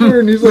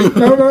challenger," and he's like,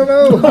 "No, no,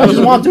 no." I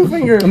just want 2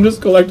 fingers. I'm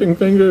just collecting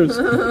fingers.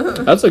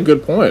 That's a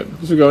good point.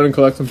 You should go ahead and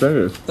collect some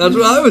fingers. That's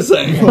what I was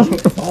saying.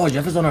 Oh,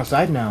 Jeff is on our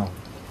side now.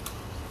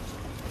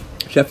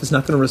 Jeff is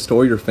not going to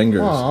restore your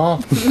fingers. Aw.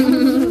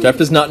 Jeff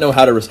does not know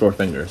how to restore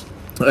fingers.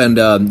 And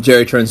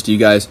Jerry turns to you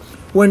guys.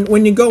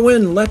 When you go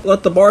in,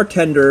 let the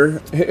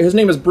bartender. His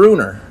name is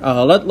Bruner.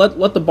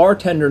 Let the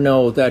bartender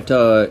know that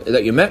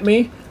that you met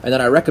me and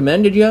that I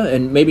recommended you,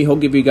 and maybe he'll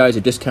give you guys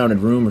a discounted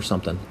room or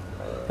something.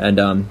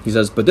 And he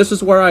says, "But this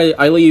is where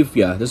I leave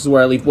you. This is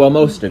where I leave. Well,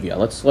 most of you.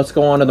 Let's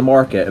go on to the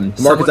market. And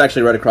the market's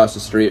actually right across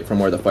the street from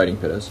where the fighting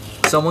pit is."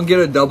 Someone get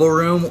a double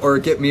room or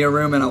get me a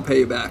room and I'll pay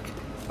you back.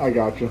 I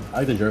got you. I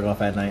like to jerk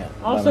off at night.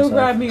 by Also, myself.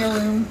 grab me a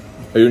room.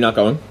 Are you not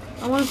going?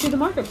 I want to see the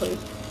marketplace.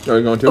 Are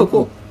you going too? Oh,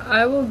 cool.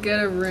 I will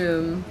get a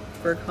room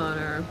for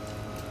Connor.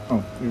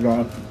 Oh, you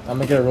got it. I'm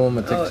gonna get a room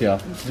with Oh. Tixia.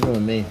 She's going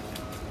with me.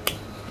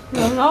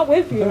 No, I'm not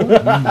with you.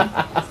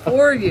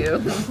 For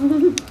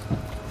you.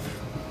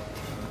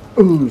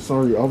 Ooh,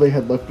 sorry. All they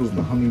had left was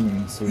the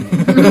honeymoon suite.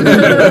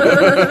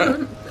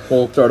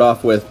 We'll start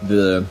off with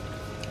the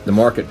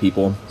market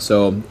people.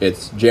 So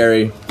it's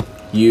Jerry,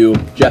 you,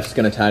 Jeff's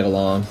gonna tag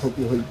along. Hope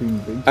you like being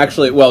big.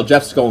 Actually, well,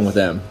 Jeff's going with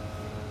them.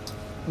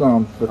 No,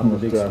 I'm sticking I'm with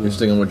a big Jeff. You're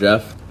sticking with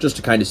Jeff, just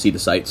to kind of see the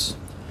sights.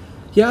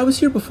 Yeah, I was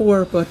here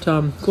before, but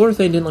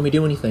Glorthane didn't let me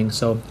do anything,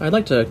 so I'd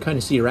like to kind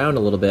of see around a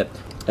little bit.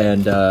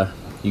 And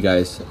you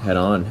guys head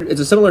on.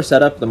 It's a similar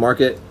setup, the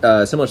market,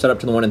 similar setup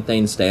to the one in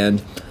Thane's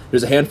Stand.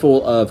 There's a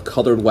handful of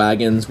colored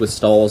wagons with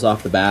stalls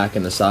off the back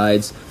and the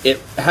sides. It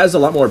has a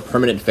lot more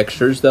permanent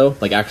fixtures, though,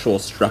 like actual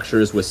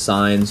structures with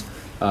signs,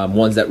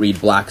 ones that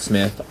read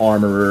blacksmith,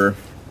 armorer,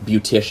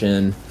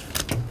 beautician,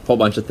 a whole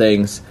bunch of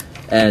things.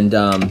 And,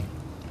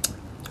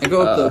 I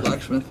go up to the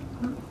blacksmith.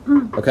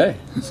 okay,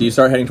 so you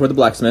start heading toward the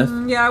blacksmith.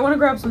 Yeah, I want to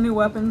grab some new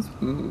weapons.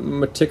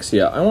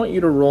 Matixia, I want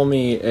you to roll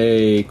me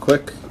a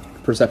quick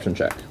perception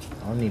check.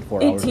 I'll need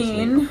 4 hours of sleep.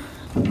 18.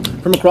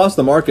 From across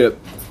the market,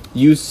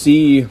 you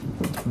see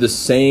the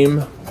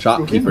same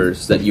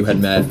shopkeepers that you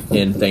had met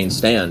in Thane's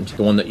Stand,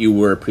 the one that you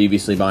were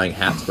previously buying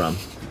hats from.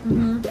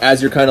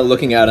 As you're kind of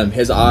looking at him,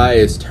 his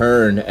eyes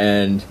turn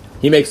and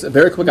he makes a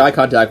very quick eye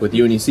contact with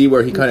you, and you see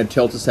where he kind of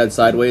tilts his head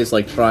sideways,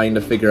 like trying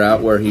to figure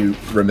out where he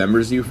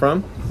remembers you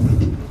from.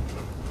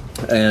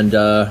 And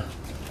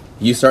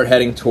you start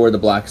heading toward the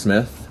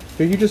blacksmith.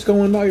 Are you just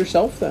going by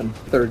yourself then?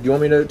 Or do you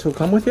want me to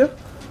come with you?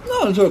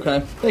 No, it's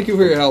okay. Thank you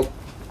for your help.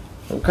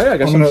 Okay, I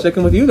guess I'm I'm gonna-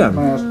 sticking with you then. I'm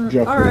gonna ask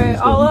Jeff. All what right, he's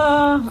doing.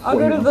 I'll go What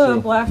to do you the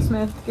see?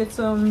 blacksmith, get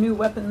some new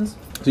weapons.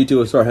 So you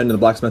two start heading to the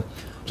blacksmith.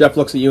 Jeff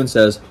looks at you and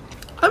says,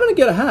 "I'm going to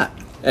get a hat."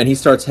 And he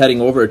starts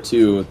heading over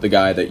to the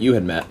guy that you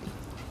had met.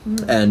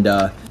 And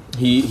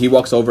he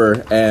walks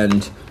over,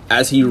 and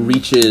as he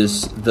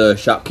reaches the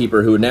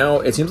shopkeeper, who now,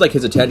 it seems like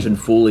his attention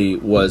fully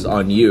was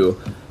on you,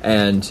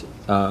 and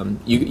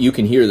you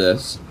can hear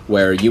this,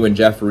 where you and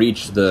Jeff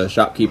reach the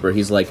shopkeeper.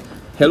 He's like,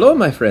 "Hello,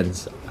 my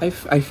friends.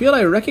 I feel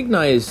I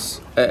recognize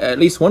at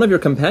least one of your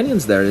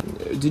companions there.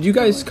 Did you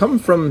guys come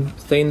from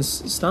Thane's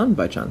Stand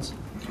by chance?"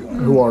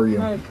 Who are you?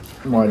 Right.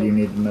 Why do you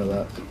need to know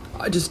that?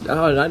 I just,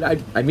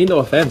 I mean no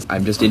offense.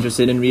 I'm just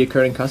interested in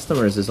reoccurring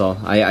customers is all.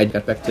 I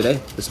got back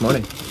this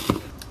morning.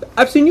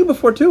 I've seen you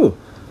before too.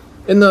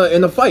 In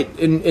the fight,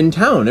 in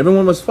town.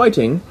 Everyone was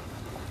fighting.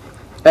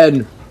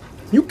 And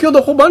you killed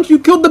a whole bunch. You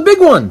killed the big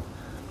one.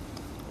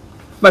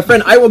 My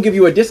friend, I will give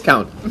you a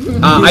discount.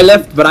 I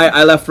left, but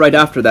I left right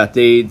after that.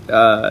 They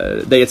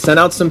had sent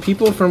out some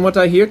people, from what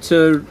I hear,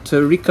 to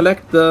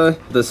recollect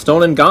the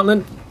stolen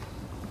gauntlet.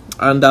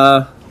 And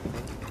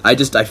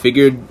I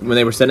figured when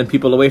they were sending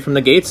people away from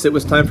the gates, it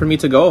was time for me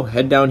to go,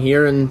 head down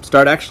here and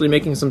start actually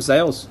making some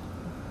sales.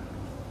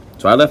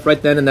 So I left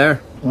right then and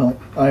there. Well,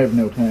 I have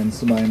no plans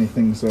to buy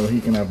anything, so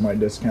he can have my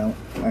discount.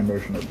 I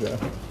motion at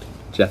Jeff.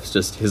 Jeff's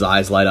just, his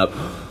eyes light up.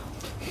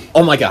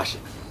 Oh my gosh.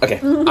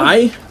 Okay,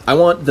 I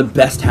want the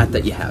best hat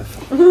that you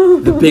have.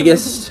 The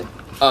biggest,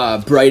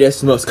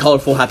 brightest, most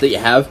colorful hat that you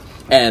have.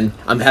 And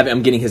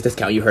I'm getting his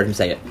discount. You heard him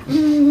say it.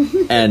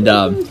 And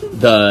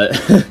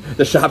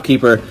the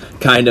shopkeeper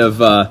kind of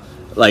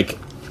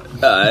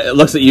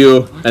looks at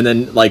you and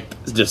then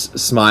just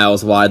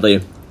smiles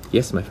widely.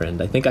 Yes, my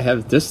friend, I think I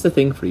have just the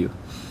thing for you.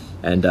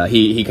 And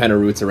he kind of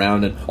roots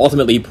around and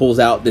ultimately he pulls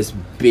out this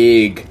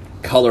big,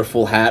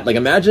 colorful hat. Like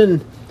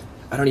imagine,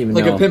 I don't even know.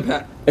 Like a pimp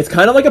hat. It's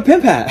kind of like a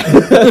pimp hat.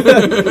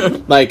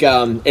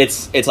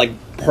 It's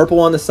like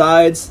purple on the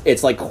sides.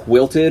 It's like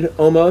quilted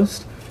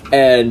almost.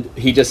 And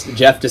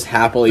Jeff just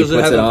happily puts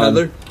it on.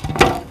 Does it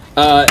have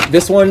a feather?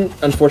 This one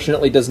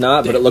unfortunately does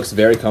not, but it looks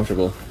very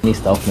comfortable. Any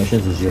stealth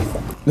missions is your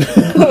fault.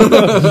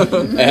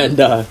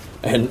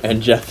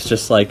 And Jeff's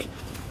just like,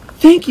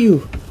 thank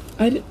you.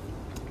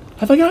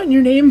 Have I gotten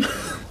your name?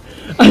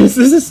 This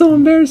is so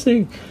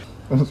embarrassing.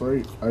 I'm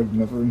sorry, I've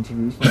never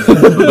introduced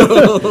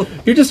myself.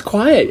 You're just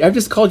quiet. I've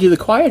just called you the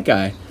quiet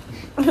guy.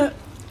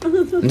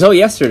 Until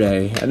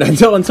yesterday, and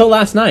until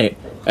last night.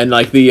 And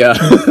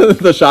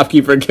the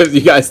shopkeeper gives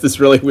you guys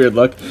this really weird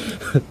look.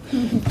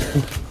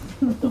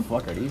 What the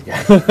fuck are these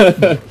guys?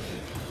 Well,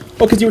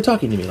 because you were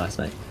talking to me last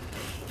night.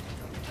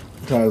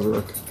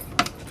 Tazrook.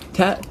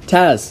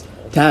 Taz.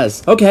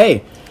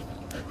 Okay.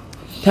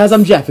 Taz,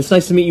 I'm Jeff. It's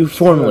nice to meet you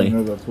formally. I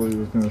know that's what he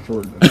was going to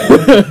shorten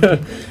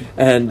it.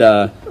 And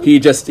he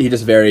just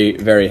very,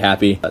 very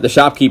happy. The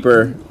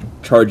shopkeeper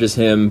charges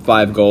him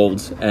 5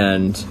 gold,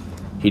 and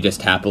he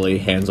just happily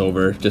hands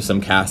over just some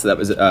cash that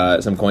was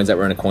some coins that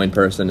were in a coin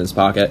purse in his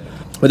pocket.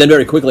 But then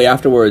very quickly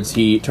afterwards,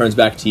 he turns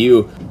back to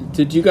you.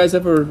 Did you guys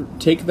ever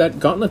take that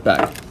gauntlet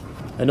back?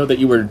 I know that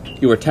you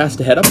were tasked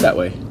to head up that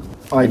way.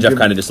 Jeff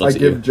kind of just looks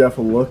at you. I give Jeff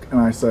a look and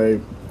I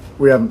say,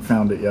 we haven't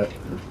found it yet.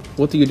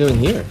 What are you doing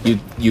here?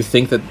 You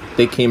think that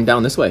they came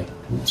down this way?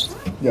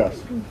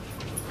 Yes.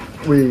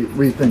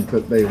 We think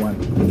that they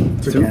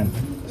went to Kent.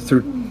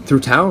 Through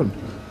town?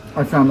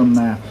 I found a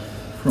map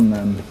from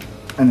them,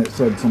 and it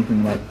said something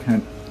about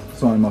Kent,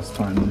 so I must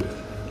find them.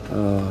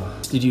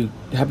 Did you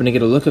happen to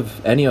get a look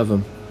of any of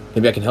them?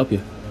 Maybe I can help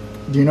you.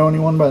 Do you know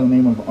anyone by the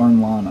name of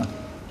Arnlana?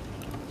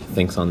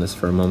 Thinks on this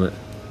for a moment.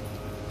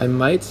 I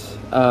might.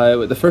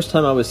 The first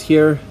time I was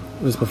here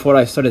was before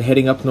I started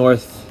heading up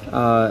north.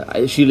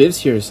 She lives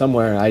here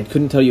somewhere. I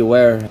couldn't tell you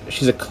where.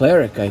 She's a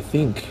cleric, I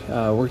think.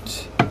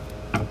 Worked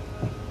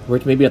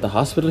maybe at the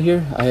hospital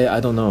here? I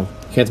don't know.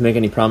 Can't make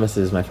any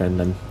promises, my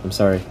friend. I'm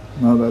sorry.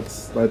 No,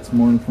 that's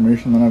more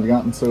information than I've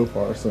gotten so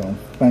far, so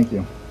thank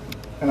you.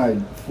 And I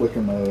flick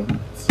him a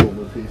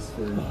silver piece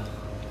for...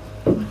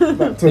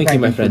 Thank you,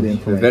 my friend.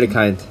 You're very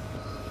kind.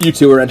 You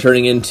two are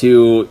entering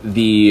into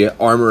the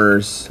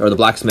armorers, or the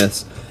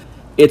blacksmiths.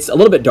 It's a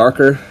little bit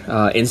darker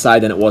inside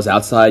than it was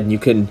outside, and you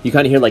kind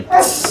of hear like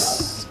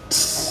tss,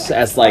 tss,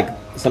 as like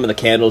some of the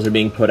candles are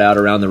being put out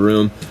around the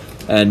room.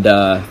 And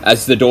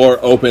as the door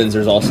opens,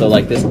 there's also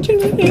like this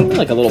ting,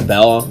 like a little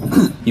bell.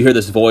 You hear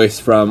this voice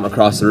from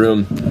across the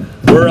room.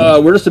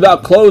 We're just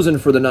about closing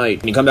for the night.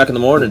 And you come back in the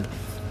morning.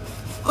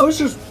 I was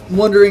just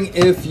wondering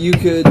if you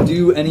could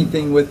do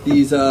anything with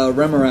these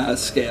Remoraz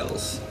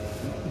scales.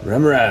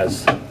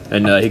 Remoraz.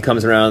 And he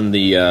comes around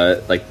the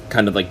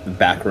kind of the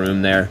back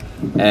room there,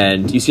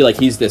 and you see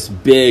he's this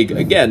big,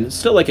 again,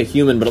 still like a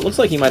human, but it looks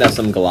like he might have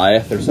some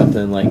Goliath or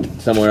something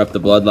somewhere up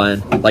the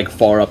bloodline,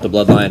 far up the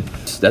bloodline.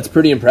 That's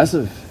pretty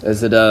impressive.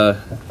 Is it an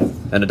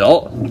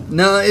adult?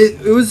 No,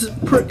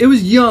 it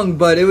was young,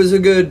 but it was a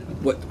good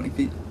 20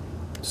 feet?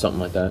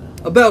 Something like that.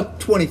 About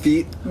 20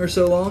 feet or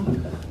so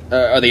long.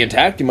 Are they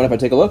intact? Do you mind if I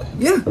take a look?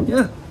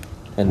 Yeah.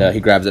 And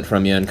he grabs it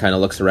from you and kind of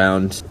looks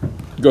around,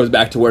 goes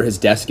back to where his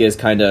desk is,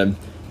 kind of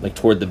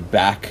toward the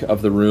back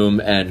of the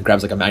room, and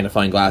grabs a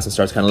magnifying glass and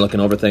starts kind of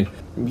looking over things.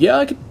 Yeah,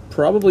 I could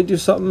probably do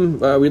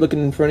something. Are we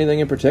looking for anything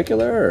in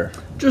particular? Or?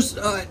 Just,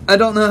 I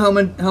don't know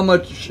how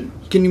much.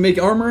 Can you make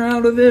armor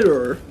out of it,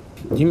 or?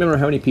 Do you remember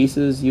how many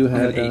pieces you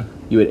had?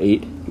 You had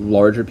 8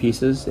 larger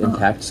pieces,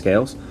 intact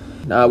scales.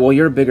 Well,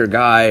 you're a bigger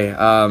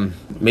guy.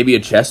 Maybe a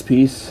chess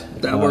piece.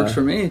 That works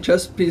for me. A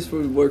chess piece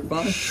would work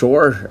fine.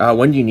 Sure.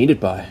 When do you need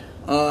it by?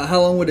 How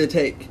long would it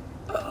take?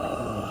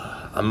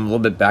 I'm a little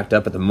bit backed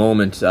up at the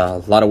moment.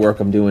 A lot of work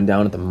I'm doing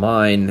down at the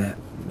mine.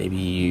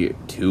 Maybe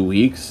 2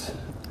 weeks.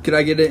 Could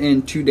I get it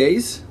in 2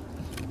 days?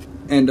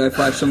 And I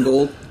flash some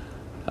gold?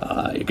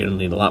 You're gonna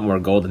need a lot more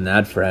gold than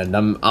that, friend.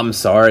 I'm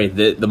sorry.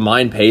 The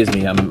mine pays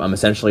me. I'm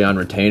essentially on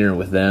retainer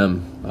with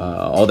them.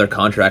 All their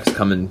contracts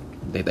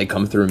they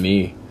come through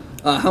me.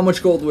 How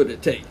much gold would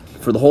it take?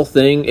 For the whole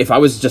thing, if I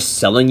was just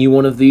selling you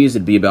one of these,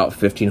 it'd be about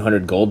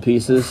 1,500 gold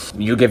pieces.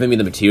 You're giving me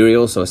the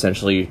material, so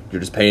essentially you're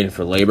just paying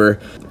for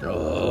labor.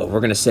 We're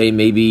gonna say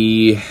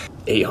maybe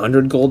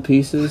 800 gold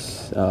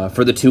pieces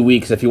for the 2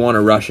 weeks. If you want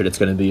to rush it, it's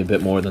gonna be a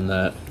bit more than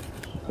that.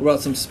 What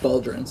about some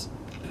spell drains?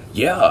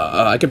 Yeah,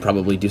 I could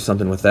probably do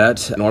something with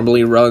that.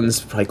 Normally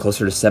runs probably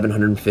closer to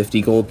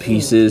 750 gold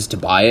pieces to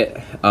buy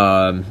it.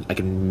 I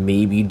can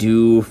maybe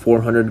do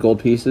 400 gold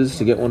pieces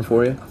to get one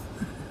for you.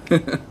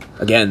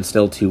 Again,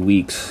 still 2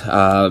 weeks.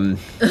 All right,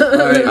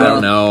 I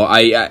don't know.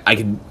 I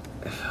could.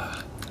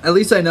 At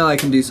least I know I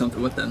can do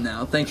something with them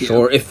now. Thank you.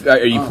 Sure. If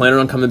are you planning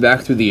on coming back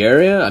through the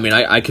area? I mean,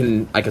 I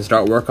can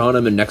start work on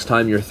them, and next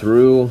time you're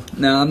through.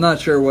 No, I'm not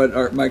sure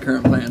what my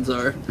current plans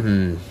are.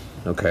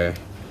 Okay.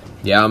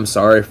 Yeah, I'm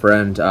sorry,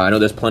 friend. I know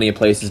there's plenty of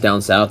places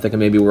down south that can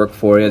maybe work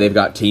for you. They've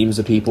got teams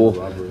of people.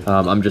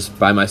 I'm just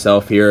by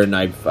myself here, and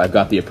I've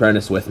got the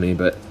apprentice with me.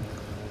 But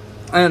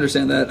I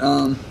understand that.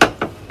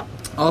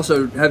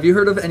 Also, have you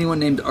heard of anyone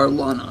named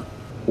Arlana?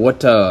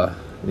 what?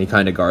 Any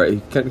kind of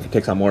guard? He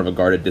takes on more of a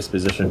guarded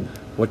disposition.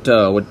 What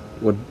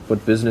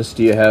business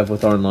do you have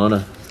with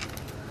Arlana?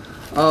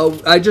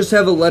 I just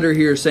have a letter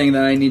here saying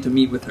that I need to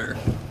meet with her.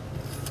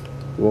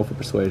 Roll for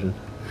persuasion.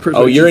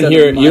 Persuasion Oh, you're in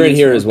here. You're in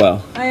here -1. as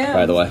well. I am.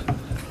 By the way.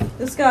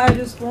 This guy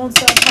just won't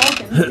stop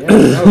talking. Yeah, I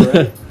know,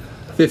 right?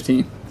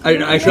 15.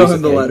 I show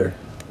him the letter.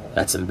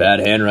 That's some bad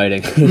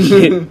handwriting.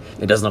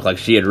 It doesn't look like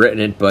she had written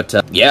it, but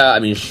yeah, I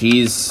mean,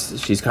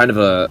 she's kind of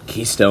a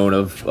keystone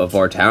of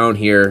our town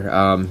here.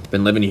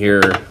 Been living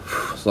here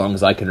as long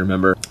as I can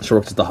remember. She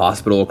works at the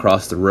hospital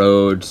across the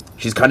road.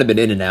 She's kind of been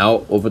in and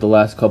out over the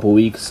last couple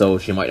weeks, so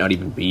she might not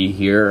even be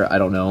here. I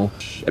don't know.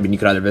 I mean, you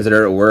could either visit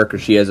her at work, or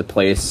she has a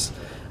place.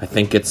 I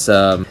think it's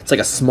like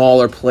a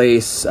smaller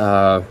place,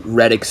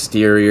 red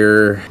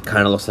exterior,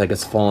 kind of looks like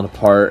it's falling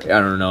apart. I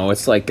don't know.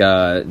 It's like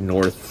a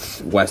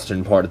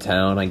northwestern part of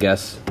town, I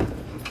guess.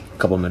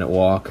 Couple-minute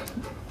walk.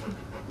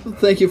 Well,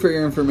 thank you for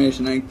your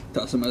information. I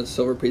toss him a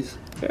silver piece.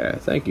 Yeah,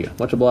 thank you.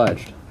 Much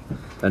obliged.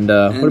 And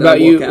And what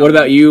about you? walk out. What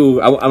about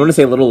you? I want to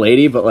say little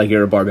lady, but like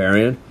you're a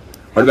barbarian.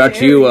 What about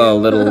dare you, you.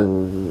 little?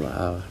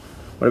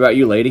 What about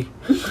you, lady?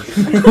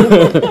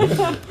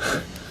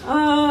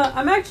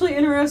 I'm actually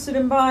interested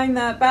in buying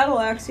that battle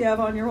axe you have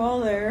on your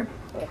wall there.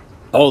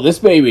 Oh, this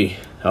baby.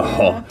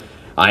 Oh,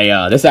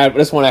 Yeah.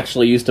 this one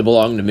actually used to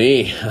belong to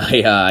me.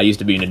 I used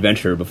to be an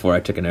adventurer before I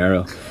took an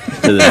arrow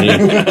to the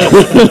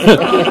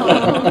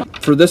knee.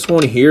 For this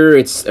one here,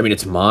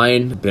 it's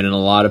mine. Been in a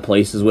lot of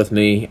places with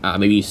me.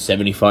 Maybe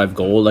 75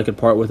 gold I could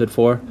part with it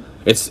for.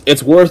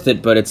 It's worth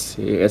it, but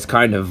it's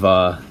kind of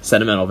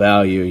sentimental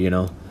value, you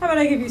know. How about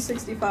I give you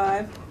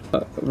 65?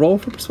 Roll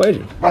for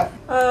persuasion. 14.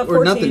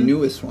 Or not the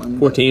newest one.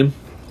 14.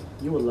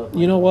 You would love.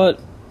 You know what?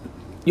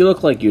 You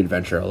look like you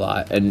adventure a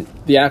lot, and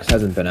the axe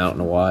hasn't been out in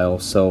a while.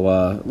 So,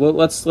 well,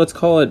 let's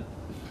call it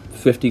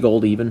 50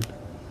 gold even,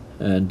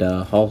 and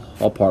I'll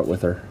part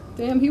with her.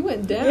 Damn, he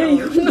went down. Yeah,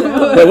 you went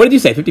down. Wait, what did you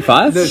say?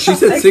 55? No, she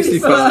said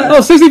 65.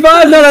 Oh,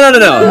 65? No. 70.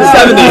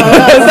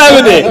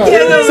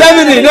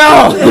 70,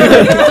 no!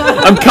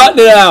 I'm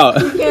cutting it out.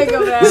 Can't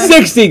go back.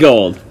 60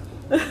 gold.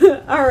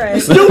 All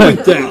right. Still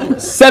went down.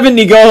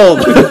 70 gold.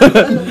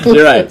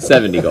 You're right,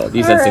 70 gold.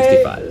 You said All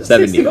right. 65.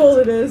 70 60 gold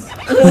it is.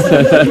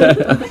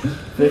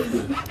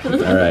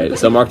 All right,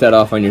 so mark that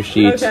off on your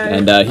sheet, Okay.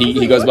 and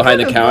he goes behind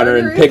the kind of counter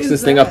and bartering picks is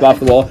this thing that? up off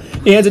the wall.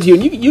 He hands it to you,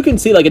 and you can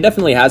see like it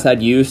definitely has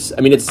had use.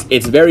 I mean,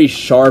 it's very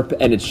sharp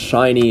and it's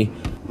shiny,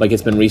 like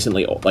it's been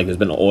recently, like there's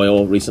been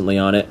oil recently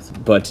on it.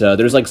 But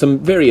there's like some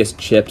various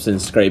chips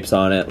and scrapes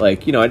on it,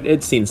 like you know,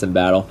 it's seen some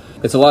battle.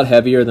 It's a lot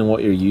heavier than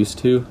what you're used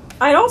to.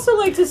 I'd also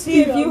like to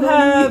see if you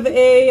have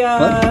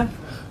a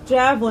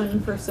javelin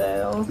for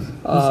sale.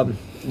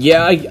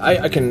 Yeah,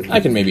 I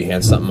can maybe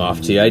hand something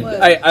off to you.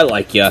 What? I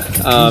like you.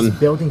 He's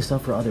building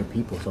stuff for other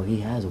people, so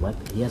he has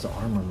weapon. He has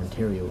armor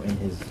material in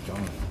his jar.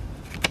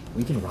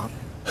 We can rob him.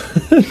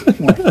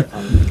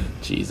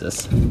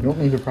 Jesus. You don't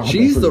need to promise.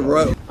 She's the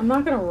rogue. I'm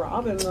not gonna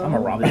rob him though. I'm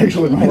gonna rob him.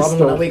 Actually, I'm my gonna rob him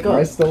when I wake stealth, up.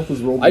 my stealth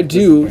is rolled. I with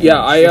do,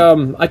 yeah.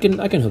 disadvantage.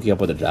 I can hook you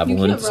up with a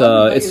javelin. can't It's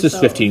rob it by it's just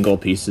yourself. 15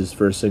 gold pieces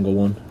for a single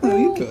one. Oh,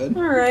 you could.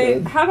 All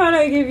right. How about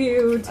I give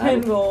you 10 I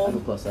have a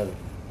gold? +7.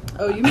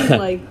 Oh, you mean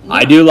like?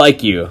 I do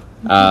like you.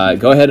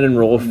 Go ahead and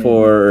roll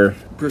for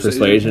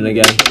persuasion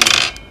again.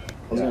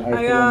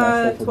 I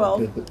got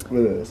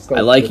 12. I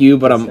like you,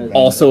 but I'm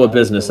also a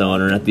business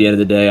owner, and at the end of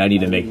the day, I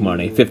need to make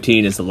money.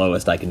 15 is the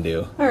lowest I can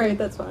do. All right,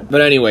 that's fine.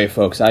 But anyway,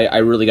 folks, I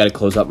really got to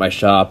close up my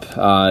shop.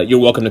 You're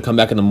welcome to come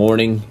back in the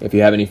morning if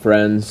you have any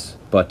friends,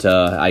 but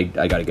I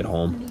got to get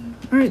home.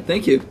 All right,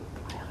 thank you.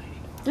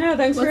 Yeah,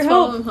 thanks for Let's your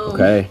follow help. him home.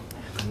 Okay,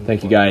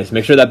 thank you guys.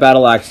 Make sure that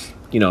battle axe,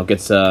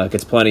 gets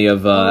plenty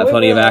of Oh, it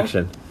will.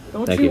 action.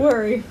 Don't Thank you you.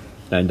 worry.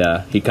 And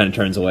he kind of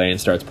turns away and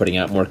starts putting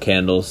out more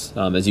candles.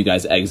 As you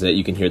guys exit,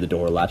 you can hear the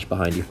door latch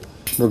behind you.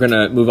 We're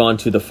gonna move on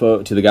to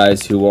the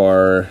guys who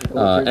are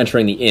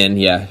entering the inn.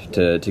 Yeah,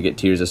 to get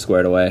Tears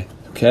squared away.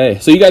 Okay,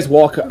 so you guys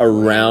walk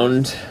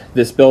around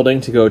this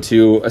building to go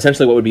to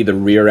essentially what would be the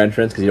rear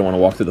entrance because you don't want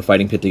to walk through the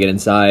fighting pit to get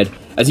inside.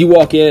 As you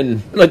walk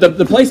in, like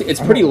the place, it's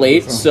pretty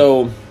late,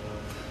 so.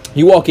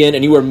 You walk in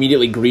and you are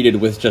immediately greeted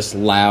with just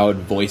loud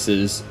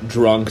voices,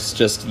 drunks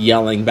just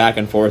yelling back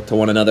and forth to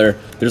one another.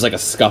 There's like a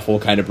scuffle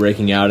kind of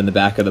breaking out in the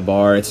back of the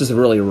bar. It's just a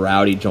really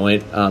rowdy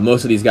joint.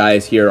 Most of these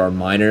guys here are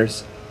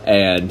miners,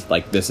 and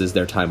like this is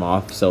their time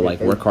off. So like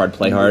work hard,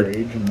 play hard. Rage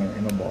and they're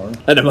in a bar.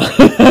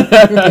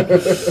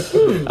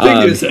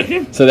 Thank you a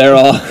second. So they're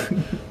all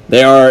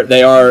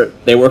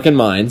they work in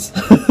mines,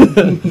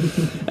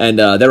 and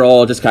they're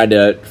all just kind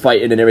of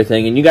fighting and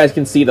everything. And you guys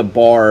can see the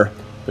bar.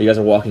 You guys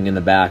are walking in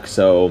the back,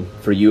 so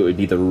for you it would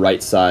be the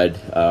right side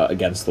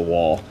against the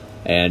wall.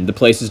 And the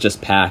place is just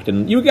packed,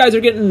 and you guys are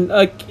getting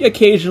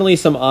occasionally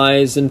some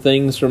eyes and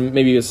things from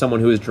maybe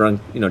someone who is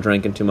drunk,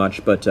 drinking too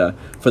much. But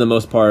for the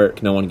most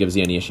part, no one gives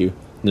you any issue.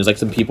 And there's like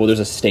some people. There's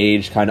a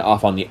stage kind of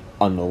off on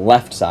the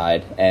left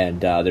side,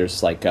 and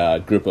there's like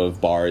a group of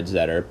bards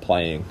that are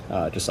playing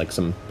just like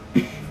some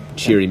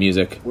cheery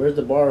music. Where's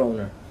the bar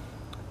owner?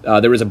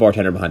 There is a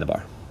bartender behind the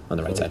bar on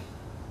the right side.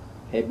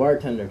 Hey,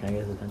 bartender, can I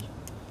get his attention?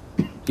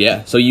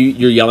 Yeah. So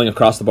you're yelling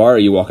across the bar, or are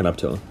you walking up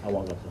to him? I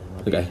walk up to him.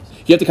 Okay.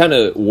 You have to kind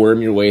of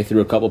worm your way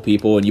through a couple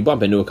people, and you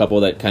bump into a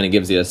couple that kind of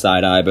gives you a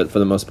side eye, but for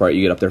the most part,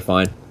 you get up there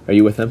fine. Are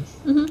you with him?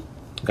 Mm-hmm.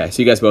 Okay,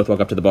 so you guys both walk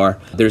up to the bar.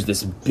 There's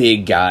this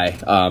big guy,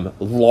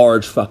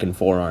 large fucking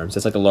forearms.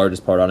 That's like the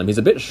largest part on him. He's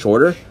a bit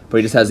shorter, but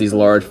he just has these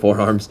large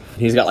forearms.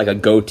 He's got like a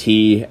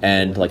goatee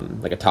and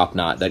like a top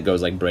knot that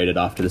goes like braided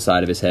off to the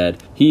side of his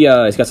head. He's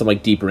got some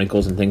like deep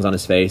wrinkles and things on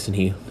his face, and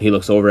he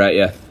looks over at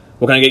you.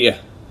 What can I get you?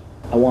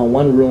 I want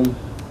one room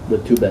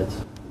with 2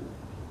 beds.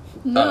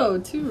 No,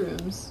 2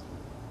 rooms.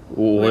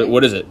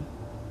 What is it?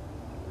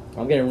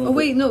 I'm getting room. Oh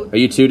wait, no. Are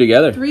you 2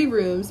 together? 3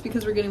 rooms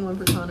because we're getting one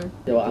for Connor.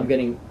 Yeah, well, I'm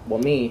getting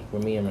me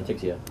and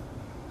Matixia.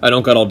 I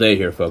don't got all day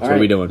here, folks. All What are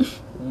we right.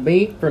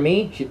 doing? For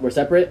me, we're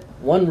separate.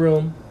 1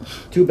 room,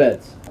 2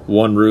 beds.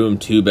 1 room,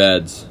 2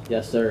 beds.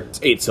 Yes, sir. It's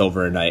 8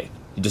 silver a night.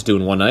 You just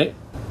doing one night?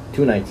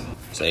 2 nights.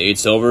 Say 8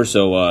 silver,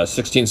 so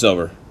 16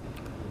 silver.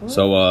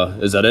 So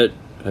is that it?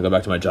 Can I go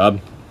back to my job?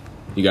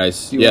 You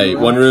guys, yeah,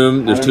 1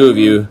 room. There's 2 of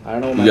you. I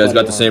don't know what You my guys buddy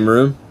got the wants. same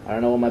room. I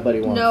don't know what my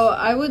buddy wants. No,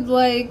 I would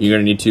like. You're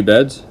gonna need 2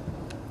 beds.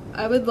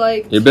 I would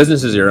like. Your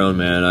business is your own,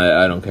 man.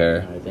 I don't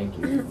care. All right, thank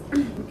you.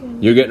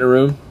 You're getting a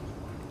room.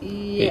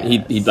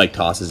 Yes. He like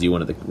tosses you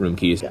one of the room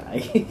keys.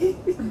 Guy.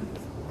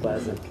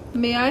 Classic.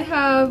 May I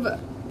have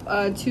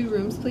 2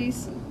 rooms,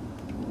 please?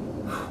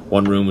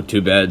 1 room with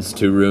 2 beds,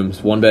 2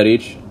 rooms, 1 bed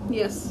each.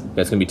 Yes.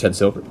 That's gonna be 10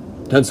 silver.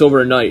 10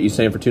 silver a night. You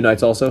staying for 2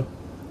 nights also?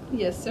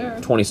 Yes, sir.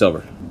 20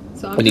 silver.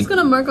 So I'm And just he-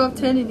 gonna mark off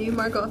 10, and you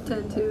mark off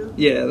 10 too.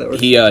 Yeah, that was.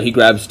 He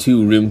grabs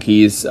 2 room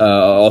keys,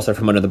 also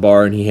from under the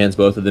bar, and he hands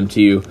both of them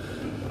to you.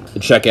 The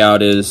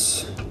checkout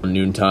is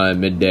noontime,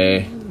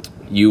 midday.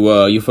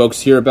 You folks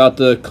hear about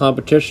the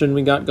competition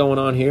we got going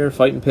on here,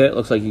 Fighting Pit?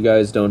 Looks like you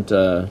guys don't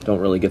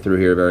really get through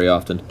here very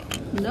often.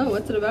 No,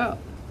 what's it about?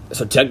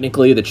 So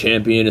technically, the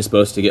champion is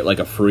supposed to get like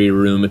a free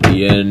room at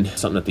the end,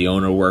 something that the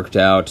owner worked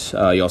out.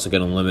 You also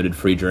get unlimited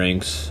free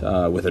drinks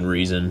within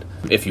reason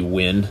if you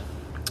win.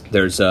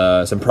 There's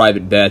some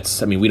private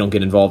bets. I mean, we don't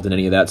get involved in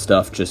any of that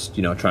stuff, just,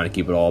 trying to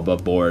keep it all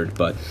above board.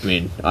 But, I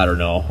mean, I don't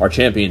know. Our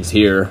champion's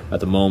here at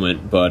the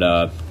moment, but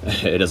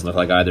it doesn't look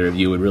like either of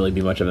you would really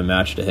be much of a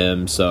match to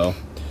him. So,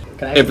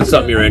 if it's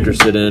something you're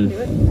interested in,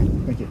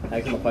 Thank you. Can I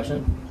ask him a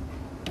question?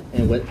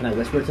 And what can I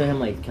whisper to him?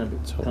 Like, can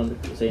I come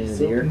say in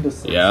his ear?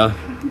 yeah,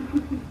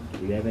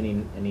 Do you have any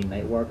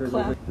night walkers?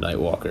 Over?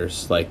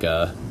 Nightwalkers, like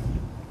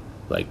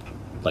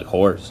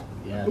whores.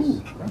 Yes.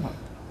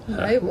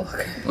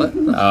 Nightwalker.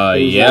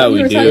 Yeah, we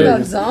You were talking about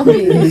do.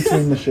 zombies.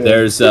 In the shade.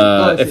 There's,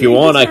 if you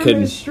want, I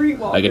could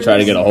I try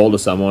to get a hold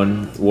of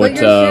someone. But you're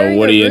sharing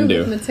What are a you room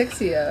into? with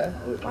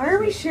Matixia. Why are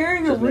we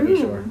sharing a Just making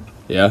sure. room?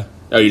 Yeah.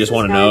 Oh, you just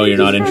want to know? You're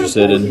not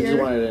interested in? Just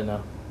wanted to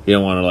know. You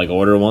don't want to like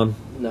order one?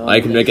 No.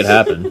 I can make it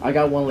happen. I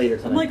got one later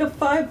I'm tonight. like a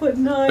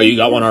 5'9". Oh, you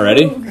got one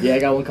already? Yeah, I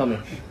got one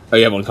coming. Oh,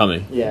 you have one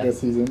coming. I Yeah.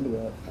 guess he's into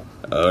that.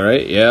 All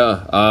right,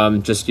 yeah.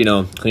 Just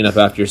clean up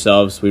after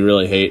yourselves. We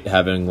really hate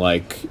having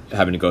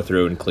to go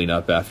through and clean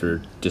up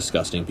after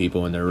disgusting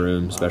people in their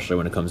room, especially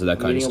when it comes to that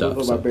kind of Meeting a stuff.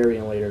 little So,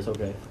 barbarian later. It's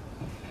okay.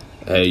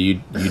 hey, you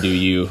do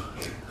you.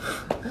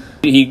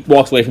 He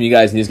walks away from you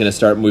guys, and he's going to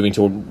start moving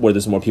to where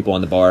there's more people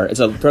on the bar. It's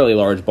a fairly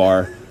large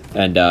bar,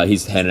 and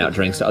he's handing out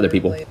drinks to other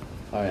people.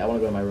 All right, I want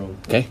to go to my room.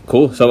 Okay,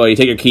 cool. So you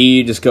take your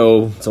key, just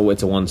go. So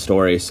it's a 1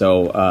 story.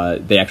 So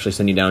they actually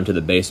send you down to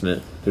the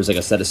basement. There's like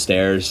a set of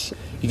stairs.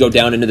 You go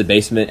down into the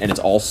basement, and it's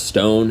all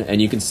stone,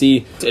 and you can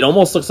see it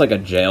almost looks like a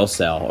jail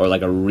cell or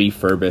like a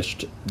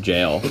refurbished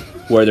jail,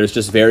 where there's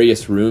just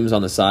various rooms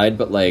on the side,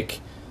 but like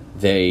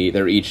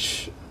they're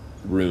each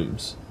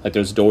rooms. Like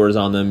there's doors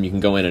on them. You can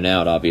go in and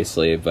out,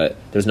 obviously, but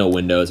there's no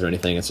windows or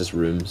anything. It's just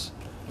rooms.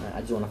 All right, I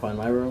just want to find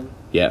my room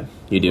Yeah,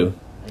 you do.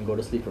 and go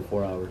to sleep for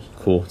 4 hours.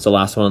 Cool. It's the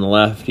last one on the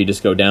left. You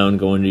just go down,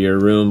 go into your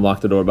room, lock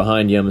the door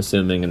behind you, I'm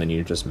assuming, and then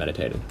you're just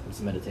meditating. I'm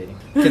just meditating.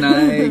 Can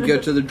I go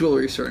to the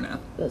jewelry store now?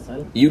 That's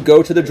fine. You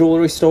go to the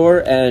jewelry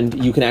store,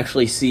 and you can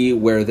actually see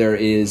where there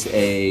is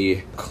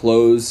a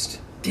closed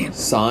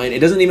sign. It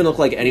doesn't even look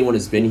like anyone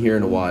has been here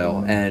in a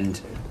while, and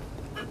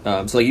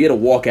so like you had to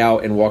walk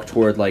out and walk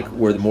toward like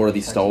where more of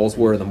these stalls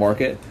were in the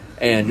market,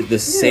 and the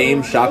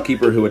same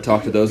shopkeeper who had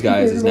talked to those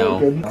guys is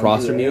now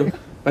across from you.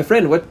 My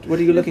friend, what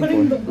are you looking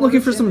Putting for? the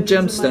Looking for some worst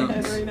images in my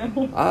gemstones. head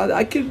right now.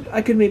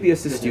 I could maybe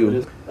assist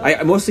you.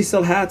 I mostly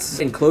sell hats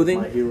and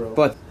clothing,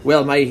 but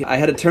well, I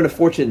had a turn of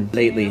fortune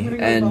lately,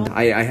 and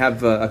I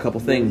have a couple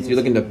things. You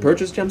looking to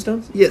purchase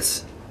gemstones?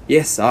 Yes.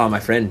 Yes. Oh, my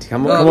friend,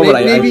 come over.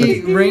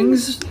 Maybe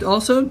rings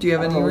also? Do you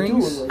have any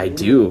rings? I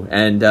do,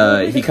 and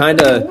he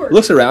kind of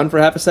looks around for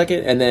half a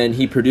second, and then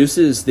he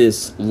produces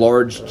this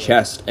large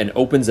chest and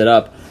opens it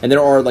up, and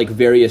there are like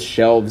various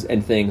shelves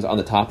and things on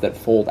the top that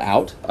fold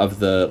out of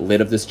the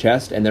lid of this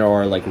chest, and there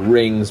are like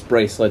rings,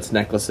 bracelets,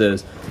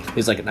 necklaces.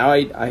 He's like, now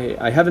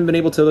I haven't been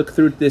able to look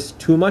through this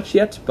too much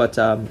yet, but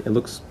it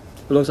looks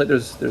like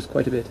there's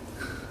quite a bit.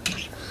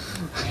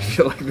 I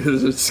feel like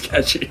this is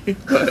sketchy,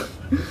 but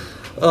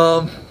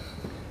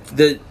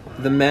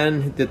the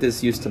man that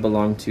this used to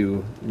belong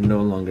to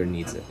no longer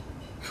needs it.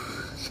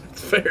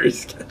 it's very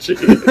sketchy.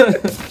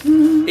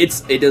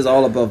 It is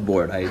all above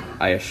board.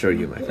 I assure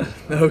you, my friend.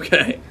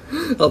 Okay,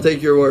 I'll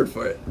take your word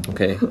for it.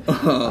 Okay,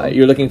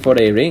 you're looking for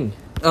a ring.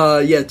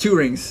 Yeah, 2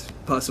 rings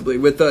possibly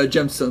with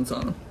gemstones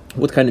on them.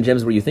 What kind of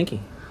gems were you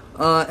thinking?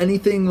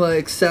 Anything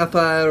like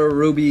sapphire,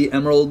 ruby,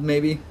 emerald,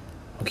 maybe.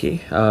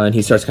 Okay, and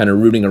he starts kind of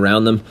rooting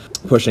around them,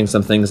 pushing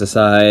some things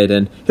aside,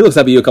 and he looks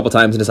up at you a couple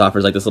times and just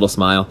offers like this little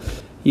smile.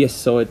 Yes,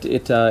 so it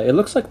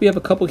looks like we have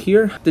a couple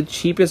here. The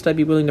cheapest I'd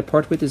be willing to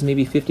part with is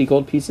maybe 50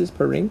 gold pieces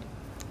per ring.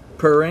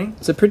 Per ring?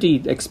 It's a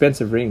pretty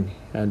expensive ring,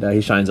 and he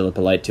shines a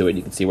little light to it.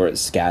 You can see where it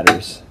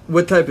scatters.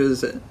 What type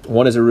is it?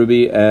 One is a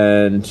ruby,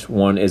 and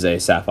one is a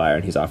sapphire,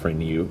 and he's offering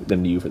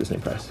them to you for the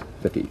same price,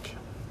 50 each.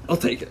 I'll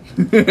take it.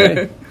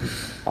 Okay.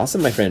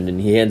 Awesome, my friend,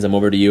 and he hands them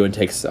over to you and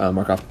takes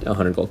mark off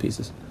 100 gold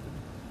pieces.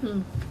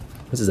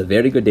 This is a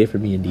very good day for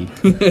me indeed.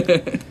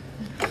 Is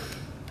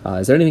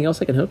there anything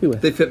else I can help you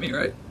with? They fit me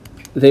right.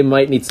 They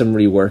might need some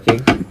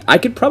reworking. I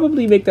could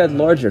probably make that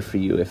larger for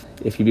you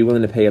if you'd be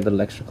willing to pay a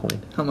little extra coin.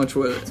 How much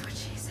would it?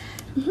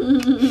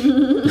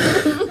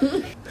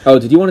 Oh,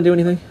 did you want to do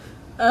anything?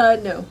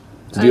 No.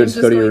 Did you just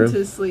go to your room?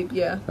 To sleep,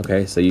 yeah.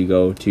 Okay, so you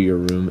go to your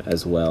room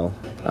as well.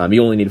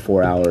 You only need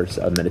 4 hours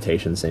of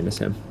meditation, same as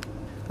him.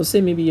 Let's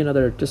say maybe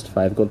another just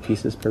 5 gold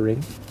pieces per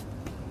ring.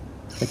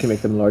 I can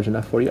make them large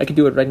enough for you. I could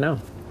do it right now.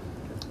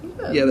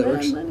 Yeah, that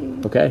works.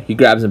 Okay, he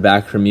grabs them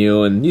back from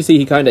you, and you see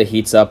he kind of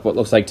heats up what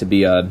looks like to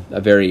be a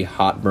very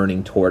hot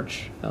burning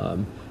torch,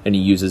 and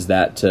he uses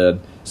that to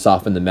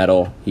soften the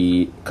metal.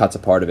 He cuts a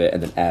part of it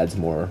and then adds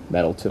more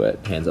metal to it,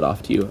 hands it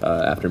off to you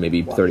after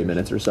maybe 30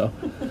 minutes or so.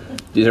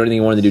 Is there anything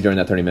you wanted to do during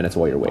that 30 minutes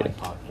while you're waiting?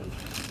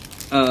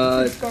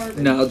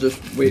 No, I'll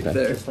just wait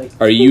there.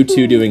 Are you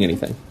two doing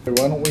anything?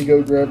 Why don't we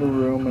go grab a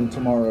room, and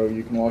tomorrow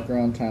you can walk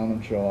around town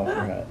and show off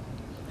your hat.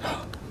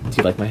 Do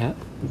you like my hat?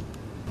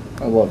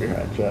 I love your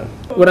hat, Jeff.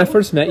 When I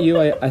first met you,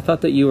 I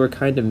thought that you were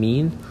kind of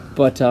mean,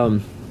 but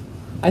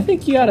I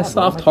think you got a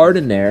soft heart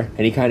in there.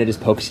 And he kind of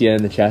just pokes you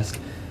in the chest.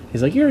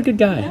 He's like, you're a good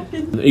guy.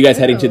 Are you guys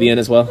heading to the inn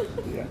as well?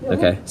 Yeah.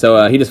 Okay,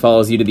 so he just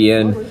follows you to the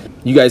inn.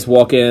 You guys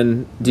walk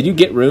in. Did you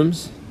get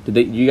rooms?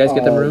 You guys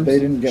get them rooms? They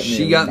didn't get me.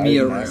 She a got room. me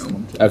I a didn't ask room.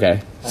 them to.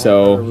 Okay,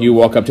 so you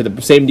walk up to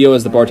the same deal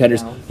as the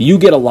bartenders. You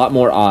get a lot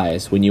more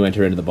eyes when you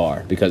enter into the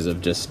bar because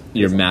of just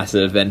you're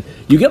massive, and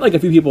you get like a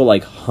few people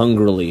like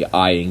hungrily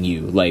eyeing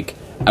you, like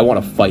I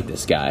want to fight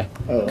this guy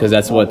because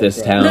that's what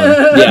this town.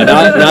 Yeah,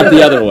 not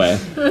the other way.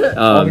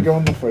 Go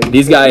in the fight.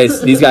 These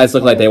guys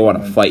look like they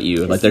want to fight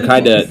you. Like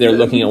they're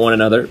looking at one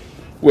another,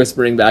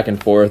 whispering back and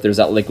forth. There's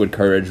that liquid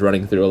courage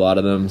running through a lot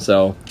of them,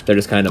 so they're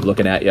just kind of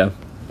looking at you.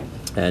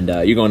 And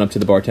you're going up to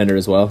the bartender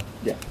as well?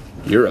 Yeah.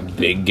 You're a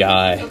big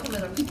guy.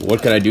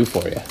 What can I do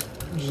for you?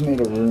 I just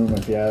need a room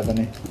if you have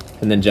any.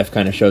 And then Jeff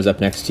kind of shows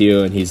up next to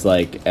you, and he's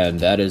like,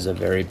 and that is a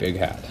very big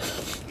hat.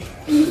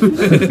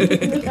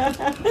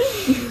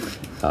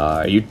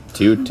 Are you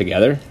two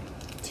together?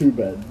 2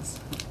 beds.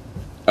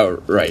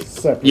 Oh, right.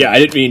 Separate. Yeah, I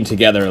didn't mean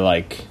together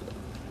like...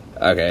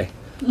 Okay.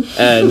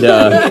 And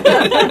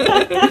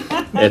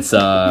it's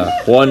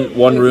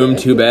one room,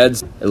 2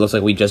 beds. It looks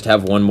like we just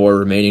have one more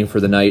remaining for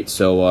the night,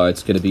 so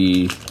it's going to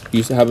be... You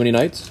used to have many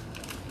nights?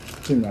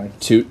 2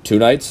 nights. Two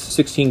nights,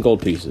 16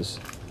 gold pieces.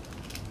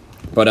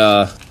 But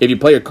if you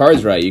play your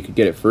cards right, you could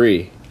get it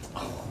free.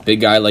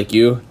 Big guy like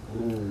you.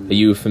 Are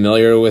you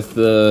familiar with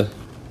the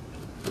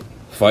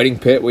fighting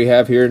pit we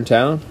have here in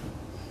town?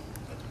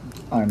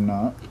 I'm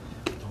not.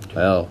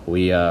 Well,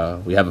 we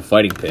have a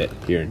fighting pit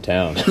here in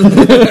town.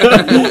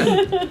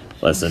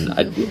 Listen,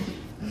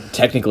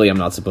 technically I'm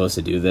not supposed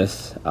to do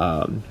this.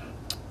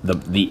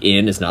 The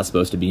inn is not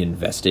supposed to be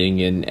investing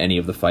in any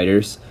of the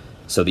fighters.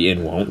 So the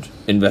inn won't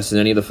invest in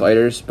any of the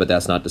fighters, but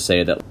that's not to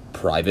say that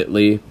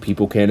privately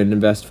people can't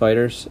invest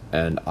fighters,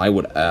 and I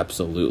would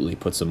absolutely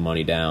put some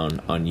money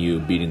down on you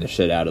beating the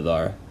shit out of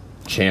our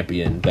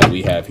champion that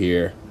we have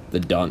here, the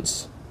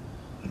Dunce.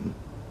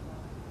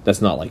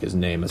 That's not like his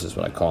name, that's just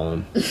what I call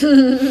him.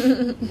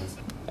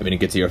 I mean, it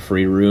gets you a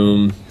free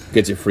room,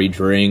 gets you free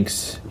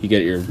drinks, you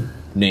get your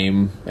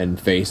name and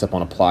face up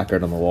on a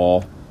placard on the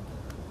wall.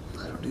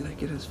 How did I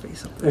get his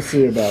face up there? We'll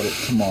see about it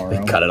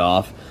tomorrow. Cut it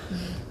off.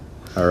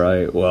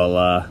 Alright,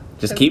 well,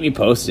 just keep me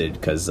posted,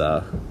 because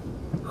I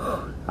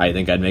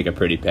think I'd make a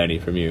pretty penny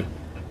from you.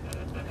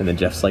 And then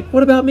Jeff's like,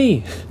 what about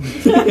me?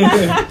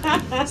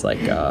 It's like,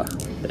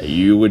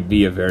 you would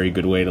be a very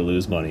good way to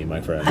lose money,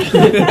 my friend.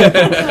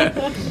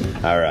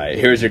 All right,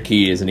 here's your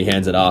keys, and he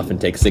hands it off and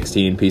takes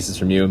 16 pieces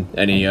from you.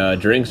 Any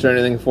drinks or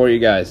anything for you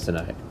guys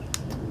tonight?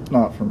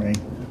 Not for me.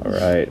 All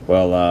right,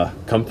 well,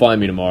 come find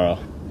me tomorrow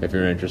if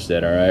you're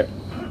interested, all right?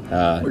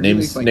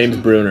 Name's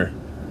Bruner.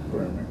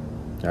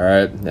 All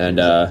right, and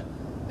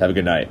have a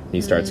good night.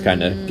 He starts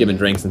kind of giving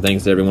drinks and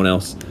things to everyone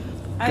else.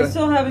 I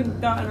still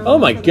haven't gotten a Oh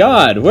my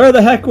god, where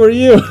the heck were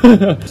you?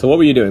 So what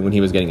were you doing when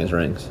he was getting his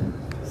rings?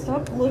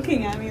 Stop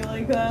looking at me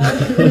like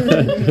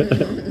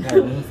that. Got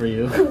room for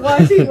you. Why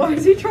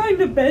is he trying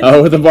to bend?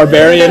 Oh, the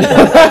barbarian.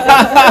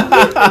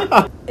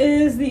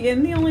 Is the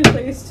inn the only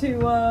place to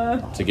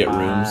get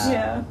rooms?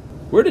 Yeah.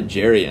 Where did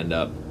Jerry end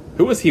up?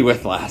 Who was he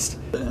with last?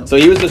 So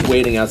he was just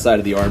waiting outside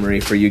of the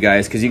armory for you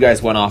guys because you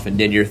guys went off and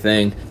did your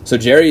thing. So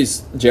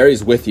Jerry's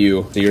with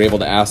you, so you're able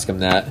to ask him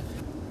that.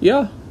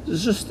 Yeah,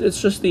 it's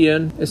just the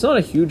inn. It's not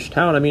a huge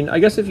town. I mean, I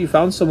guess if you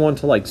found someone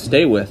to like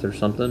stay with or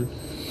something,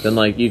 then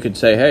like you could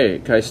say, hey,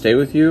 can I stay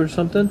with you or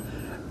something?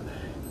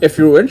 If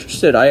you're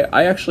interested,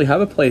 I actually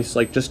have a place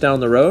like just down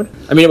the road.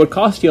 I mean, it would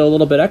cost you a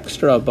little bit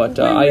extra, but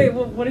wait,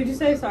 what did you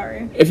say?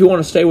 Sorry. If you want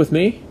to stay with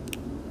me.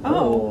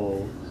 Oh.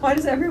 Why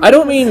does everyone I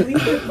don't mean, sleep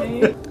with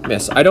me?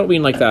 Miss, I don't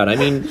mean like that. I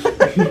mean,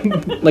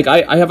 like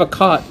I have a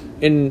cot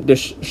in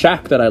this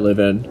shack that I live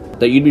in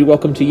that you'd be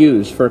welcome to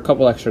use for a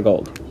couple extra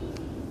gold.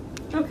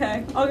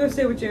 Okay, I'll go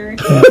stay with Jerry.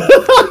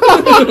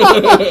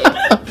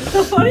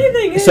 The funny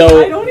thing is,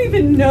 So, I don't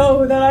even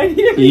know that I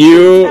need to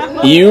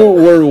You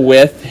were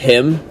with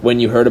him when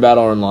you heard about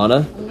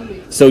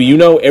Orlana, so you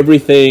know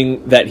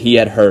everything that he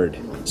had heard.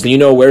 So you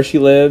know where she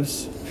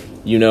lives,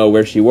 you know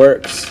where she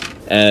works,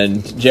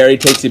 and Jerry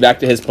takes you back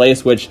to his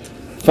place, which,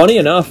 funny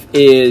enough,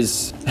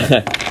 is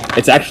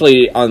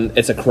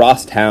it's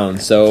across town.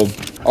 So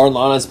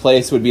Orlana's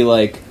place would be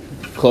like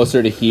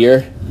closer to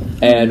here,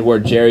 and where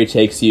Jerry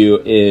takes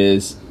you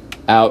is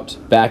out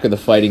back of the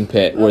fighting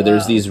pit, where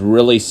there's these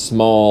really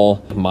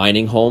small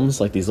mining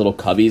homes, like these little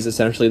cubbies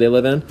essentially they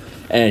live in.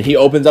 And he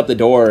opens up the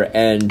door,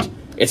 and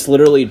it's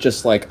literally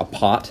just like a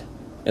pot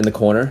in the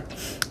corner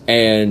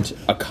and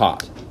a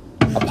cot.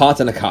 A pot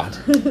and a cot.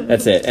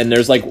 That's it. And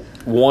there's like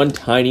one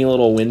tiny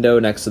little window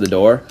next to the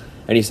door,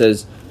 and he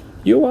says,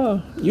 you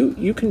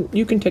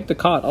can take the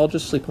cot. I'll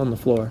just sleep on the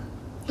floor.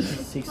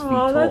 6 feet Oh,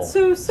 tall. that's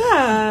so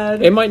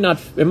sad. It might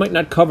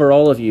not cover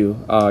all of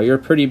you. You're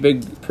pretty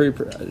big.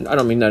 I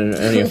don't mean that in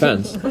any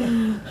offense.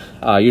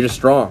 You're just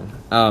strong.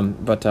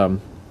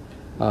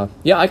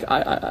 Yeah,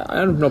 I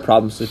have no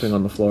problem sleeping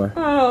on the floor.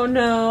 Oh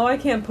no, I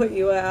can't put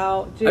you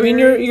out, Jerry. I mean,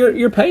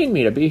 you're paying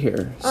me to be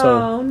here. So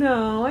Oh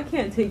no, I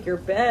can't take your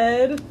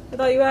bed. I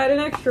thought you had an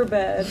extra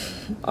bed.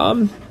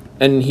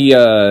 and he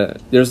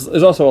there's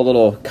also a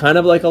little kind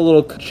of like a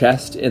little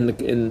chest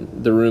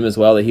in the room as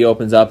well that he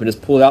opens up and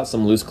just pulls out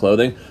some loose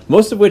clothing,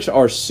 most of which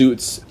are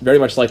suits, very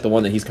much like the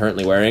one that he's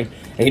currently wearing,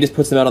 and he just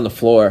puts them out on the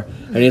floor,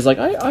 and he's like,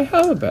 I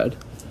have a bed.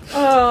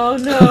 Oh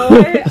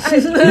no!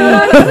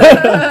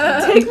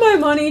 Take my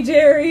money,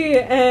 Jerry,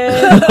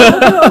 and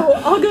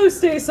I'll go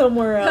stay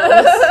somewhere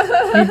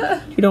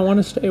else. You don't want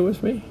to stay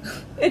with me?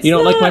 It's You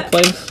don't like my not-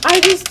 place? I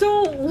just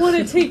don't want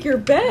to take your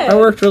bed. I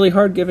worked really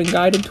hard giving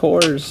guided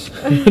tours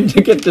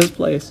to get this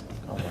place.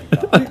 Oh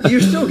my god. You're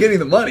still getting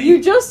the money.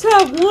 You just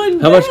have one.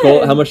 How much bed.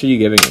 gold? How much are you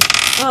giving him?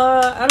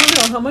 I don't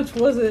know. How much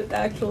was it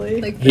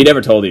actually? Like, He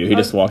never told you. He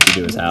just walked you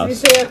to his Did you house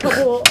say a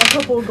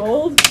couple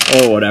gold?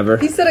 or whatever.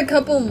 he said a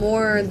couple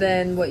more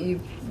than what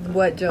Johan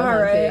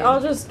All right, paid.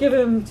 I'll just give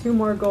him 2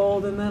 more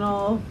gold and then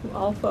I'll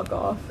fuck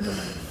off.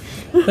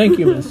 Thank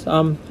you, miss.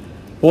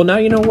 Well, now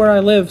you know where I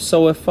live.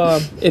 So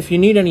if you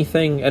need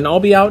anything, and I'll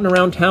be out and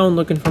around town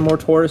looking for more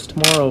tourists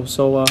tomorrow.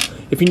 So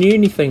if you need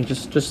anything,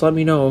 just let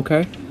me know,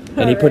 okay?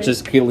 And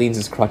he leans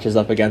his crutches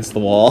up against the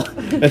wall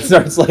and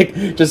starts like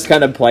just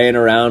kind of playing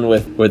around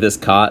with this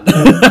cot.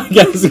 I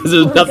guess because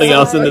there's nothing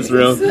else in this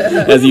room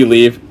as you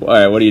leave. All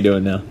right, what are you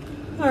doing now?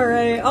 All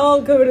right,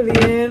 I'll go to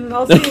the inn.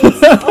 I'll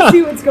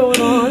see what's going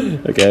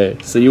on. Okay,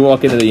 so you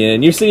walk into the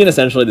inn. You're seeing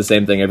essentially the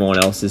same thing everyone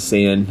else is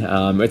seeing.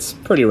 It's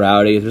pretty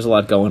rowdy. There's a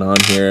lot going on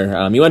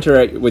here. You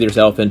enter with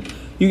yourself, and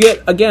you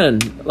get, again,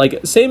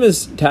 like, same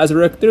as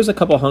Tazaruk, there's a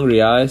couple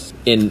hungry eyes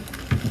in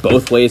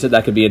both ways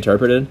that could be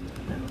interpreted.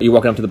 Are you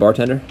walking up to the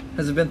bartender?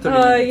 Has it been 30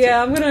 minutes?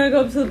 Yeah, I'm gonna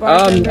go up to the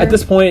bartender. At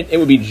this point, it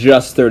would be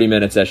just 30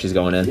 minutes as she's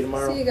going in. See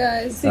you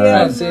guys. See All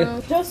ya. right. See ya.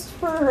 Just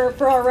for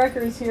our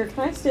records here,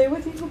 can I stay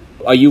with you?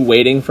 Are you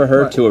waiting for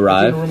her to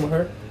arrive? room with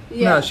her?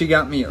 Yeah. No, she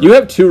got me. You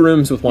have 2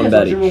 rooms with 1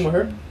 bed Your room each. with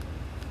her?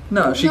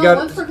 No, she no, got.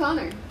 one's for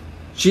Connor.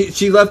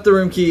 She left the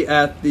room key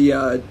at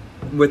the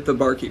with the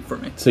barkeep for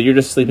me. So you're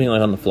just sleeping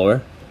like on the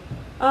floor?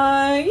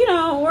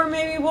 Or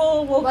maybe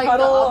we'll Like the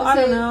cuddle. I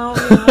don't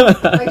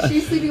opposite. know. Like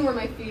she's sleeping where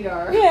my feet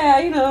are.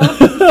 Yeah, feet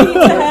to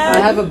I head.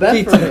 have a bed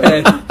Feet for to her.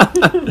 head.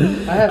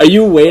 Are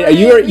you wait?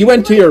 Are you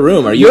went to your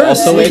room? Are you You're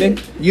also asleep. waiting?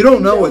 You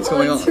don't know what's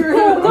going on.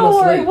 Don't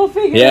worry, asleep. we'll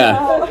figure Yeah. it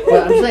out.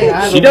 But I'm saying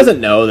I have She a-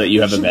 doesn't know that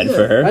you have a bed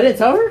for I her. didn't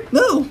tell her.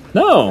 No.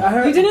 No. I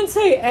heard. You didn't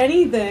say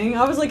anything.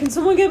 I was like, can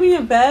someone get me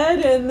a bed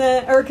and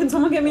then, or can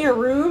someone get me a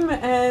room?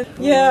 And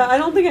yeah, I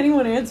don't think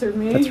anyone answered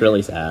me. That's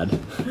really sad.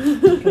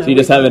 So you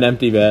just have an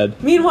empty bed.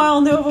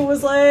 Meanwhile, Nova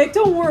was like,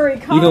 don't worry,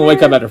 Connor. You can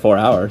wake up after 4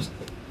 hours.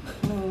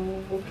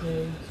 Oh,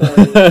 okay.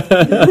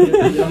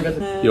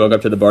 Sorry. You walk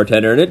up to the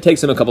bartender, and it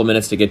takes him a couple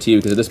minutes to get to you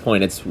because at this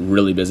point it's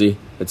really busy.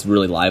 It's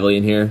really lively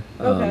in here.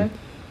 Okay.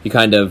 You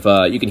kind of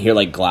you can hear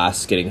like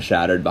glass getting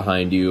shattered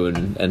behind you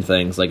and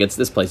things. Like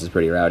this place is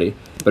pretty rowdy.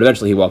 But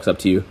eventually he walks up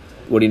to you.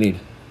 What do you need?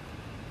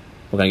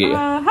 What can I get you?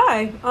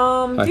 Hi.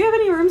 Do you have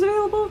any rooms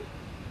available?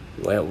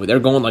 Well, they're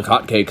going like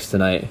hotcakes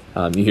tonight.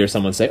 You hear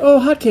someone say, "Oh,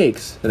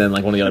 hotcakes," and then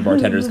like one of the other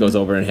bartenders goes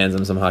over and hands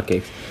him some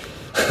hotcakes.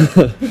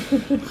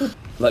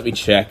 Let me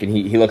check, and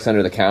he looks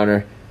under the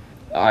counter.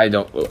 I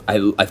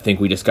think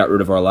we just got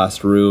rid of our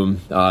last room.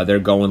 They're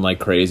going like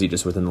crazy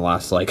just within the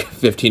last like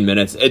 15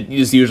 minutes. It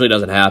just usually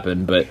doesn't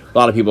happen, but a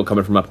lot of people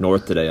coming from up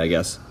north today, I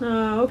guess.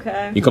 Oh,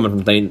 okay. You coming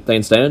from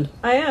Thane Stand?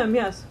 I am,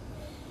 yes.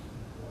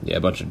 Yeah, a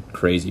bunch of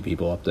crazy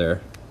people up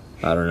there.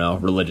 I don't know,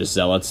 religious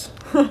zealots.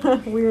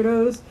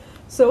 Weirdos.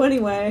 So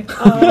anyway,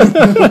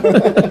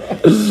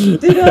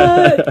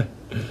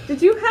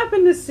 did you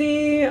happen to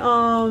see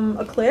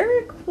a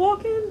cleric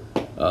walk in?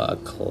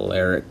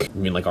 Cleric?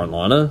 You mean like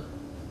Arlana?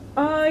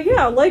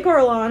 Yeah, like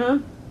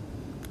Arlana.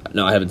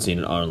 No, I haven't seen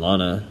an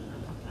Arlana.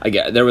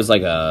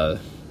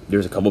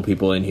 There's a couple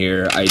people in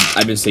here.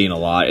 I've been seeing a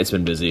lot. It's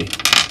been busy.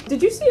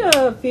 Did you see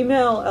a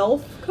female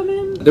elf come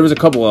in? There was a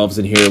couple elves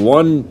in here.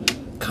 One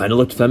kind of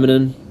looked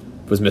feminine.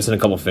 Was missing a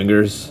couple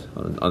fingers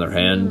on their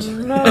hand.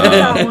 No, not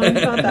that one.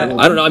 Not that one.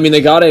 I don't know. I mean,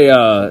 they got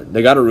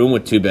a room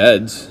with 2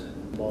 beds.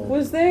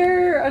 Was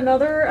there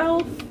another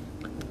elf?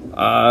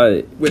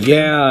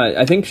 Yeah,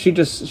 I think she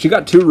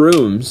got 2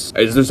 rooms.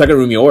 Is the second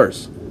room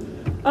yours?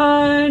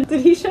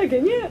 Did he check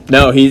in yet?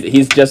 No,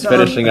 he's just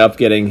finishing up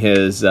getting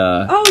his.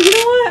 Oh, you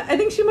know what? I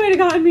think she might have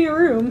gotten me a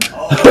room.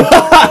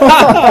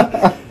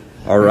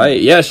 All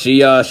right, yeah, she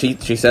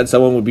said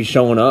someone would be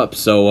showing up,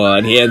 so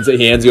and he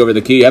hands you over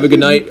the key. Have a good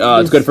night.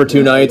 It's good for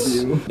 2 nights.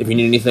 If you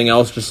need anything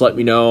else, just let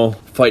me know.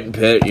 Fighting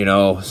pit,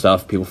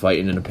 stuff. People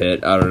fighting in a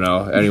pit. I don't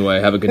know.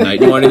 Anyway, have a good night.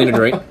 You want anything to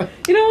drink?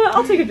 You know what?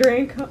 I'll take a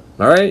drink.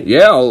 All right,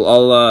 yeah,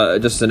 I'll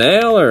just an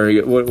ale or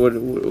what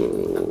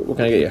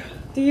can I get you?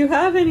 Do you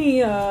have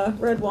any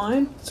red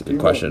wine? That's a good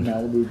question.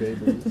 Malibu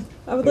Baby.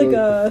 I would like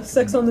a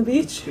sex on the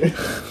beach.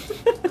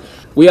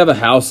 We have a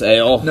house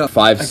ale, No,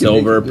 5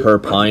 silver per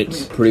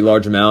pint, pretty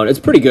large amount. It's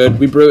pretty good.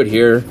 We brew it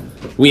here.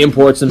 We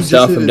import some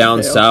stuff hit from his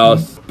down tail.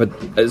 south, but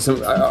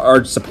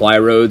our supply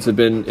roads have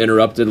been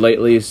interrupted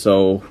lately,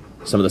 so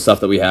some of the stuff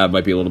that we have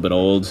might be a little bit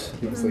old.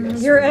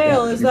 Your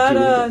ale, is that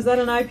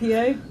an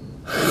IPA?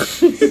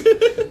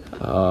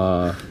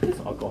 It's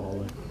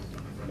alcoholic.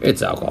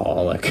 It's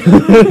alcoholic.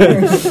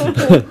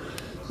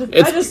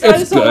 I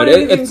just don't want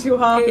anything too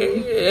hoppy.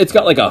 It's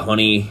got like a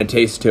honey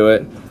taste to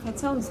it. That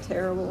sounds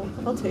terrible.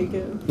 I'll take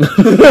it.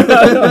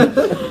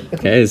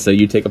 Okay, so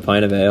you take a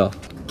pint of ale.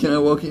 Can I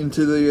walk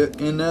into the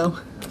inn now?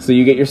 So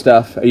you get your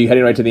stuff. Are you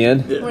heading right to the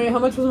inn? Wait, how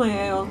much was my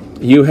ale?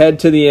 You head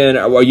to the inn.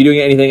 Are you doing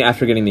anything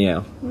after getting the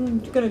ale?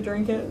 Just gonna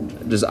drink it.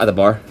 Just at the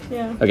bar?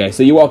 Yeah. Okay,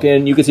 so you walk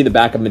in, you can see the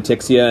back of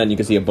Matixia, and you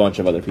can see a bunch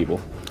of other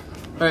people.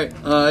 Alright,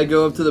 I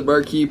go up to the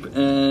barkeep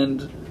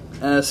and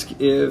ask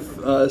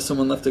if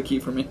someone left a key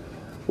for me.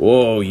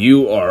 Whoa,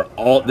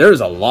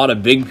 there's a lot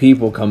of big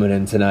people coming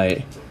in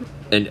tonight.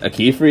 And a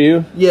key for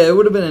you? Yeah, it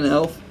would have been an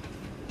elf.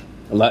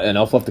 An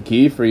elf left the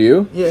key for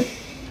you? Yeah.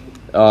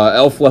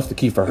 Elf left the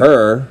key for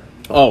her.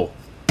 Oh.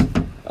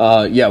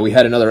 Yeah, we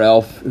had another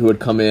elf who had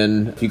come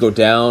in. If you go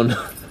down,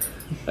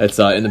 it's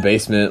in the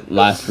basement,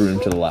 last room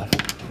to the left.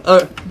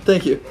 Oh,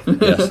 thank you.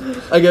 Yes.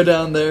 I go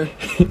down there.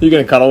 You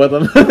gonna cuddle with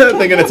him?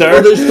 Thinking it's her?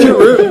 Well, there's 2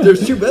 rooms.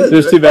 There's 2 beds.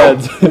 There's 2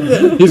 beds.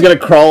 He's gonna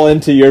crawl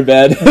into your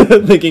bed,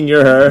 thinking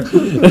you're her.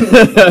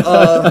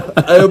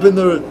 I open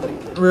the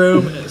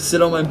room,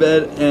 sit on my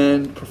bed,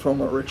 and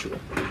perform a ritual.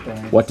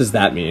 What does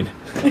that mean?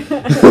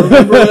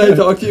 Remember what I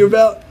talked to you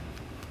about?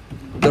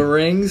 The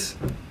rings?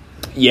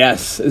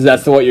 Yes,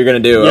 that's what you're gonna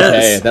do. Yes.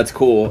 Okay, that's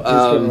cool. Just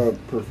gonna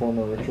perform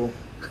a ritual.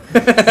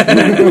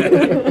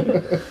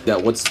 Yeah,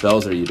 what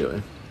spells are you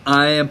doing?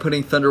 I am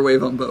putting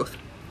Thunderwave on both.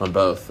 On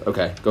both.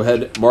 Okay, go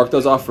ahead. Mark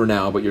those off for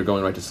now, but you're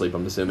going right to sleep,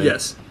 I'm assuming.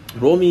 Yes.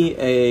 Roll me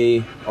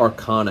a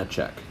Arcana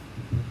check.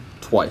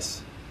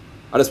 Twice.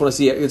 I just want to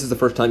see, this is the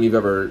first time you've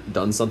ever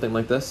done something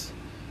like this.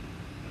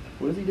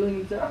 What is he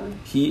doing exactly?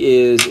 He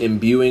is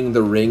imbuing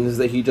the rings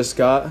that he just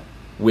got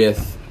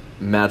with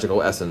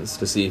magical essence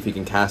to see if he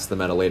can cast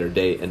them at a later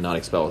date and not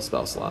expel a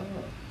spell slot.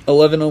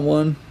 11 on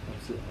one,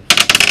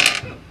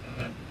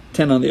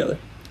 10 on the other.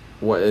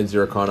 What is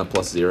your Arcana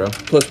plus 0?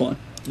 Plus 1.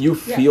 You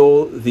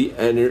feel the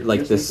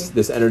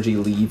this energy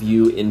leave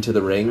you into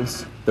the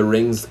rings. The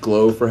rings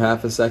glow for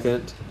half a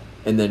second,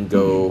 and then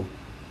go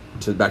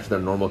back to their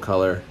normal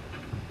color.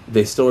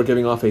 They still are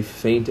giving off a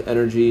faint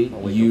energy.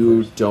 I'll wait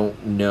You first.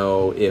 don't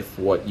know if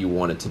what you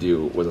wanted to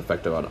do was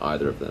effective on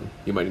either of them.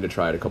 You might need to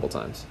try it a couple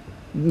times.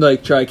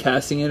 Like try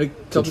casting it a To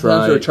couple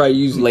times, or try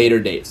using later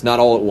dates, not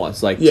all at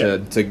once. Like Yeah.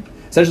 to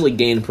essentially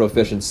gain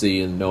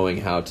proficiency in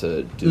knowing how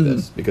to do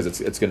this, because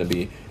it's going to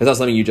be, it's not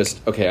something you just,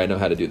 okay, I know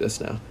how to do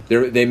this now.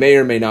 They may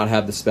or may not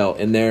have the spell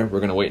in there. We're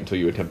going to wait until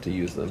you attempt to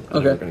use them, and then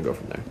Okay. we're going to go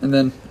from there. and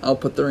then I'll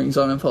put the rings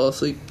on and fall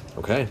asleep.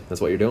 Okay, that's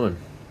what you're doing.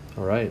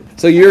 All right.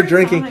 So you're Every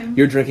drinking. time.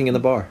 You're drinking in the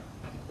bar.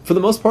 For the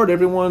most part,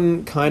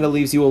 everyone kind of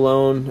leaves you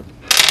alone.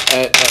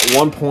 At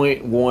one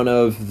point, one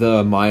of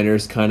the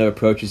miners kind of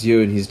approaches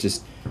you, and he's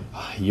just,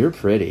 "Ah, you're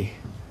pretty."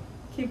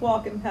 Keep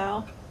walking,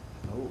 pal.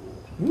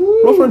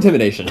 Roll for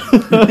intimidation.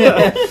 Just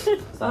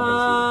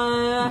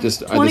at this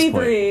point.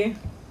 23.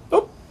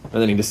 Oh,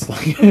 and then he just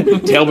like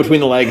tail between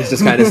the legs,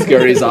 just kind of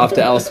scurries off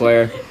to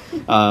elsewhere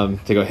to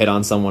go hit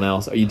on someone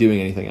else. Are you doing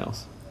anything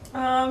else?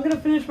 I'm gonna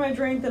finish my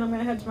drink, then I'm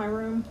gonna head to my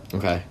room.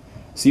 Okay.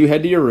 So you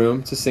head to your room.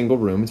 It's a single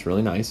room. It's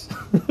really nice.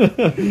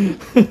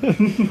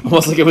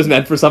 Almost like it was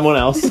meant for someone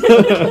else.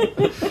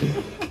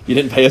 You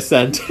didn't pay a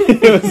cent.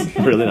 It was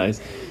really nice.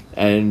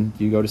 And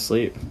you go to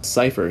sleep.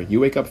 Cypher, you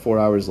wake up 4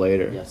 hours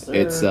later. Yes, sir.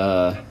 It's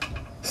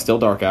still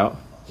dark out,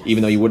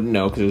 even though you wouldn't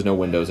know because there's no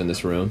windows in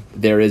this room.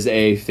 There is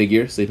a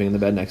figure sleeping in the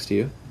bed next to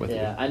you. With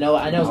Yeah, I know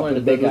it's one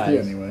of the I'll big bed with you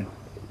guys. anyway.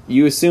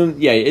 You assume,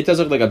 yeah, it does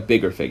look like a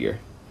bigger figure.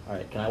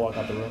 Alright, can I walk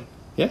out the room?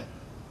 Yeah.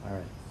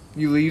 Alright.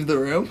 You leave the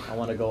room. I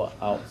want to go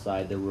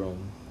outside the room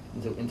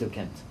into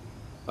Kent.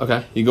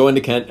 Okay. You go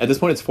into Kent. At this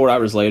point, it's 4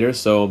 hours later,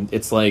 so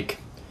it's like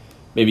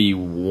maybe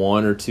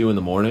 1 or 2 in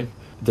the morning.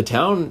 The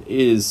town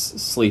is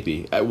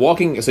sleepy.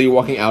 So you're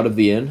walking out of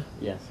the inn.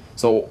 Yes.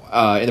 So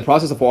in the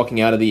process of walking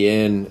out of the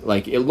inn,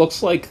 like it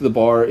looks like the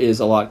bar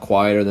is a lot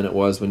quieter than it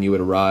was when you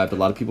had arrived. A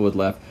lot of people had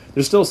left.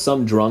 There's still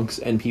some drunks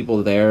and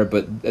people there,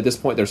 but at this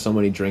point, there's so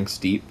many drinks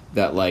deep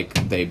that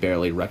like they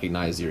barely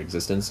recognize your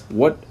existence.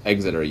 What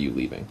exit are you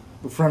leaving?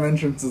 The front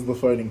entrance is the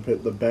fighting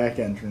pit. The back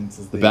entrance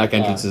is The back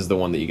entrance is the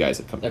one that you guys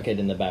had come. Okay,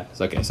 then the back.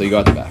 Okay, so you go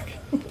out the back.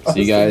 So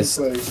you guys.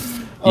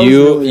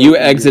 You You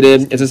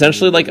exited. It's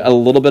essentially like a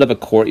little bit of a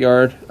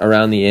courtyard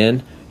around the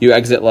inn. You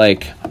exit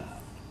like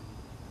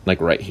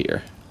right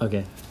here.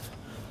 Okay.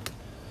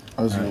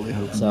 I was really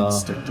hoping So- you'd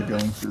stick to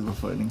going through the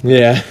fighting.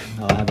 Yeah.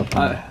 I have a I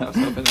plan. was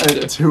hoping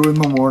that At 2 in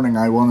the morning,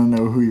 I want to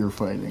know who you're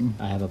fighting.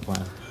 I have a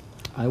plan.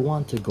 I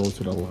want to go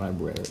to the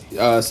library.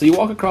 So you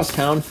walk across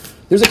town.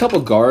 There's a couple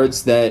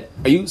guards that.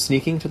 Are you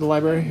sneaking to the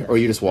library, or are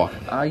you just walking?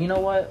 You know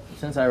what?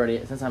 Since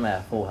I'm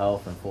at full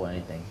health and full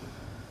anything,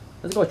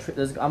 let's go.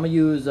 I'm gonna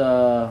use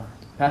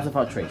passive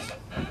out trace.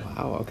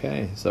 Wow.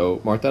 Okay.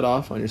 So mark that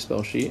off on your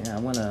spell sheet, Yeah,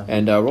 I'm gonna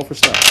and roll for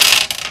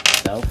stealth.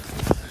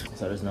 stealth.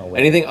 So there's no way.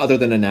 Anything other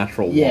than a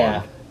natural Yeah.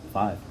 one.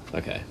 5.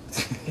 Okay.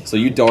 So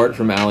you dart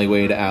from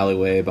alleyway to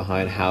alleyway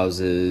behind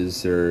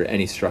houses or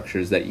any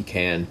structures that you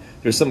can.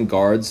 There's some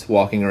guards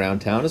walking around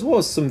town, as well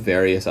as some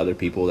various other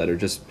people that are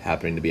just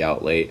happening to be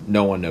out late.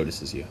 No one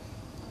notices you.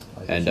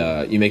 And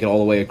you make it all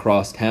the way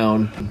across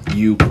town.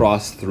 You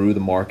cross through the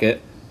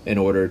market in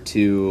order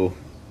to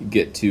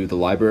get to the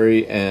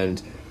library,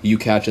 and you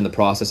catch in the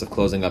process of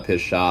closing up his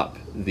shop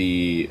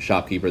the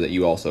shopkeeper that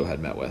you also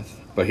had met with,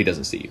 but he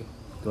doesn't see you.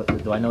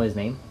 Do I know his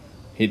name?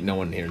 No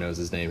one here knows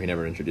his name. He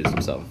never introduced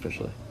himself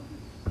officially.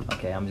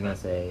 Okay, I'm just gonna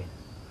say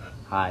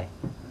hi.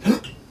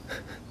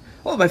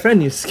 Oh, my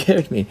friend, you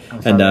scared me.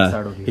 I'm sorry, I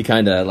startled you. He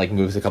kind of like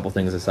moves a couple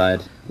things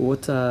aside.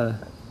 What? I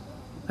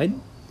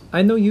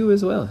know you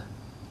as well.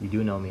 You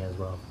do know me as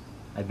well.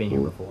 I've been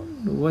here before.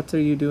 What are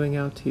you doing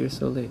out here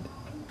so late?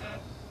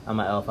 I'm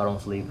an elf. I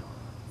don't sleep.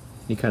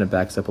 He kind of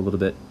backs up a little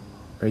bit.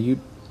 Are you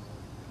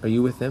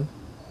with him?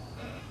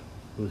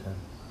 Who's him?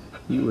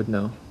 You would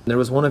know. There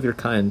was one of your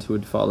kind who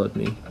had followed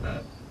me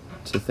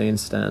to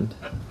Thane's stand.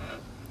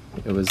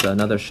 It was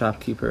another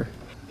shopkeeper.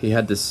 He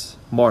had this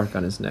mark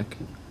on his neck.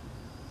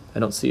 I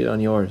don't see it on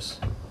yours.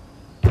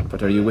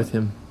 But are you with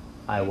him?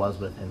 I was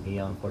with him. He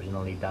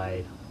unfortunately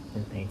died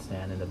in Paint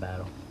Stand in the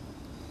battle.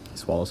 He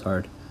swallows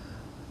hard.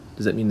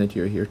 Does that mean that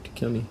you're here to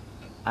kill me?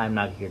 I'm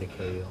not here to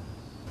kill you.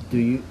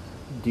 Do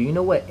you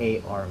know what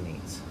AR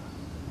means?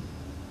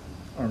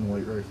 Arm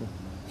light rifle.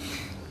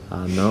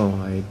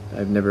 No,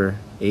 I've never...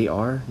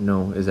 AR?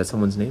 No, is that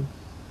someone's name?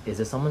 Is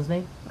it someone's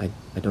name? I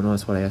don't know,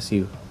 that's what I asked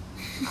you.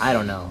 I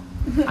don't know.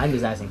 I'm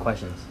just asking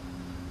questions.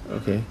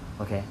 Okay.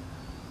 Okay.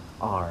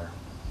 R.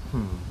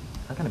 I'm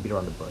gonna beat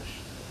around the bush.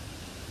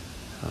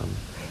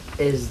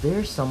 Is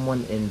there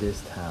someone in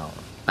this town?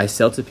 I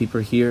sell to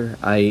people here.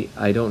 I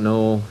don't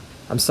know...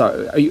 I'm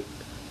sorry,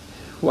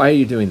 why are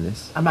you doing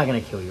this? I'm not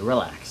gonna kill you.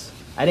 Relax.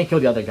 I didn't kill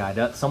the other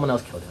guy. Someone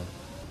else killed him.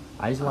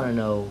 I just want to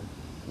know,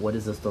 what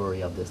is the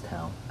story of this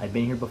town? I've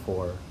been here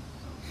before.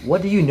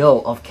 What do you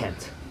know of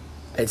Kent?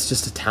 It's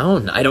just a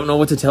town. I don't know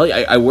what to tell you.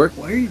 I work...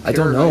 Why are you I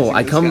don't know.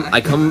 terrorizing this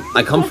guy?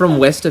 I come from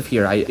west of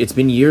here. It's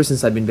been years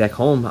since I've been back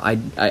home.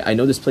 I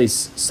know this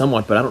place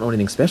somewhat, but I don't know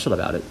anything special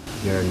about it.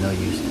 You're no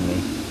use to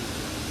me.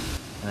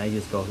 Can I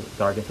just go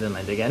dark into the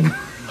night again?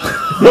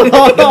 Heading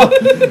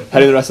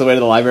the rest of the way to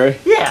the library?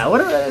 Yeah,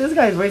 this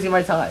guy's wasting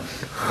my time.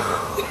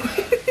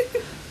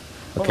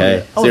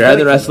 Okay, so you're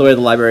heading the rest of the way to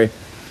the library.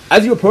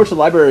 As you approach the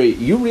library,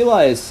 you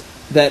realize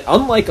that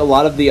unlike a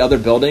lot of the other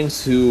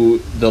buildings who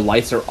the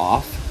lights are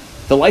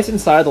off, the lights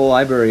inside the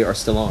library are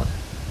still on.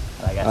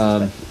 I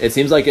guess It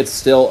seems like it's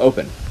still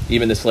open,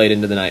 even this late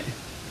into the night.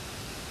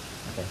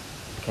 okay.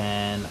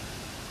 Can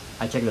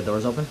I check if the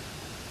door's open?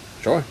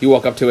 Sure. You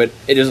walk up to it.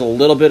 It is a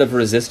little bit of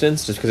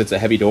resistance just because it's a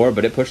heavy door,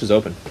 but it pushes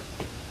open.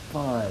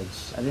 Fudge.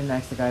 I didn't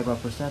ask the guy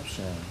about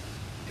perception.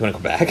 You want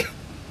to go back?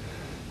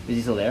 Is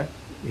he still there?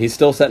 He's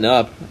still setting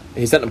up.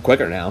 He's setting up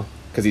quicker now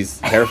because he's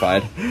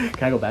terrified. Can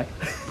I go back?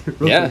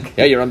 Real Yeah, quick?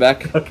 yeah, you run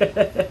back.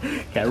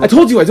 Okay. Can I roll, I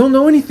told you I don't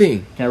know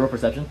anything. Can I roll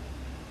perception?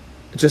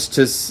 Just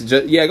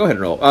yeah, go ahead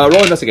and roll.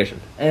 Roll investigation.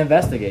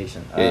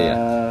 Investigation.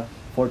 Yeah.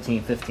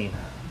 14, 15.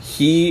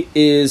 He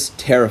is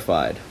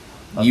terrified.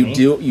 Of You me?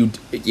 do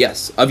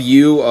yes, of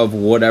you, of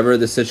whatever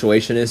the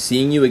situation is.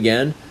 Seeing you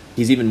again,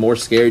 he's even more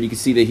scared. You can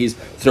see that he's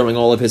throwing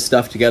all of his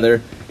stuff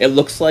together. It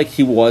looks like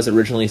he was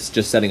originally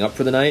just setting up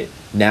for the night.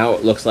 Now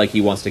it looks like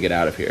he wants to get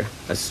out of here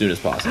as soon as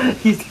possible.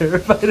 He's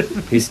terrified of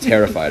me. He's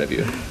terrified of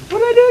you. What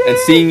did I do? And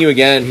seeing you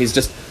again, he's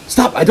just,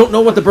 stop, I don't know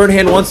what the burn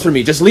hand wants from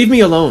me. Just leave me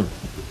alone.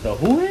 The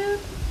who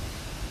hand?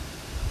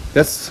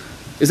 Is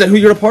that who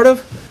you're a part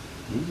of?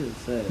 You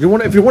just said.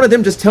 If you're one of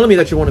them, just tell me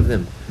that you're one of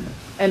them.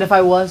 And if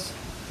I was,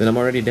 Then I'm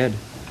already dead.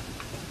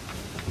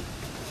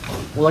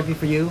 well, lucky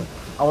for you,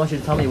 I want you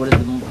to tell me what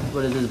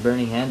is this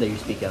burning hand that you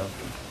speak of.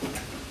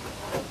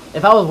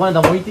 If I was one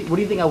of them, what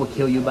do you think I would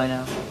kill you by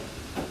now?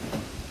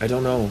 I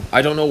don't know.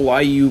 I don't know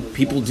why you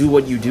people do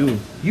what you do.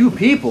 You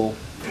people?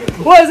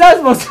 What is that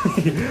supposed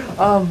to be?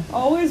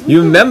 Always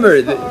You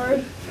remember this that-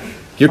 card.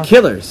 You're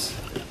killers.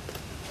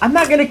 I'm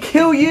not gonna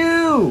kill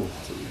you.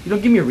 You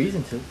don't give me a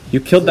reason to. You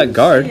killed that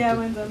guard Yeah,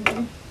 mine's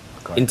empty.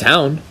 in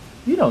town.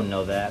 You don't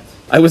know that.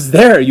 I was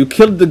there. You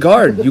killed the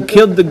guard. You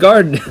killed the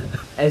guard.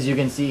 As you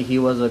can see, he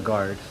was a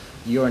guard.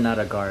 You are not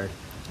a guard.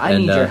 I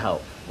And, need your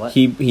help. What?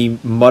 He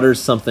mutters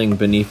something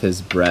beneath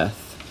his breath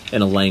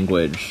in a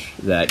language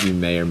that you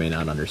may or may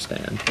not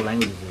understand. What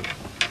language is it?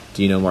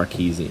 Do you know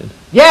Marquesian?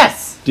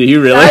 Yes! Do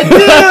you really?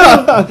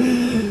 I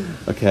do!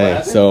 Okay,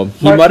 What so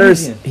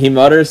Marquesian. he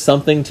mutters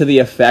something to the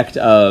effect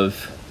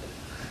of,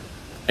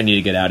 "I need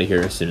to get out of here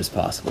as soon as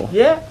possible."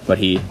 Yeah? But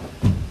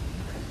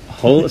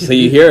so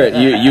you hear it,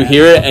 you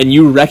hear it, and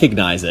you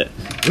recognize it.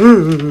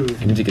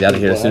 I need to get out of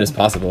here as soon as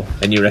possible,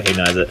 and you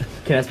recognize it.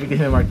 Can I speak to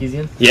him in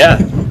Marquesian? Yeah.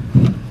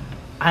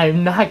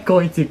 I'm not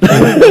going to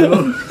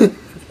kill you.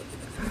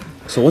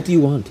 So what do you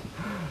want?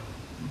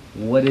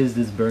 What is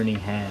this burning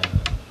hand?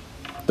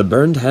 The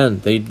burned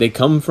hand. They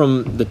come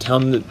from the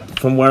town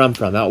from where I'm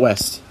from, out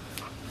west,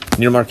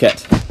 near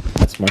Marquette.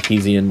 That's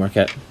Marquesian,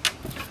 Marquette.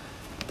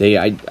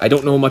 I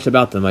don't know much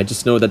about them. I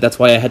just know that that's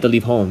why I had to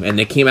leave home, and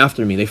they came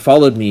after me. They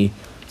followed me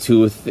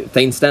to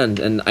Thane Stand,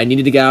 and I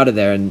needed to get out of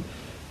there. And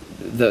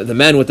the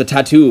man with the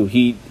tattoo,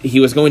 he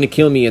was going to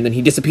kill me, and then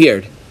he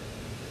disappeared.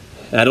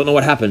 And I don't know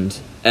what happened.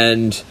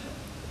 And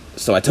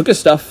so I took his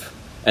stuff,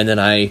 and then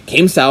I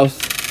came south.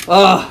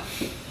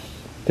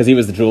 Because he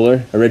was the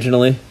jeweler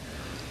originally.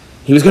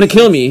 He was going to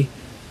kill me,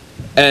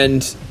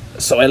 and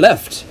so I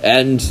left.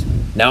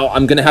 And now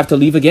I'm going to have to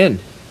leave again.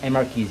 Hey,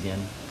 Marquesian,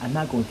 I'm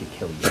not going to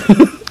kill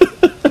you.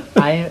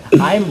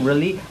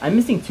 I'm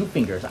missing 2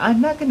 fingers.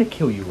 I'm not going to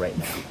kill you right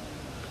now.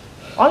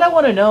 All I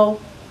want to know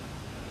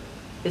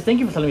is thank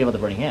you for telling me about the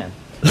burning hand.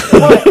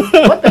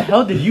 What the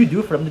hell did you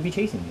do for them to be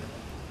chasing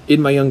you?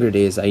 In my younger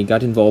days, I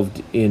got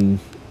involved in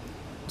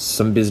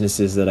some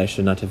businesses that I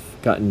should not have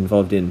gotten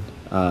involved in.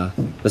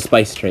 The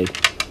spice trade.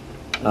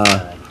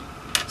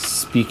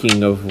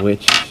 Speaking of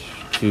which,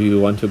 do you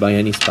want to buy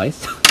any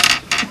spice?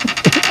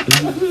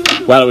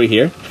 While we're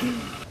here.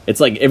 It's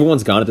like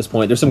everyone's gone at this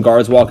point. There's some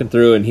guards walking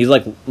through, and he's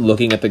like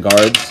looking at the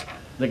guards.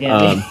 Looking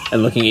at me.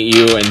 And looking at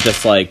you, and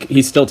just like,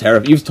 he's still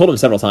terrified. You've told him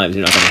several times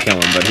you're not going to kill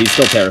him, but he's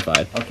still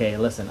terrified. Okay,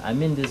 listen,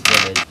 I'm in this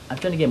village. I'm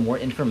trying to get more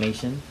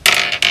information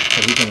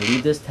so we can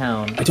leave this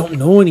town. I don't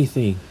know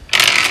anything.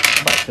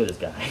 I'm about to kill this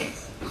guy.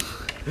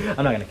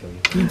 I'm not gonna kill you.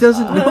 He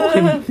doesn't know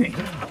anything.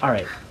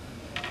 Alright.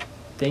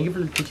 Thank you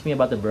for teaching me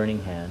about the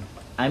burning hand.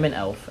 I'm an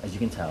elf, as you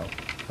can tell,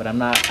 but I'm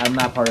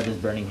not part of this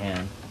burning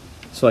hand.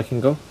 So I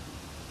can go?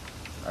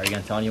 Are you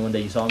gonna tell anyone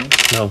that you saw me?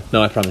 No,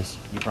 I promise.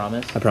 You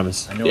promise? I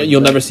promise. I know where you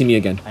You'll live. never see me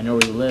again. I know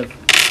where you live.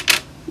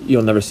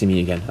 You'll never see me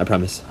again. I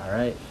promise.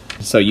 Alright.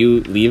 So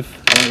you leave,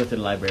 I wanna go to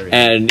the library.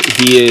 and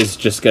he is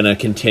just gonna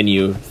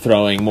continue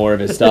throwing more of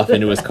his stuff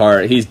into his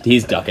cart. He's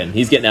ducking.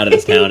 He's getting out of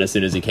this town as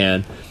soon as he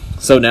can.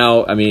 So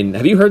now, I mean,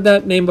 have you heard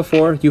that name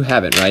before? You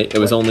haven't, right? It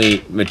was only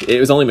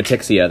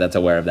Matixia that's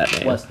aware of that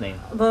name. What's name?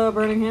 The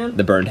burning hand?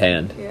 The burned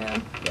hand.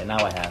 Yeah. Yeah, now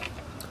I have.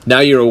 Now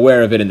you're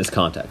aware of it in this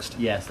context.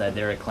 Yes, that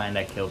they're a clan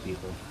that kill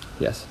people.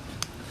 Yes.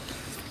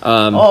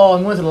 Oh,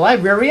 I'm going to the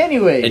library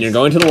anyways. And you're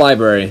going to the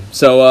library.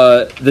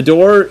 So the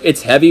door,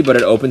 it's heavy, but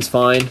it opens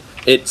fine.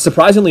 It's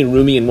surprisingly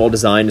roomy and well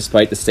designed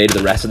despite the state of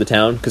the rest of the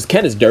town. Because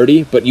Kent is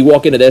dirty, but you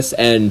walk into this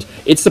and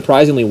it's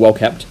surprisingly well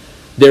kept.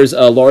 There's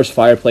a large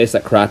fireplace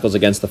that crackles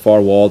against the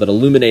far wall that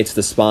illuminates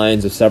the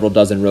spines of several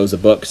dozen rows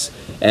of books,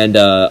 and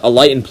a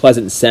light and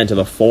pleasant scent of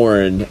a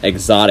foreign,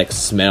 exotic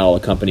smell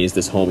accompanies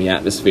this homey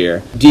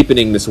atmosphere,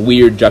 deepening this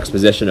weird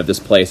juxtaposition of this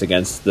place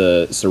against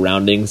the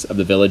surroundings of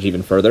the village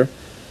even further.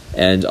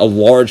 And a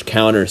large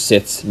counter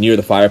sits near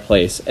the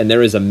fireplace, and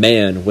there is a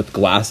man with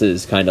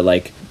glasses kind of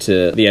like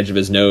to the edge of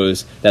his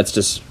nose that's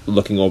just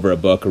looking over a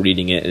book,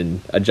 reading it,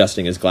 and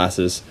adjusting his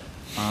glasses.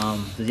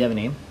 Does he have a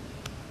name?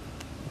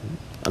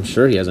 I'm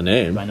sure he has a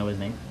name. Do I know his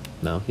name?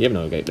 No, you have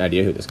no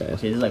idea who this guy is.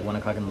 Okay, this is like 1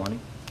 o'clock in the morning.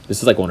 This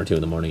is like 1 or 2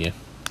 in the morning, yeah.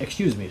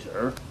 Excuse me,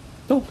 sir.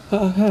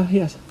 Oh,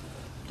 yes.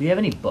 Do you have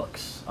any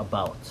books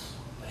about?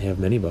 I have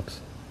many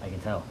books. I can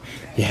tell.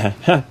 Yeah.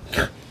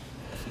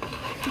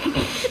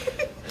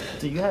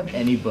 Do you have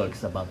any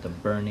books about the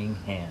Burning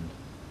Hand?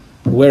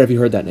 Where have you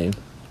heard that name?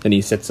 And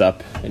he sits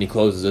up and he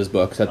closes his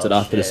book, sets it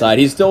off to the side.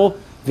 He's still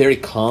very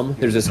calm.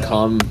 There's this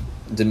calm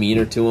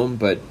demeanor to him,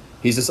 but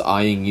he's just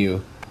eyeing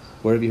you.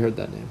 Where have you heard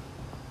that name?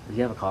 Does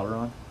he have a collar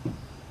on?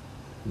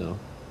 No.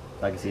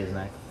 So I can see his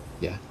neck?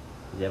 Yeah.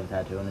 Does he have a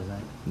tattoo on his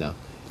neck? No.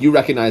 You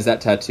recognize that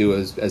tattoo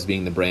as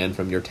being the brand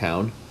from your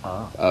town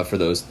for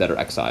those that are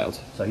exiled.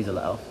 So he's a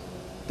elf?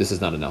 This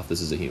is not an elf. This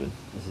is a human.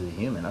 This is a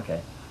human,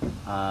 okay.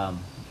 A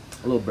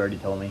little birdie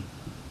told me.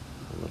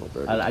 A little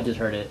bird. I just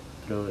heard it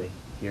through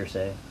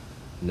hearsay.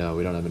 No,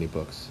 we don't have any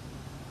books.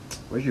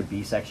 Where's your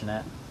B section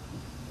at?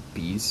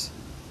 Bees?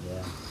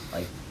 Yeah,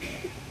 like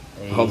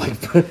Oh, like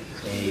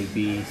A,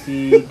 B,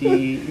 C, D,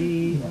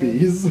 E.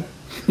 Bees.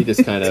 he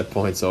just kind of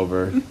points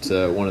over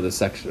to one of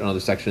the other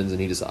sections, and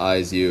he just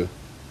eyes you.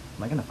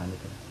 Am I gonna find it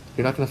there?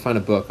 You're not going to find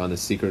a book on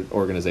this secret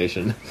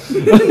organization. I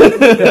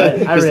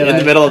Just in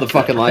the middle of the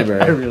fucking I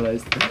library.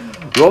 realized.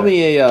 Roll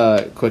me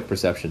a quick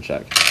perception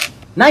check.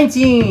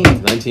 19!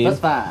 19? Plus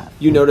 5.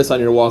 You notice on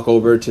your walk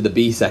over to the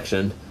B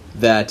section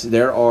that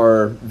there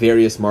are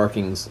various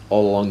markings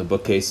all along the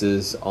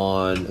bookcases,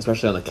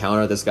 especially on the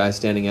counter this guy's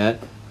standing at,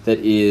 that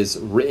is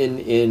written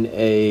in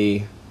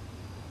a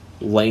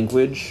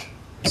language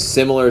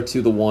similar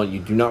to the one, you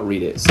do not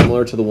read it,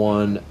 similar to the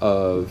one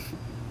of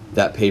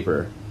that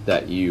paper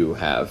that you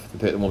have,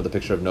 the one with the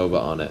picture of Nova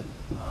on it.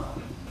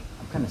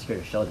 I'm kind of scared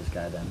to show this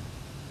guy then.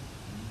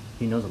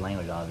 He knows the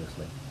language,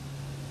 obviously.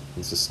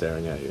 He's just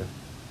staring at you.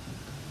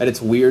 And it's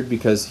weird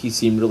because he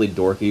seemed really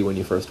dorky when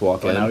you first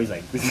walk in. Now he's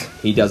like,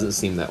 He doesn't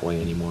seem that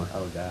way anymore.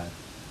 oh god.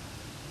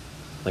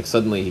 Like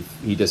suddenly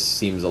he just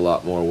seems a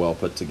lot more well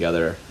put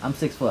together. I'm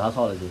 6 foot. How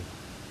tall is he?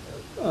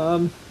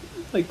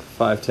 Like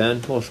 5'10", a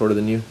little shorter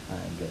than you.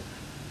 Alright, good.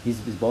 He's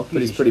bulky.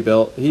 But he's pretty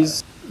built.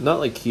 He's not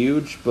like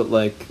huge, but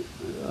like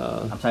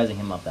I'm sizing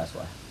him up. That's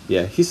why.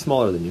 yeah, he's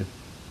smaller than you.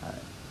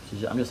 Alright.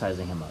 So I'm just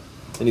sizing him up.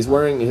 And he's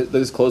wearing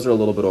his clothes are a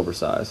little bit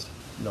oversized.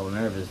 A little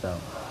nervous though.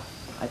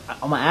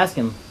 I'm gonna ask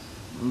him,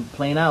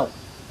 plain out.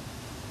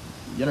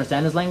 You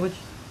understand his language?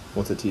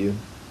 What's it to you?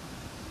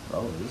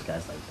 Bro, these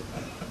guys like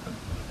it.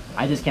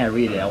 I just can't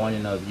read it. I want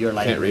to know if you're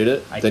like. Can't read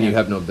it? I Then you can't.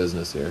 have no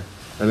business here.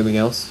 Anything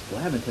else? Do I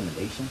have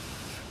intimidation?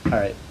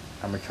 Alright,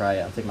 I'm gonna try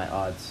it. I'll take my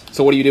odds.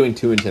 So what are you doing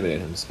to intimidate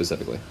him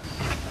specifically?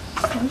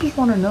 I just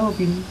want to know if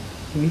you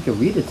can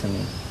read it to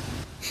me.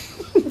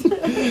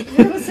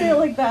 You're gonna say it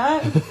like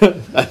that?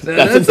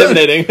 That's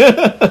intimidating.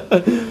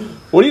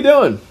 What are you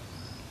doing?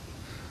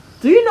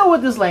 Do you know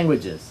what this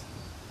language is?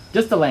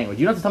 Just the language.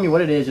 You don't have to tell me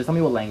what it is. Just tell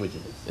me what language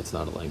it is. It's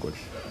not a language.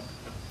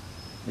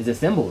 Is it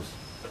symbols?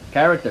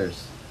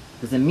 Characters?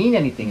 Does it mean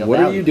anything? Of What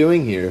are value? you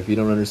doing here if you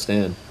don't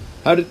understand?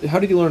 How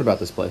did you learn about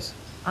this place?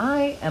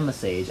 I am a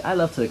sage. I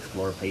love to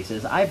explore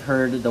places. I've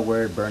heard the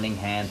word Burning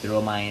Hand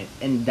through my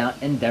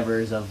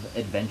endeavors of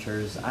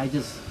adventures. I'm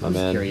just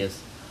man.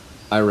 curious.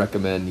 I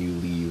recommend you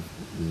leave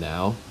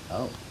now,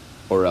 Oh.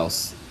 or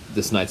else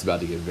this night's about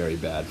to get very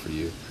bad for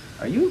you.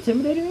 Are you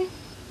intimidating me?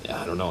 Yeah,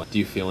 I don't know. Do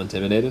you feel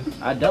intimidated?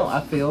 I don't.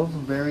 I feel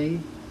very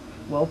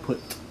well put.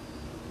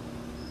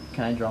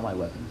 Can I draw my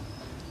weapon?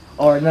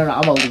 Or no,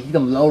 I'm gonna leave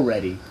them low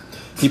ready.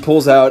 He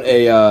pulls out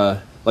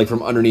like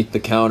from underneath the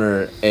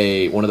counter,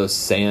 one of those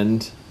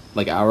sand,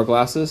 like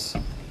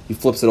hourglasses. He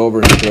flips it over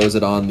and throws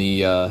it on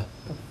the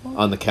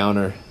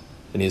counter,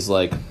 and he's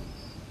like,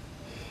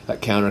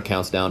 that counter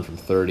counts down from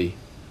 30.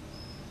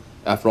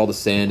 After all the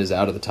sand is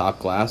out of the top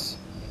glass,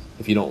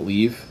 if you don't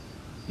leave,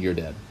 you're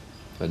dead.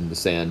 And the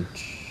sand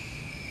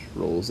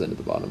rolls into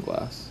the bottom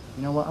glass.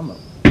 You know what? I'm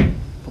gonna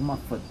put my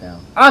foot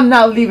down. I'm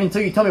not leaving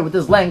until you tell me what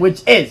this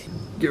language is.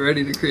 Get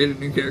ready to create a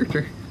new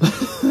character.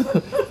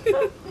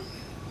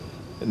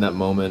 In that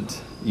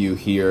moment, you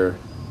hear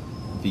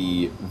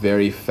the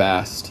very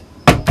fast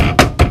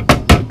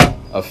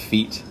of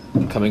feet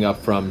coming up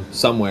from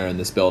somewhere in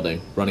this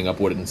building, running up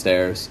wooden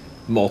stairs,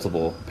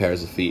 multiple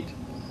pairs of feet.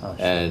 Oh,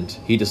 shit. And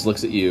he just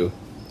looks at you.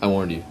 I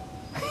warned you.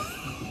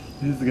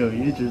 This is gonna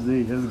be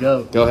interesting. Let's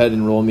go. Go ahead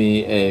and roll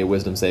me a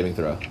wisdom saving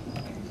throw.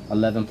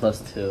 11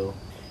 plus 2.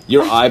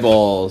 Your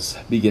eyeballs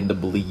begin to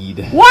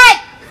bleed.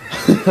 What?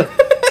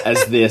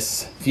 As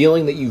this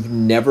feeling that you've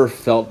never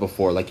felt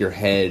before, like your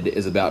head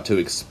is about to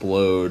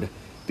explode,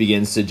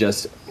 begins to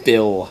just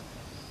fill,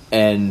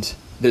 and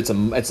it's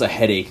a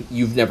headache.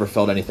 You've never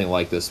felt anything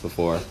like this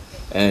before.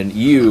 And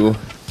you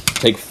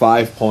take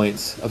 5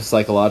 points of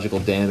psychological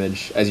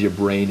damage as your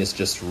brain is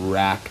just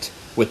racked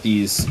with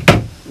these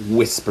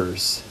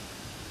whispers.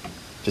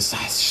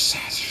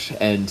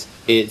 And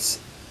it's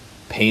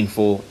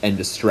painful and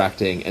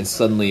distracting, and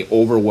suddenly,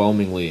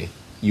 overwhelmingly,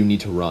 you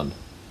need to run.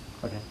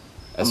 Okay.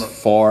 As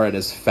far and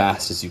as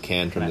fast as you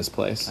can from Can I- this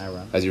place. can I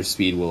run? As your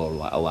speed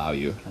will allow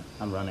you.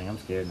 I'm running. I'm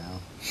scared now.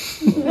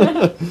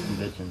 I'm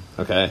bitching.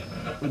 Okay.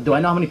 Do I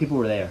know how many people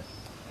were there?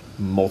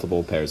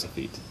 Multiple pairs of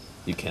feet.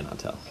 You cannot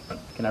tell.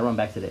 Can I run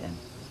back to the inn?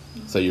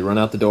 So you run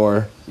out the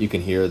door, you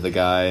can hear the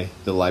guy,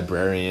 the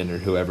librarian or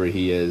whoever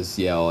he is,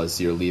 yell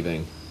as you're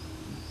leaving,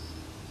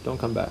 "Don't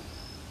come back."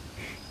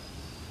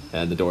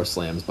 And the door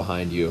slams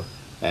behind you,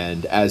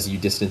 and as you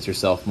distance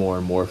yourself more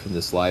and more from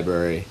this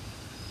library,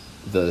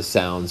 the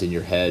sounds in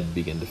your head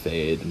begin to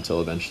fade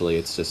until eventually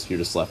you're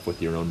just left with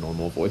your own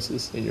normal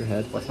voices in your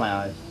head. What's my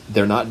eyes?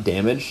 They're not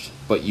damaged,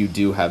 but you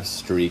do have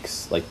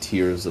streaks, like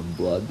tears of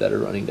blood that are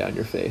running down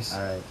your face.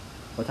 Alright.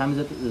 What time is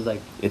it? It's like...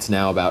 It's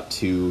now about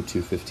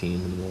 2:15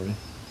 in the morning.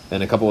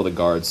 And a couple of the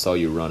guards saw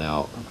you run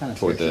out I'm kinda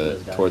toward scared of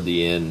those guys. toward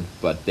the inn,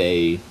 but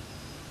they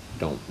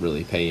don't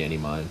really pay you any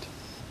mind.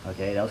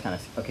 Okay, that was kind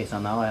of... Okay, so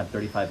now I have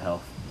 35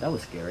 health. That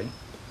was scary.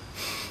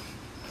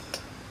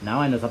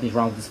 Now I know something's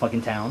wrong with this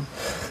fucking town.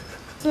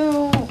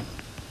 So,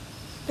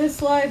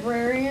 this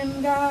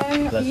librarian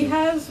guy, Bless he you.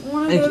 has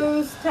one of Thank you.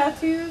 those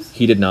tattoos.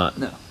 He did not.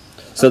 No.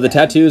 So the Okay.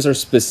 tattoos are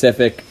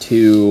specific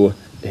to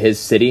his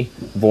city,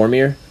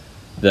 Vormir,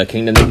 the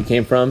kingdom that he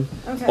came from.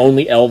 Okay.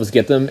 Only elves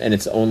get them, and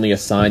it's only a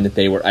sign that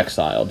they were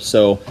exiled.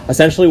 So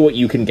essentially what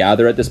you can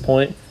gather at this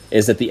point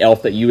is that the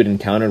elf that you had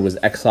encountered was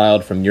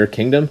exiled from your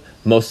kingdom,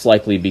 most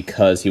likely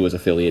because he was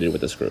affiliated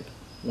with this group.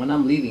 When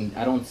I'm leaving,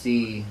 I don't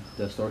see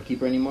the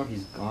storekeeper anymore.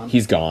 He's gone.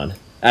 He's gone,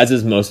 as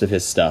is most of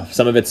his stuff.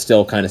 Some of it's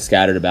still kind of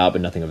scattered about,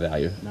 but nothing of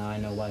value. Now I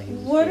know why he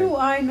was What scared. do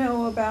I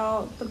know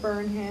about the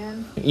Burn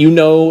Hand? You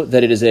know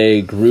that it is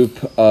a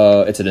group,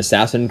 it's an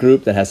assassin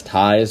group that has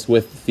ties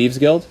with Thieves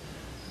Guild,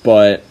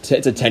 but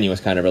it's a tenuous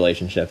kind of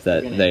relationship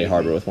that You're gonna they hate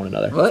harbor me. with one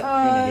another.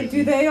 What?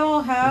 Do they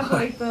all have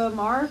like the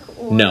mark?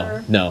 Or...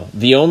 No.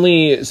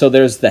 So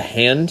there's the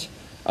hand,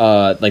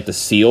 like the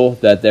seal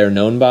that they're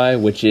known by,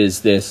 which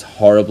is this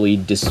horribly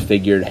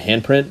disfigured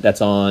handprint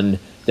that's on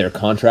their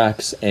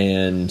contracts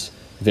and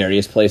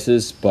various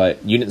places,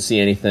 but you didn't see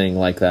anything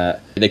like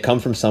that. They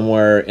come from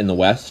somewhere in the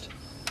west.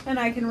 And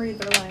I can read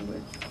their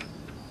language,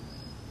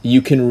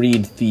 You can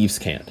read Thieves'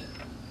 Cant.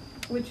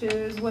 which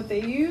is what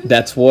they use.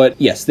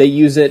 Yes, they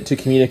use it to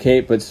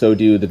communicate, but so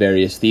do the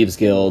various Thieves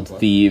Guild,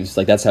 thieves.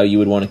 Like, that's how you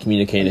would want to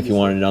communicate if you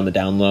wanted it on the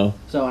down low.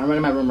 So I'm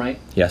running my room, right?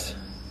 Yes.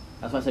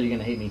 That's why I said you're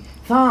gonna hate me.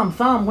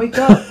 Thom, wake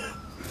up!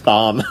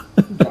 Thom.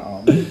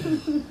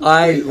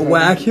 I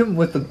whack him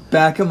with the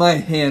back of my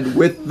hand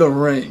with the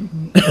ring.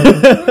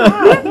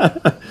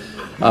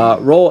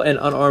 Roll an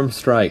unarmed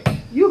strike.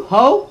 You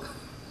hoe!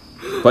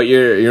 But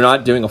you're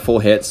not doing a full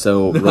hit,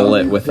 so roll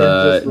it with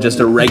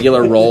just a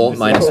regular roll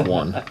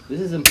 -1.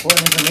 This is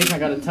important information I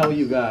gotta tell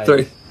you guys.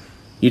 3.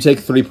 You take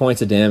 3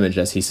 points of damage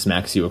as he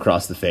smacks you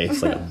across the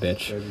face like a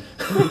bitch.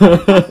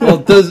 Well,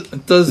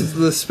 does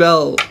the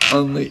spell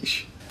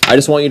unleash? I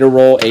just want you to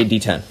roll a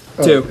d10.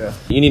 2. yeah.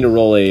 You need to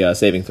roll a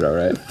saving throw,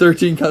 right?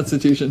 13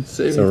 Constitution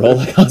saving. So roll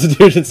a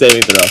Constitution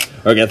saving throw,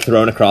 or get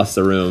thrown across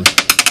the room.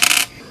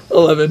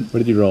 11. What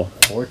did you roll?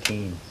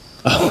 14.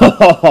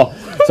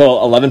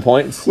 So 11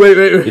 points. Wait.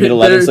 You did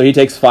 11, so he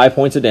takes 5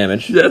 points of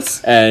damage.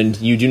 Yes. And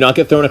you do not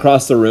get thrown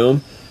across the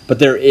room, but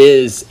there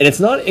is, and it's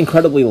not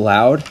incredibly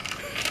loud,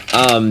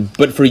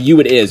 but for you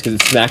it is, because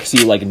it smacks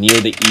you like near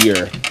the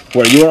ear,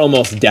 where you are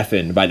almost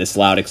deafened by this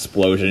loud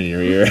explosion in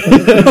your ear.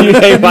 You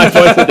take 5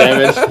 points of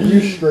damage.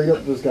 You straight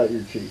up just got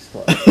your cheeks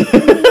caught.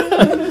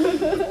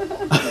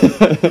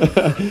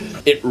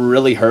 It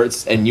really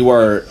hurts, and you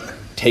are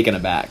taken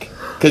aback,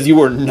 because you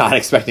were not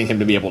expecting him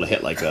to be able to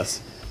hit like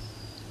this.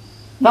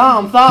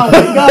 Thom, wake up!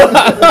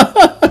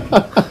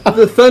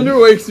 The thunder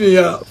wakes me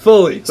up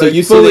fully. So like,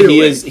 you see fully that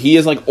awake. he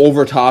is like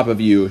over top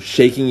of you,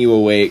 shaking you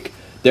awake.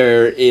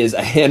 There is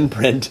a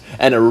handprint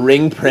and a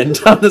ring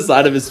print on the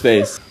side of his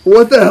face.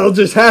 What the hell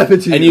just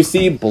happened to you? And you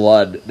see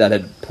blood that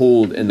had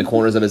pooled in the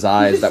corners of his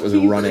eyes that was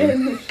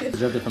running.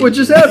 What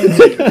just happened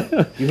to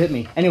you? You hit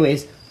me.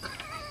 Anyways,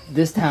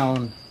 this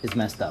town is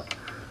messed up.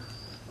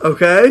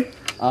 Okay.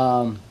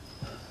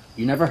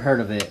 You never heard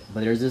of it,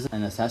 but there's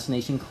an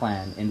assassination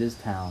clan in this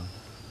town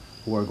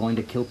who are going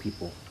to kill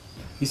people.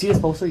 You see this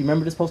poster? You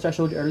remember this poster I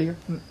showed you earlier?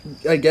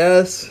 I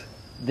guess.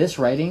 This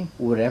writing,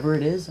 whatever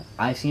it is,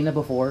 I've seen it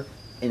before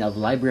in a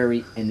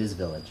library in this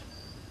village.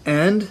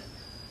 And?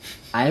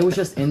 I was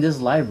just in this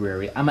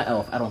library. I'm an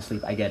elf. I don't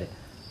sleep. I get it.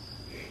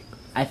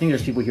 I think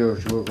there's people here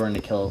who are going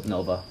to kill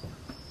Nova.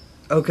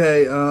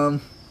 Okay,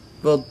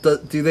 well,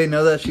 do they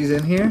know that she's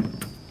in here?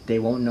 They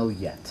won't know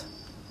yet.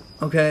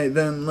 Okay,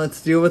 then let's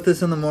deal with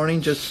this in the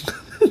morning. Just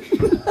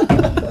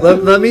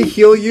let me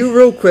heal you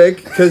real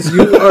quick, because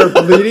you are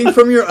bleeding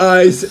from your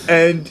eyes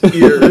and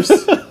ears.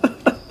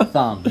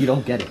 Thom, you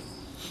don't get it.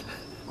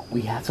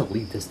 We have to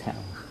leave this town.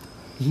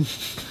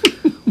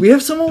 We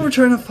have someone we're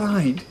trying to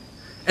find.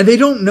 And they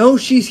don't know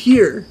she's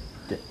here.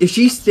 If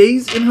she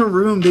stays in her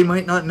room, they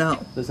might not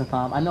know. Listen,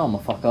 Tom, I know I'm a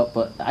fuck up,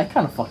 but I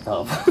kind of fucked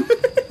up.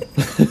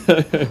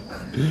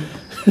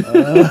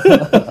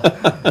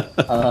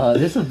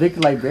 This a big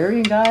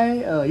librarian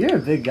guy. You're a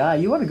big guy.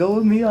 You want to go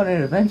with me on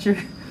an adventure?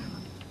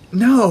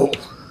 No.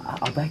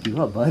 I'll back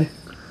you up, bud.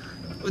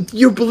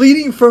 You're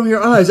bleeding from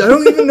your eyes. I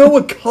don't even know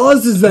what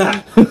causes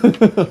that.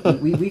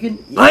 We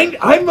can.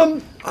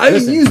 I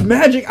use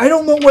magic. I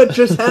don't know what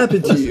just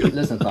happened to you.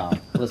 Listen, Tom.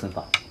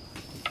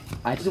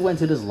 I just went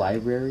to this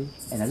library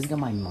and I just got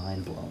my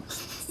mind blown.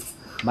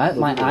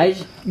 My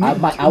eyes.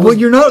 Well,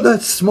 you're not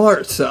that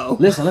smart, so.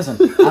 Listen.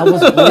 I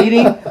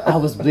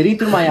was bleeding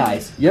through my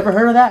eyes. You ever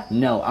heard of that?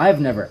 No, I've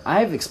never.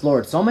 I've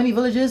explored so many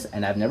villages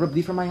and I've never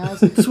bleed from my eyes.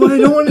 That's why I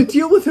don't want to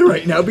deal with it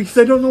right now because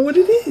I don't know what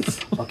it is.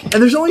 Okay.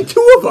 And there's only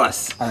 2 of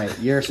us. All right,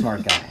 you're a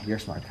smart guy. You're a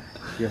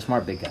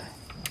smart big guy.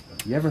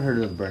 You ever heard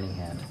of the Burning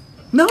Hand?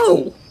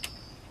 No.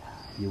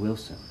 You will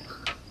soon.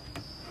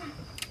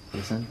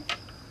 Listen,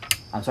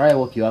 I'm sorry I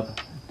woke you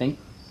up.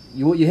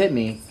 You hit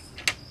me.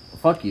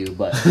 Fuck you,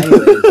 but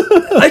anyways.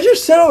 I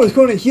just said I was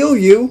going to heal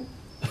you.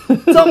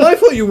 It's not my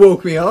fault you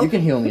woke me up. You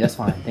can heal me, that's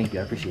fine. Thank you,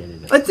 I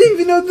appreciated it. I didn't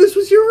even know this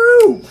was your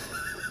room.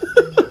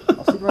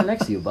 I'll sleep right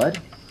next to you, bud.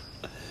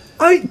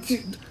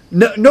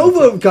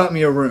 Nova got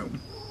me a room.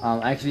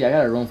 Actually, I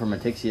got a room for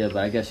Matixia,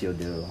 but I guess you'll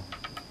do.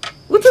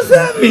 What does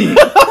that mean?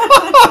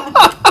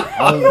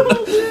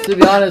 To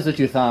be honest with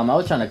you, Thom, I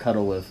was trying to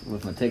cuddle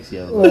with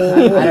Matixia.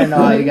 I don't know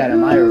how you got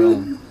in my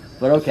room,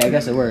 but okay, I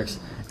guess it works.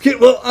 Okay,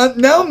 well,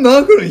 now I'm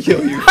not going to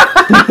kill you.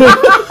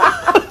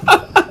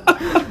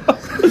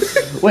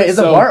 Wait, is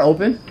the bar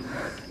open?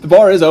 The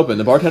bar is open.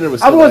 The bartender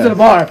was still I'm going there. to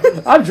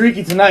the bar. I'm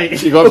drinking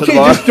tonight. You go up to the Okay,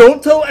 bar? just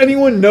don't tell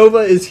anyone Nova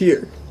is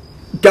here.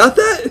 Got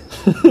that?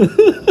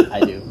 I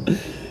do.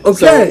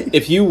 Okay. So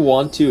if you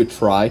want to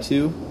try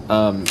to,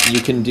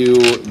 you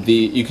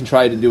can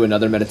try to do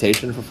another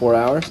meditation for 4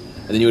 hours,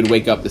 and then you would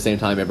wake up the same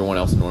time everyone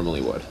else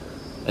normally would,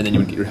 and then you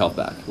would get your health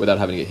back without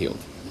having to get healed.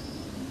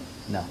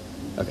 No.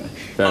 Okay,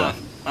 fair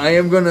enough. I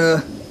am going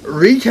to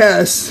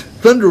recast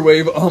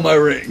Thunderwave on my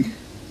ring.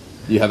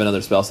 You have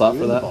another spell slot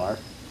for that? Bar.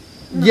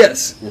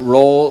 Yes.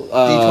 Roll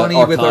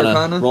D20 with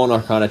Arcana? Roll an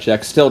Arcana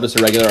check. Still just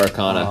a regular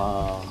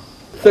Arcana.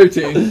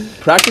 13.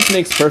 Practice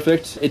makes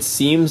perfect. It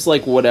seems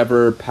like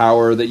whatever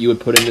power that you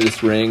would put into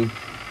this ring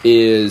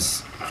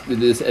is...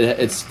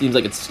 It seems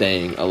like it's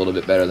staying a little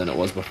bit better than it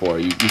was before.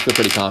 You feel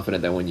pretty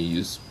confident that when you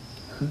use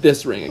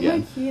this ring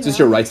again. Is this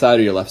your right side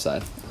or your left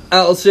side?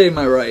 I'll say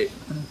my right.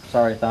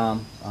 Sorry,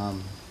 Thom.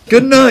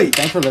 Good night.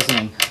 Thanks for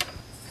listening.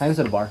 Can I go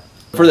to the bar?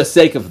 For the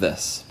sake of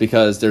this,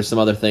 because there's some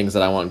other things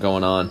that I want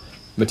going on,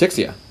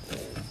 Matixia,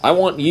 I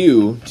want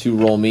you to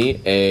roll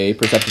me a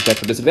perception check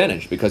for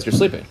disadvantage because you're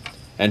sleeping.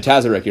 And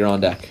Tazarek, you're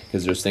on deck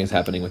because there's things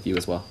happening with you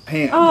as well.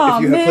 Hand, Aw,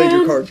 if you have played your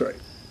man. cards right.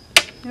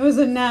 It was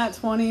a nat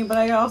 20, but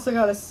I also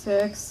got a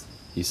 6.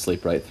 You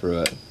sleep right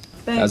through it.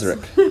 Thanks.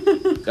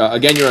 Tazarek.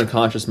 Again, your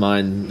unconscious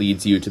mind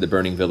leads you to the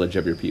burning village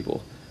of your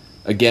people.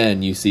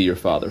 Again, you see your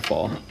father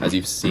fall, as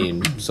you've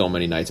seen so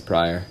many nights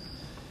prior.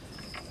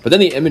 But then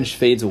the image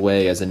fades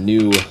away as a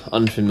new,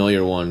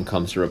 unfamiliar one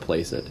comes to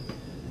replace it.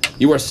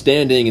 You are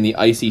standing in the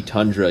icy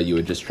tundra you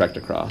had just trekked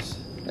across,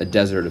 a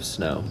desert of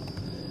snow.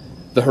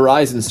 The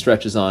horizon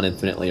stretches on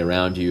infinitely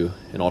around you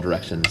in all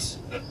directions.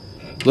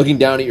 Looking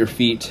down at your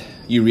feet,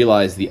 you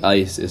realize the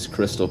ice is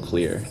crystal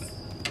clear.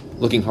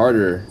 Looking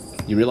harder,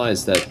 you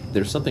realize that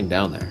there's something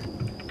down there.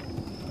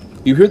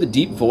 You hear the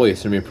deep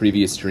voice from your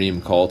previous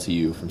dream call to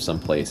you from some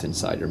place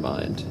inside your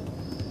mind.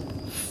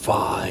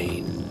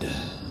 Find.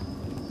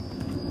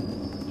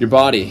 Your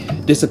body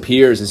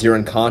disappears as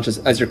your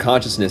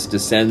consciousness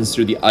descends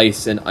through the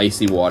ice and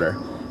icy water.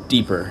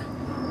 Deeper,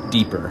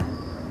 deeper,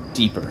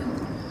 deeper.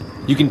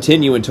 You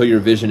continue until your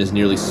vision is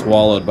nearly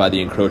swallowed by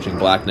the encroaching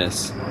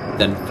blackness,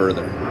 then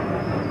further.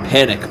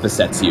 Panic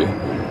besets you.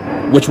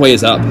 Which way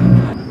is up?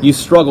 You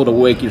struggle to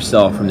wake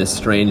yourself from this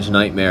strange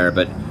nightmare,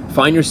 but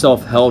find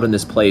yourself held in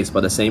this place by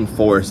the same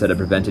force that had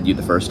prevented you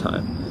the first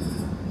time.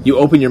 You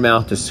open your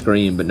mouth to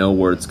scream, but no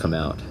words come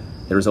out.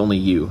 There is only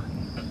you.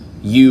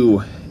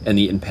 You and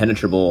the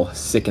impenetrable,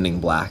 sickening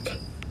black.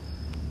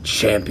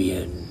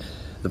 Champion,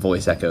 the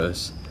voice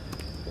echoes.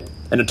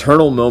 An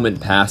eternal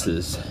moment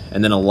passes,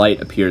 and then a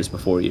light appears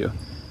before you.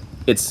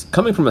 It's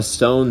coming from a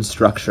stone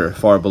structure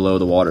far below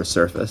the water's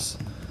surface.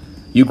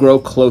 You grow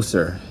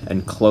closer,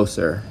 and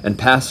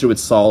pass through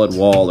its solid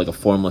wall like a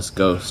formless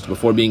ghost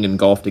before being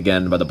engulfed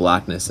again by the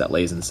blackness that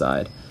lays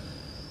inside.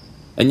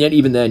 And yet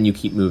even then you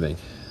keep moving,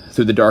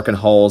 through the darkened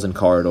halls and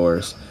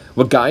corridors.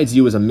 What guides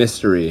you is a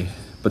mystery,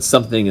 but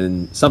something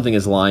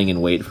is lying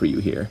in wait for you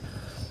here.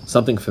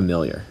 Something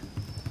familiar.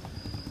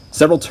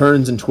 Several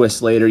turns and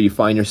twists later, you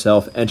find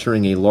yourself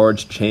entering a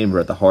large chamber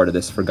at the heart of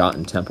this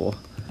forgotten temple.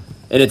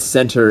 In its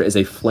center is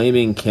a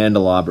flaming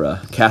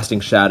candelabra, casting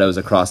shadows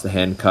across the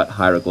hand-cut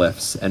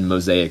hieroglyphs and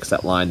mosaics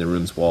that line the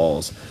room's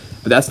walls.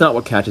 But that's not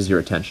what catches your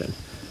attention.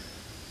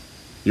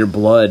 Your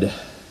blood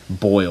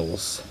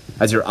boils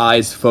as your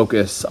eyes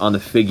focus on the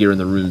figure in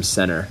the room's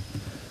center.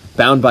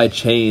 Bound by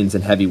chains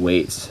and heavy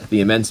weights, the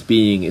immense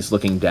being is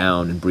looking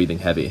down and breathing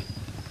heavy.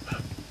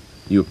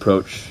 You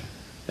approach,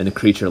 and the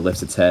creature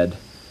lifts its head.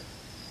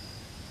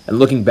 And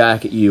looking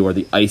back at you are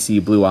the icy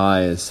blue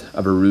eyes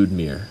of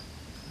Arudmir,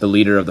 the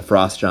leader of the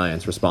frost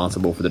giants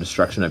responsible for the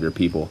destruction of your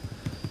people.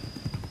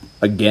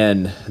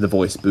 Again, the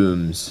voice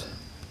booms,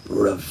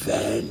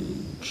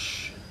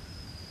 "Revenge."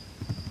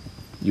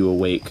 You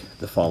awake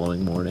the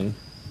following morning,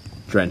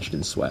 drenched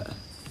in sweat.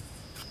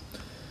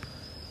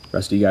 The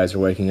rest of you guys are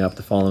waking up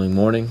the following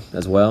morning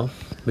as well.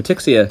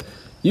 Matixia,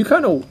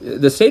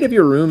 the state of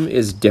your room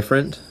is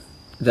different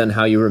than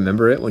how you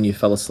remember it when you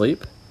fell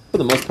asleep. For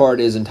the most part,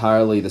 it is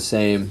entirely the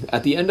same.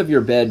 At the end of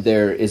your bed,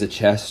 there is a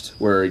chest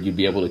where you'd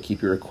be able to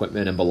keep your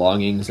equipment and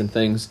belongings and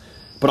things.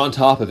 But on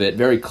top of it,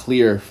 very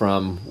clear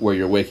from where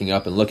you're waking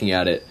up and looking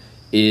at it,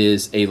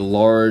 is a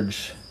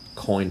large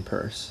coin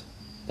purse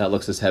that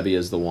looks as heavy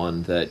as the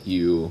one that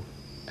you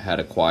had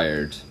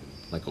acquired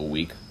like a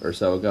week or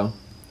so ago.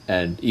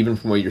 And even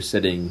from where you're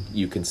sitting,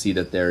 you can see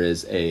that there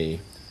is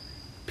a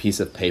piece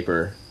of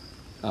paper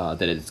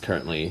that it's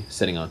currently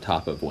sitting on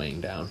top of,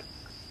 weighing down.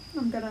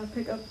 I'm gonna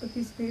pick up the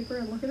piece of paper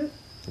and look at it.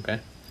 Okay.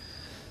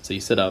 So you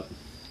sit up,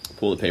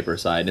 pull the paper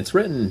aside, and it's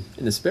written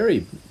in this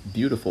very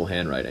beautiful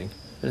handwriting.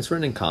 And it's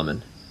written in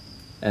common.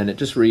 And it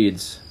just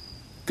reads,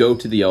 "Go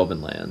to the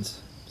Elven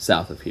lands,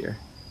 south of here.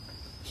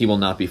 He will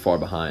not be far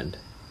behind.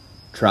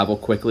 Travel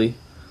quickly.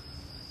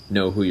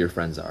 Know who your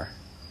friends are."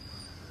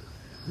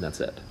 And that's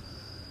it.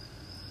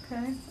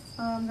 Okay.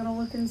 I'm gonna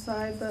look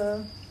inside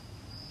the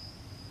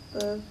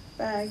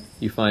bag.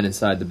 You find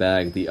inside the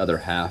bag the other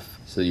half,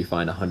 so you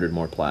find 100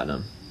 more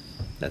platinum.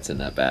 That's in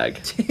that bag.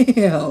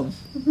 Damn.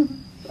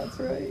 That's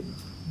right.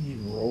 You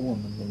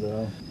rolling in the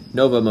dough.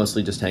 Nova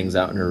mostly just hangs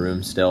out in her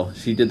room still.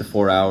 She did the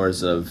 4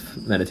 hours of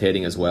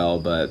meditating as well,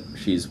 but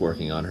she's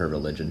working on her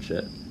religion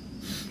shit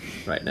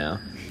right now.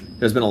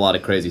 There's been a lot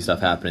of crazy stuff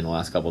happening the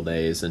last couple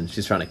days, and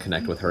she's trying to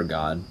connect with her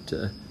god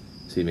to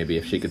see maybe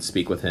if she could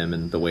speak with him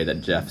in the way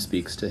that Jeff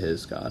speaks to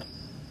his god.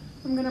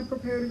 I'm gonna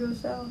prepare to go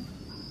south.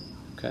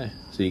 Okay,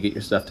 so you get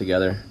your stuff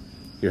together.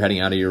 You're heading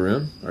out of your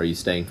room, or are you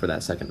staying for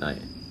that second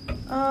night?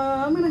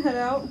 I'm gonna head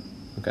out.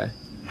 Okay.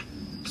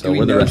 So Do we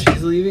where the know rest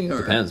she's leaving? Or?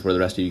 depends. What are the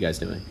rest of you guys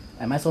doing?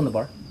 Am I still in the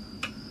bar?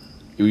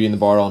 You were in the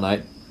bar all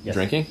night Yes.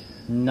 drinking?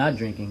 Not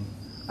drinking.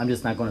 I'm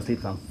just not going to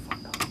sleep. So I'm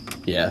fucked up.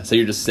 Yeah, so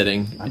you're just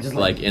sitting I'm just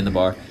like in the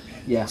bar.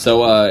 Yeah.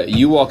 So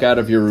you walk out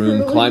of your room,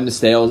 Truly. climb the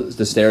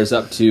stairs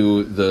up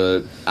to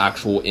the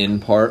actual inn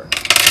part,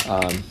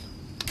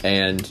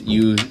 and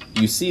you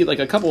see like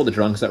a couple of the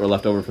drunks that were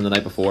left over from the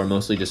night before,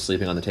 mostly just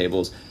sleeping on the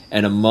tables,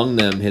 and among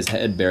them, his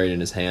head buried in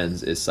his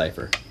hands, is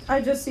Cypher. I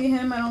just see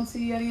him. I don't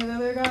see any of the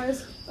other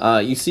guys.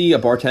 You see a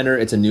bartender.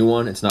 It's a new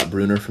one. It's not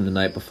Brunner from the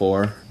night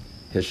before.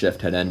 His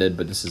shift had ended,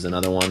 but this is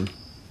another one,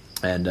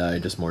 and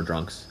just more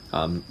drunks.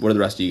 What are the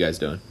rest of you guys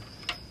doing?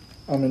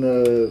 I'm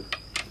gonna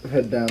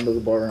head down to the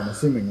bar, I'm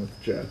assuming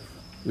with Jeff.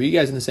 Were you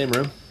guys in the same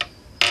room?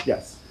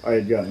 Yes, I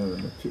had gotten a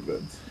room with 2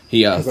 beds.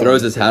 He 'Cause I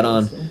throws was his hat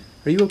on. so-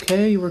 Are you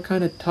okay? You were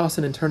kind of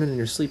tossing and turning in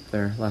your sleep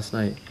there last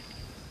night.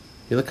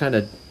 You look kind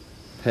of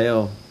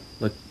pale,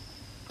 look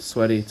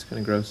sweaty. It's kind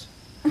of gross.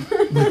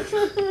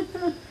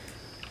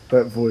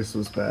 That voice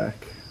was back.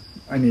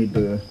 I need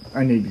to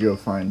go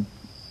find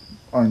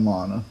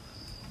Arnlana.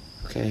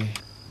 Okay.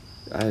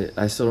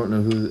 I still don't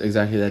know who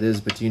exactly that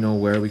is, but do you know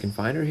where we can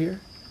find her here?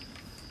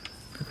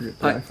 I forget,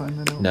 did I find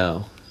that out?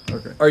 No.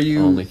 Okay. Are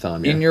you Only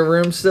Thom, yeah. in your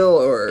room still,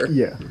 or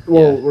Yeah.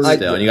 Well, Yeah, we're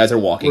still, and you guys are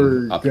we're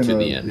walking up to gonna-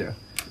 the inn. Yeah.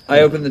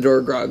 I opened the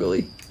door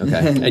groggily?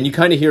 Okay. And you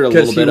kind of hear a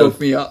Because little he bit woke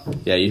of... me up.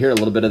 Yeah, you hear a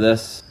little bit of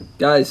this.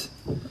 Guys,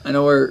 I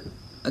know where.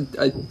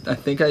 I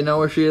think I know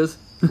where she is.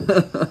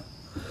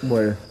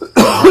 Where?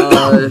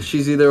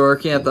 She's either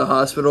working at the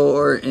hospital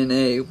or in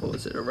a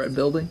a red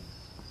building,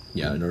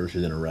 Yeah, I know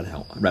she's in a red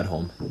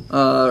home.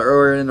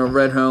 or in a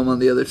red home on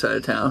the other side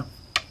of town.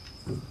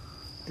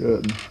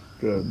 Good.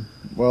 Good.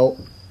 Well,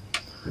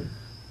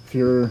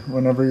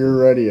 whenever you're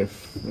ready,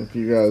 if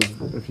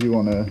you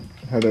want to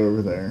head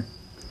over there.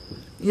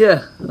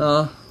 Yeah,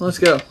 let's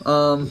go.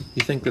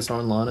 You think this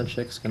Arnlana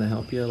chick's gonna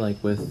help you,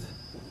 like, with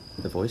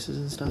the voices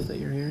and stuff that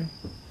you're hearing?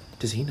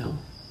 Does he know?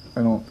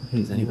 I don't.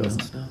 Does anybody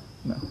doesn't. else know?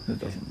 No, it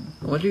doesn't.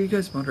 What are you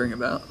guys wondering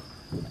about?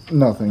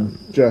 Nothing.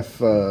 Jeff.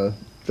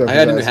 Jeff I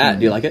had a new was hat. asking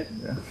Do you me- like it?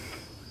 Yeah.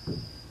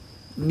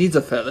 Needs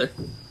a feather.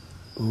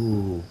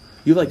 Ooh.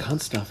 You like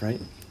hunt stuff, right?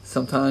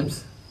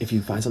 Sometimes. If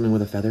you find something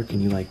with a feather,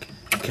 can you, like,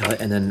 kill it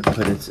and then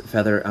put its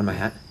feather on my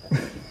hat?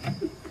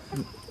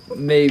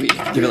 Maybe.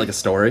 Give it, like, a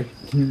story?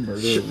 Can you murder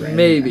a random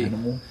Maybe.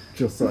 animal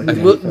just so I Okay.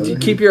 can Well, feather him?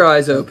 keep your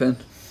eyes open.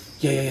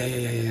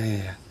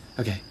 Yeah.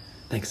 Okay.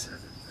 Thanks.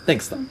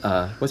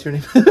 What's your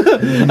name? I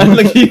don't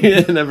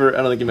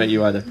think he met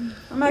you either.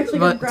 I'm actually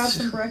gonna grab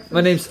some breakfast.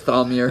 My name's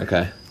Thalmir.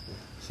 Okay.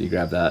 So you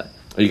grab that.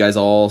 Are you guys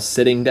all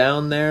sitting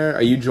down there?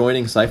 Are you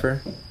joining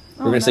Cypher?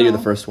 We're gonna say you're the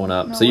first one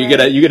up, No so you way.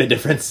 get a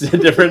different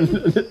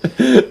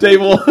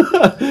table.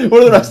 What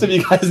are the rest of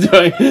you guys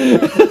doing?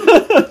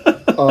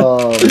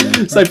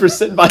 Cypher's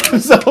sitting by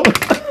himself.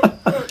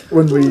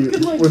 when we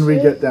Looking like when we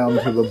shit. get down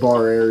to the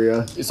bar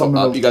area, So I'm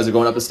gonna- you guys are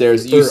going up the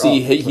stairs. You Or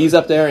see up. he's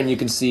up there, and you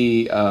can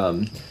see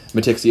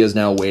Matixia is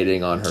now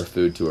waiting on her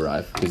food to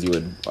arrive because you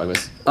would, I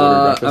guess,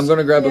 order breakfast. I'm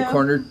gonna grab Yeah. a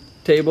corner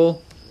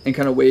table and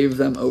kind of wave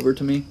them over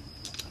to me.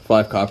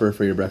 5 copper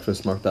for your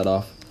breakfast. Mark that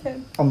off. Okay.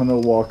 I'm gonna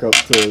walk up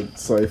to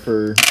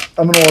Cypher.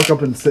 I'm gonna walk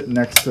up and sit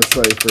next to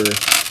Cypher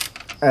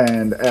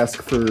and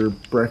ask for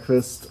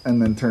breakfast,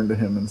 and then turn to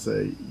him and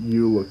say,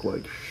 "You look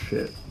like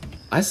shit."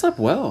 I slept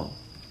well.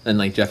 And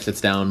like Jeff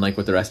sits down like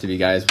with the rest of you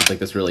guys with like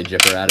this really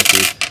jipper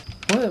attitude.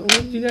 What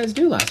did you guys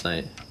do last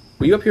night?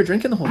 Were you up here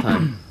drinking the whole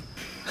time?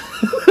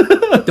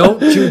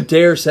 Don't you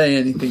dare say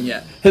anything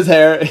yet. His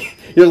hair,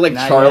 you're like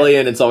Not Charlie,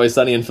 and It's Always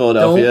Sunny in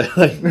Philadelphia.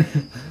 Like,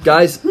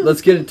 Guys,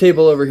 let's get a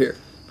table over here.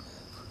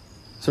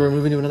 so we're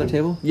moving to another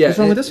table. Yeah, What's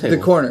wrong with this table?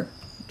 The corner.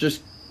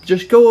 Just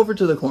go over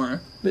to the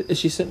corner. Is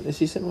she sitting? Is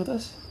he sitting with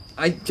us?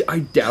 I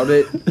doubt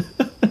it.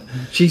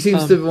 She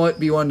seems to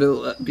be one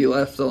to be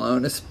left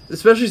alone,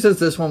 especially since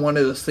this one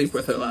wanted to sleep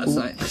with her last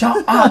night.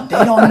 Shut up!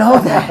 They don't know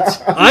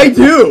that. I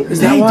do. Is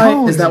that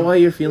why? Is that why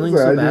you're feeling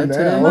so I do bad now.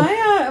 today?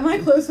 Am I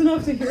close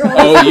enough to hear all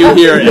Oh, you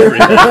hear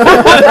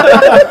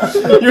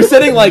everything. You're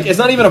sitting like it's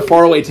not even a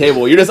faraway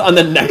table. You're just on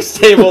the next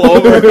table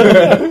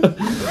over.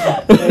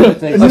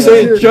 I'm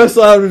saying just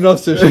loud enough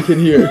so she can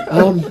hear.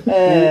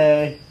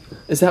 Hey.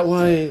 Is that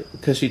why?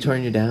 Because she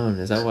turned you down.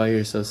 Is that why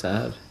you're so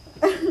sad?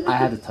 I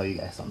had to tell you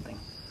guys something.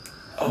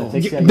 Oh,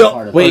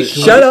 No, wait,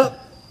 shut up.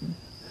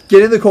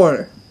 Get in the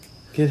corner.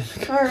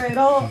 Alright,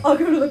 I'll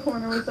go to the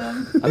corner with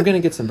them. I'm gonna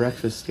get some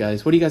breakfast,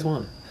 guys. What do you guys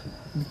want?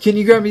 Can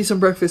you grab me some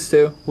breakfast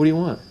too? What do you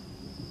want?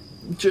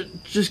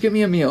 Just give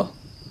me a meal.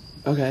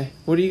 Okay.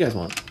 What do you guys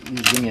want? You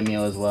give me a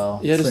meal as well.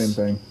 Yeah, Same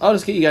thing. I'll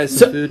just get you guys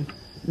some So- food.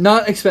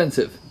 Not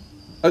expensive.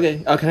 Okay.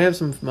 Can I have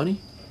some money?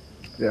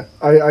 Yeah,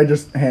 I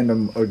just hand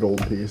him a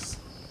gold piece.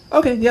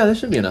 Okay. Yeah, that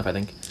should be enough, I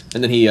think.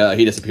 And then he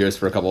disappears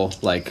for a couple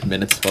like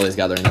minutes while he's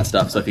gathering that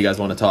stuff. So if you guys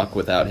want to talk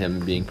without him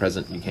being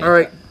present, you can. All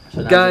right,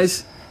 So now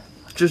guys,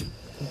 just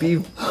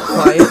be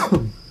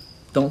quiet.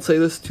 Don't say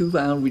this too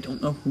loud. We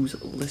don't know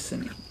who's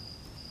listening.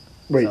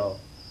 Wait, So,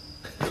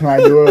 can I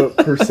do a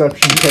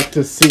perception check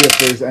to see if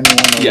there's anyone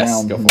Yes,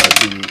 around? go who for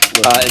might it. be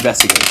listening?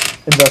 Investigate.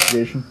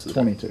 Investigation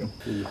 22.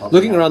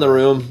 Looking around the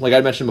room, like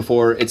I mentioned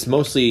before, it's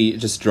mostly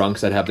just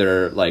drunks that have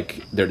their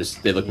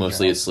they look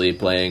mostly asleep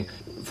playing.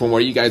 From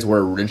where you guys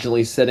were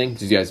originally sitting,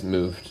 because you guys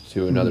moved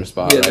to another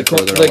spot, Yeah, right,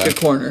 further like away. a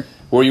corner.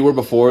 Where you were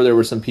before, there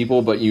were some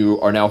people, but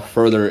you are now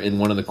further in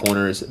one of the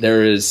corners.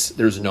 There's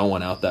no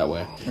one out that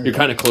way. You're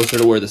kind of closer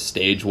to where the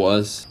stage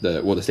was,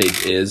 the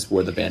stage is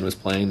where the band was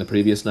playing the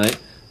previous night,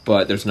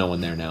 but there's no one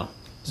there now.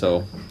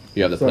 So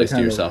you have the So I place to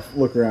kind of yourself.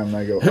 look around and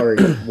I go, all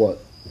right,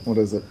 what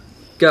is it?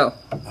 Go.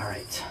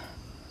 alright.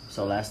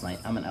 So last night,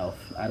 I'm an elf.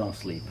 I don't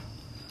sleep.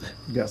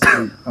 Yes,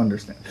 we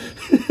understand.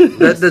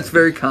 That's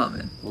very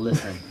common.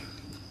 Listen,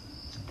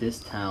 this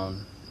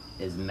town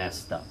is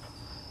messed up.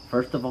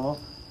 First of all,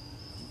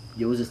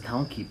 there was this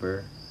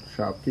townkeeper,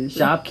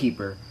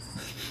 shopkeeper,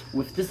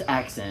 with this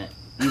accent.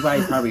 You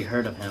guys probably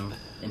heard of him,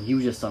 and he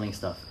was just selling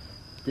stuff.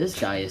 This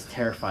guy is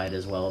terrified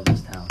as well of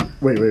this town.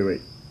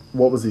 Wait.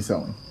 What was he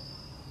selling?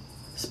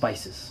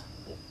 Spices.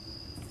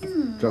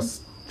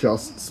 Just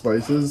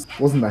spices?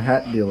 Wasn't a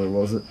hat dealer,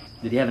 was it?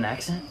 Did he have an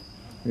accent?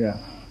 Yeah.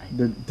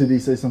 Did he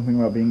say something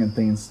about being in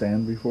Thane's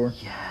stand before?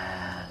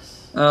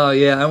 Yes. Oh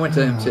yeah, I went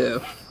to him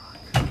too.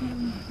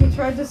 He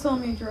tried to sell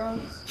me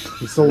drugs.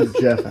 He sold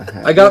Jeff a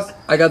hat. I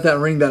got that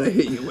ring that I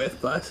hit you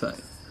with last night.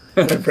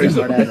 That's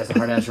a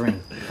hard ass ring.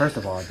 First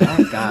of all,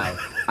 that guy.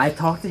 I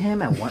talked to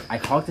him.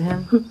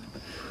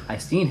 I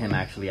seen him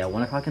actually at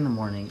 1 o'clock in the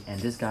morning, and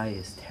this guy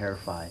is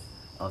terrified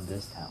of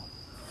this town.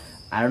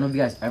 I don't know if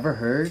you guys ever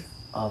heard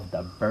of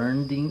the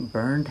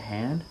burned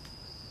hand.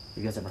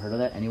 You guys ever heard of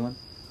that? Anyone?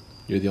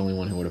 You're the only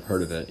one who would have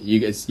heard of it.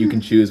 You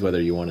can choose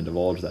whether you want to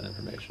divulge that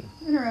information.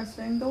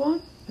 Interesting. Go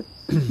on.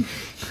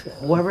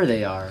 Whoever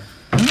they are,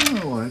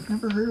 Oh, I've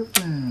never heard of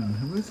them.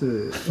 Who is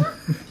it?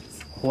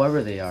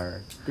 whoever they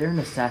are, they're an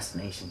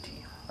assassination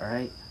team. All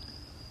right.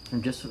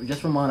 And just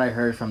from what I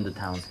heard from the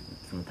town's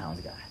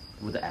guy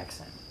with the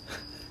accent.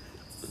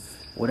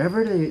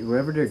 Whatever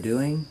they're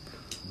doing,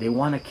 they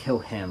want to kill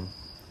him,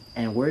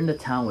 and we're in the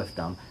town with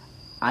them.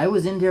 I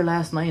was in there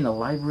last night in the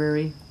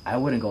library. I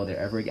wouldn't go there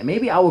ever again.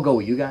 Maybe I will go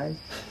with you guys.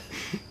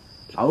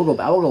 I will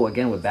go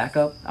again with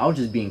backup. I was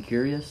just being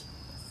curious.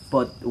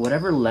 But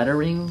whatever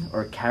lettering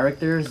or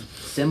characters,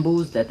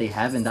 symbols that they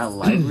have in that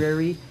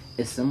library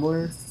is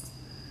similar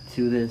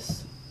to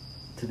this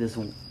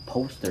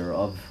poster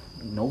of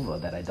Nova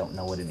that I don't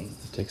know what it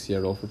means. Takes you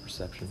a roll for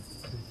perception.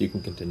 You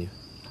can continue.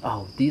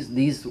 Oh, these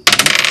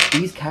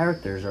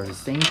characters are the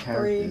same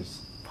characters.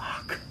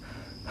 Fuck.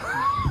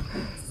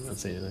 I'm not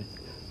saying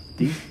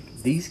anything.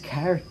 These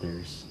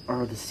characters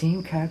are the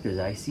same characters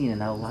I seen in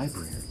that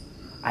library.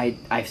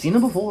 I've seen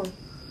them before.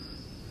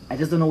 I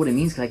just don't know what it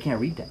means because I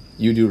can't read them.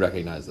 You do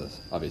recognize this,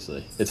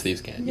 obviously. It's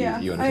Thieves' Cant. Yeah.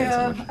 You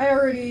understand so much. I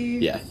already.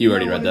 Yeah, you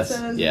already know read what it this.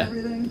 says and Yeah.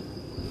 everything.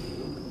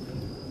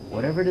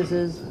 Whatever this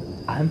is,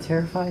 I'm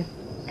terrified,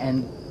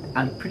 and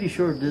I'm pretty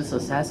sure this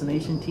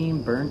assassination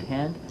team, Burned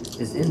Hand,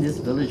 is in this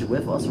village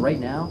with us right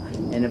now.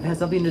 And if it has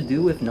something to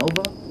do with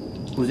Nova,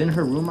 who's in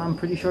her room, I'm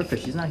pretty sure,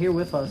 because she's not here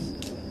with us,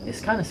 it's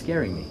kind of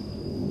scaring me.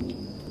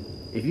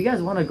 If you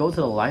guys want to go to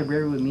the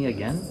library with me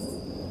again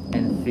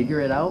and figure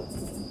it out,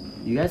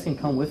 you guys can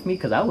come with me,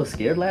 because I was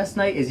scared last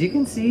night. As you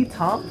can see,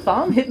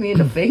 Thom hit me in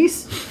the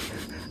face.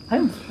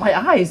 My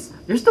eyes,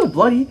 they're still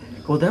bloody.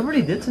 Whatever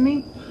they did to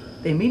me,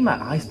 they made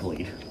my eyes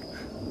bleed.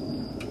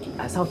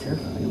 That's how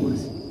terrifying it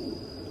was.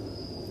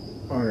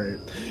 Alright.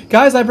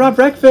 Guys, I brought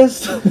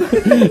breakfast.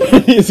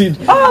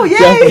 Oh,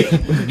 yay!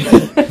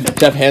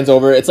 Jeff hands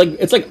over. It's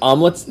like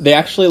omelets. They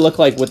actually look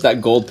like with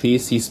that gold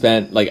piece he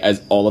spent like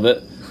as all of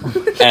it.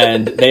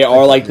 And they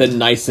are like the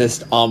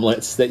nicest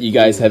omelets that you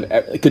guys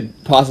could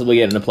possibly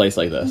get in a place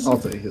like this. I'll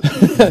take it.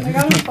 I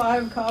got a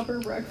 5 copper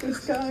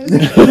breakfast, guys.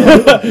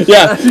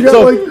 Yeah,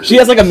 she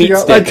has like a meat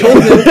stick.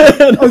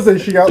 I was saying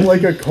she got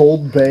like a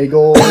cold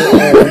bagel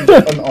and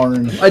an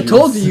orange. I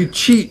told you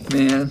cheat,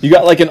 man. You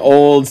got like an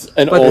old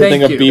thank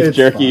thing of you. beef It's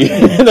jerky,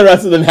 and the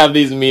rest of them have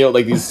these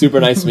these super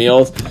nice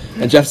meals.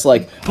 And Jeff's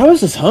like, I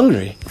was just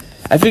hungry.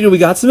 I figured we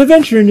got some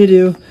adventuring to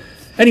do.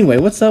 Anyway,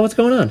 what's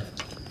going on?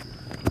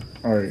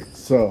 Alright,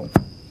 so.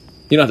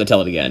 You don't have to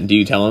tell it again. Do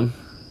you tell him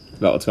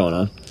about what's going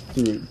on?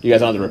 Dude. You guys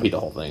don't have to repeat the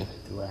whole thing.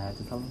 Do I have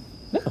to tell him?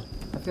 No.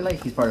 I feel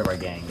like he's part of our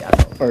gang. Yeah.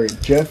 Alright,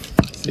 Jeff,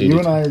 you you do.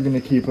 and I are going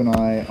to keep an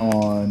eye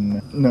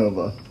on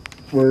Nova.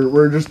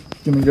 We're just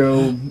going to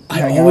go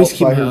hang I always out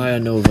keep by my her. eye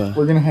on Nova.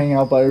 We're going to hang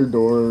out by her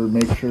door,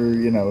 make sure,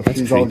 That's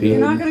she's all creepy. good.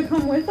 You're not gonna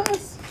come with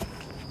us?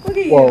 Look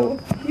at Well,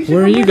 you. Should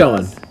Where are come you with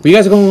going? us. You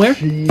guys are going where?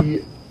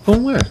 She,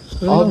 Going where?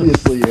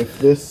 obviously, if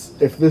this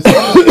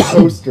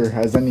poster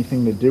has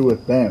anything to do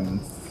with them,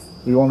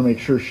 we want to make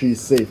sure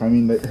she's safe. I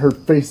mean, her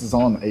face is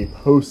on a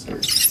poster.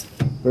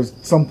 There's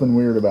something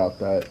weird about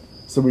that.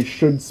 So we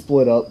should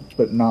split up,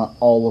 but not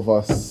all of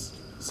us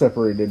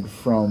separated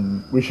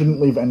from... We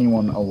shouldn't leave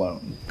anyone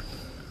alone.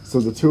 So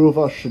the 2 of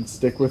us should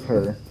stick with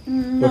her.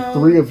 No. The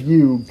 3 of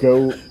you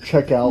go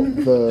check out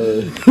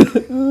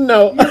the...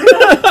 No.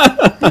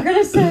 You're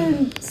gonna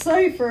send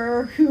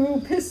Cypher,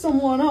 who pissed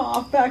someone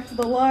off, back to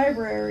the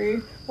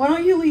library. Why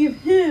don't you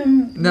leave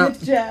him No.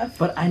 with Jeff?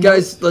 But I know.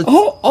 Guys, let's.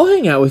 I'll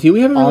hang out with you.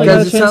 We haven't really got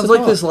a Guys, it chance sounds to like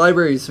talk. this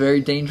library is very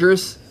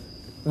dangerous.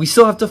 We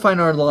still have to find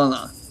our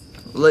Lana.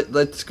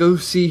 Let's go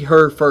see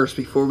her first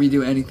before we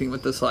do anything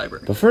with this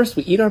library. But first,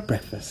 we eat our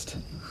breakfast.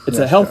 It's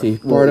Yeah, a healthy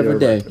sure. part of We'll our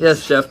eat our day.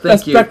 Yes, Jeff,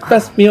 thank you.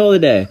 Best meal of the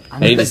day.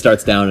 And he just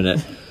starts down in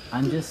it.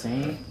 I'm just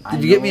saying.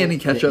 Did you get me any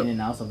ketchup? The in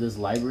and outs of this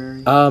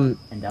library. Um,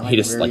 and that he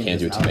just like librarian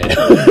hands you a is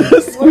tomato. What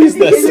is Squeeze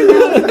the in this. and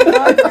out of the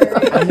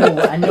library? I know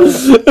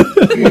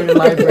where the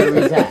library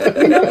is at.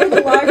 We know where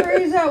the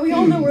library's at. We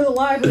all know where the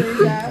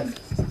library's at.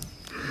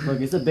 Look,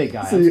 it's a big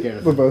guy. I'm See, scared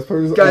of the him. best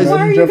part is Guys, Why are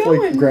imagine you Jeff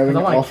going? like grabbing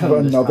I wanna off of kill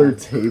him this another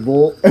time.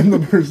 table, and the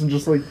person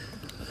just like...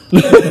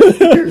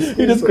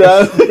 He just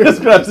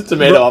grabs a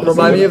tomato off.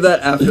 Remind me of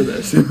that after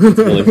this. It's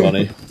really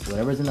funny.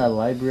 Whatever's in that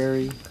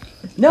library.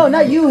 No,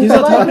 not you. He's the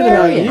not talking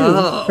about librarian. you.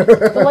 Oh.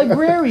 The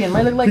librarian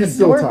might look like He's a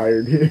still dork.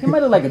 tired. He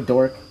might look like a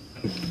dork.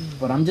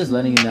 But I'm just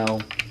letting you know.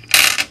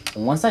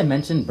 Once I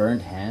mentioned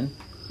Burned Hand,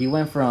 he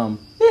went from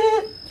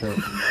to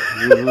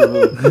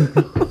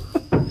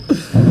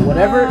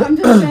whatever. I'm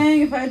just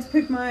saying, if I had to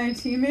pick my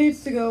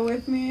teammates to go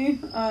with me,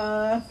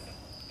 I'd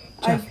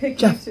pick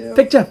Jeff, you two.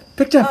 pick Jeff.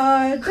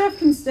 Jeff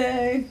can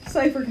stay.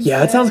 Cypher can stay. Yeah,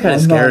 that sounds kind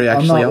of I'm scary. not,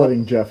 Actually, I'm not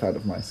letting Jeff out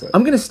of my sight.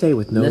 I'm gonna stay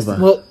with Nova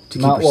Listen, well, to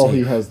keep Not her while safe.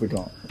 he has the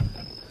gauntlet.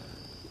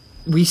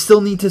 We still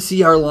need to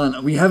see our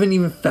Lana. We haven't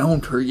even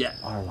found her yet.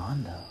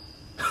 Arlando.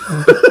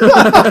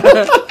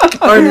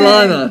 Our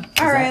Lana.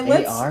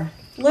 Alright, AR?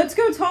 let's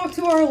go talk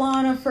to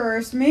Arlana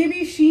first.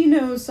 Maybe she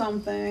knows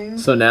something.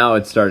 So now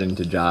it's starting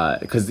to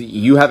jive because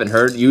you haven't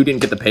heard. You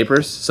didn't get the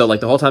papers. So like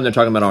the whole time they're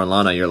talking about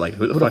Arlana, you're like,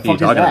 who the fuck are you fuck is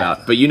talking that?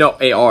 about? But you know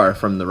AR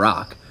from The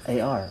Rock.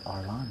 AR.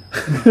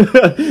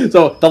 Arlando.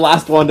 So the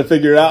last one to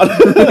figure out.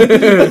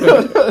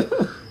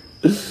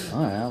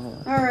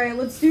 Alright,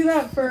 let's do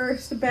that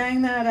first.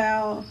 Bang that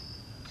out.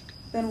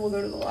 Then we'll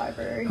go to the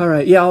library. All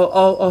right, yeah,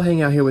 I'll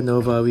hang out here with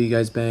Nova. Will you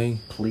guys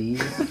bang?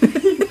 Please. Come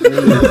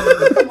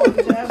on,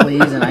 Jeff.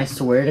 Please, and I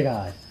swear to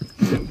God,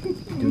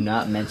 do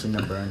not mention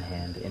the Burn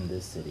Hand in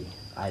this city.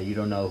 You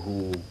don't know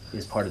who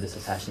is part of this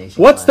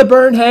assassination. What's the plan.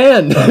 burn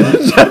hand?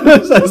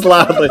 Jeff says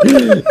loudly.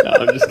 No,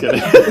 I'm just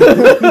kidding.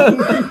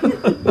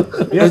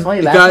 You know what's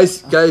funny?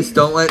 Last Guys,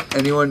 don't let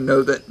anyone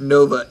know that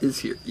Nova is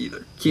here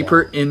either. Keep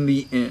her in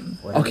the inn.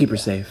 I'll keep her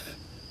safe.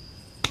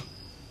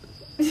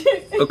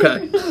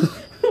 Okay.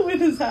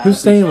 With his hat. Who's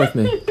staying with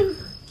me? Am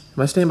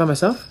I staying by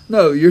myself?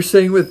 No, you're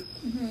staying with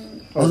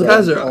Okay,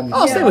 Tazarok.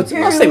 I'll stay with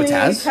apparently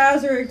Taz.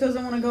 Tazarok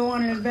doesn't want to go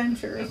on an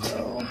adventure,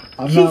 so...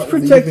 I'm He's not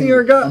protecting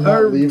leaving- our I'm not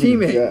our leaving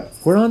teammate.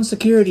 Jeff. We're on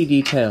security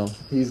detail.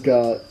 He's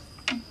got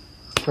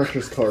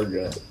precious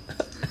cargo.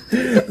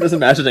 I'm just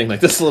imagining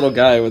like this little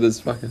guy with his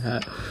fucking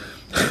hat.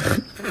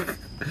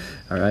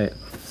 All right.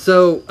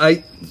 So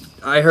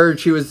I heard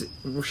she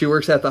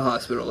works at the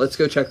hospital. Let's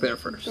go check there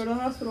first. Go to the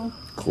hospital.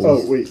 Cool.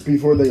 Oh wait,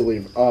 before they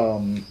leave,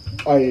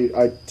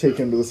 I take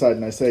him to the side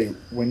and I say,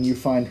 when you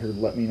find her,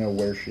 let me know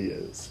where she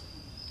is.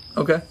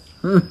 Okay.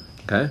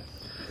 Okay.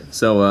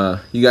 So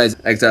you guys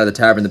exit out of the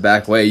tavern the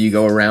back way. You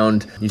go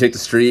around. You take the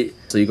street.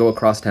 So you go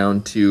across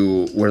town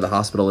to where the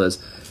hospital is,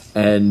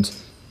 and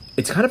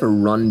it's kind of a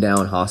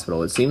rundown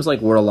hospital. It seems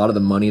like where a lot of the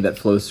money that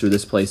flows through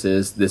this place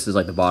is. This is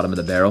like the bottom of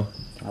the barrel.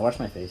 I wash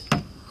my face.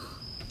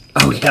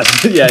 Oh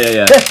yes,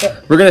 yeah.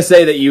 We're gonna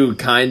say that you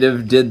kind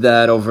of did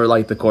that over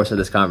like the course of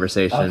this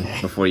conversation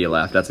before you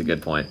left. That's a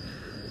good point.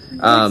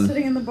 Like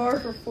sitting in the bar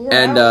for 4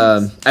 And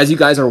hours. as you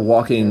guys are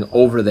walking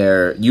over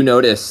there, you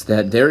notice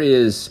that there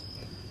is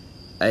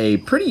a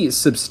pretty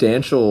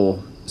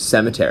substantial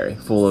cemetery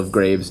full of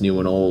graves, new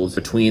and old,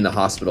 between the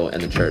hospital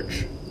and the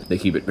church. They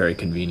keep it very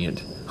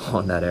convenient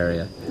on that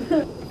area.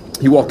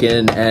 You walk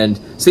in, and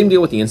same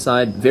deal with the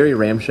inside. Very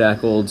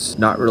ramshackled,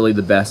 not really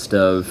the best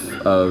of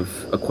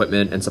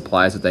equipment and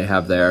supplies that they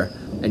have there.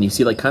 And you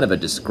see like kind of a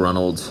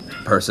disgruntled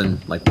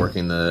person like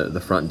working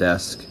the front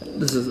desk.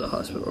 This is the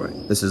hospital,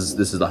 right? This is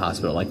the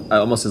hospital, like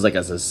almost as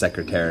a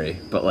secretary,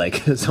 but like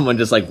someone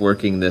just like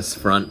working this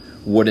front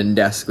wooden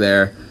desk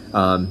there,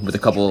 with a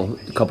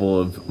couple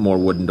of more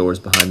wooden doors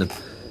behind them.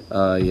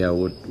 Yeah,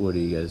 what do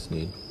you guys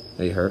need?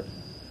 Are you hurt?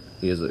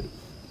 You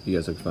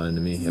guys look fine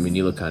to me. I mean,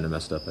 you look kind of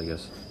messed up, I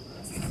guess.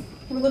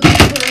 We're looking for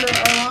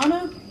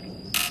Arlana.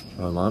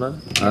 Alana?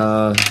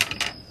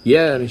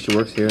 Yeah, I mean she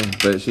works here,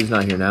 but she's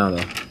not here now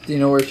though. Do you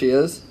know where she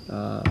is?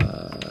 Why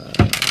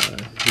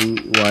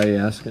are you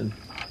asking?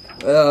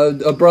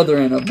 A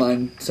brother-in of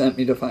mine sent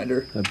me to find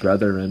her. A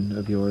brethren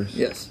of yours?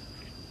 Yes.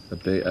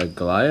 A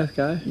Goliath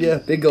guy? Yeah,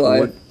 big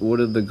Goliath. What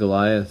did the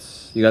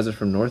Goliaths? You guys are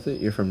from north?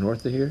 You're from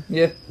north of here?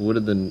 Yeah. What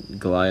did the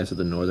Goliaths of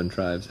the northern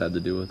tribes had to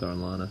do with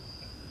Arlana?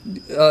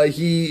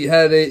 He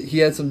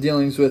had some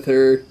dealings with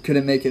her.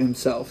 Couldn't make it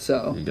himself.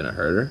 So You gonna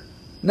hurt her?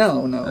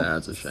 no.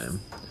 That's a shame.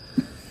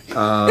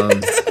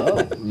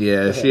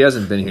 Yeah, she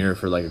hasn't been here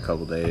for like a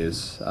couple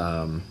days.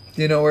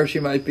 Do you know where she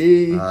might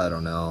be? I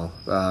don't know.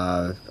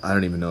 I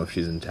don't even know if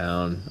she's in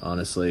town,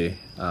 honestly.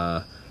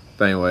 But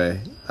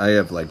anyway, I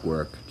have like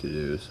work to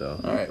do, so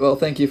All right. Well,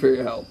 thank you for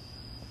your help.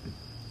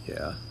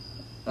 yeah.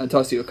 I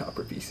toss you a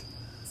copper piece.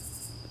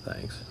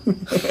 Thanks.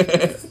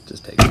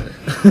 Just take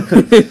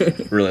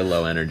it. Really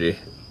low energy.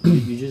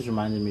 You just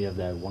reminded me of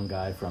that one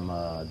guy from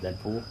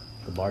Deadpool,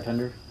 the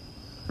bartender.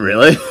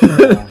 Really?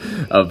 Yeah.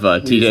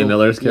 Of T.J.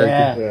 Miller's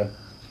character? Yeah. Yeah.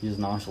 He's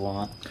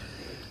nonchalant.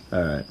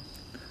 All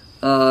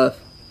right.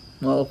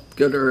 Well,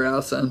 go to her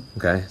house then.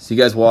 Okay, so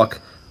you guys walk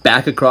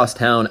back across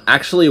town,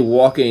 actually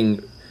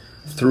walking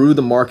through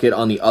the market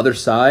on the other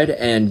side,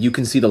 and you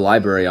can see the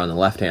library on the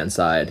left-hand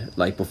side,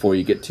 like before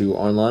you get to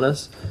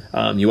Arlana's.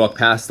 You walk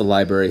past the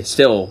library,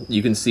 still,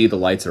 you can see the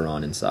lights are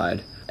on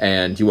inside.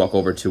 And you walk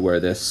over to where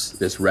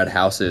this red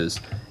house is.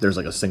 There's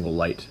like a single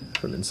light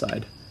from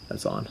inside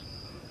that's on.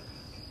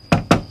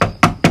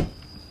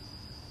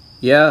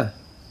 Yeah,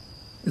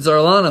 Is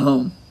Arlana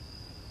home?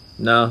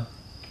 no.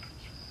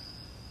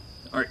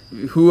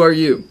 Who are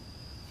you?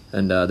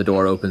 And the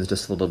door opens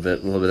just a little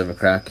bit of a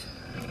crack.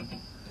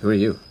 Who are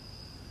you?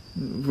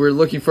 We're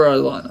looking for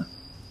Arlana.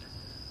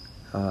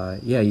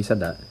 Yeah, you said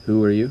that.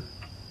 Who are you?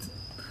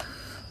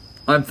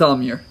 I'm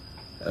Thamir.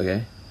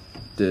 Okay.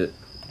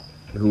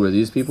 Who are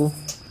these people?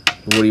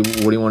 What do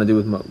you want to do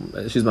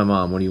with she's my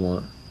mom. What do you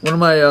want? One of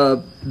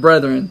my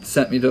brethren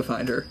sent me to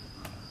find her.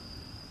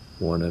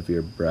 One of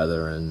your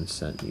brethren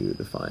sent you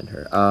to find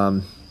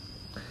her.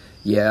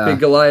 Yeah. Big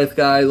Goliath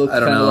guy, looks I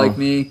don't kind of know. like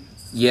me.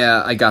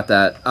 Yeah, I got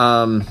that.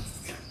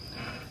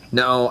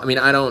 No, I mean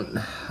I don't.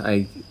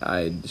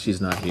 She's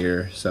not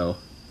here, so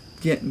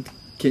Can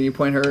you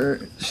point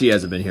her? she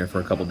hasn't been here for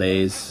a couple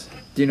days.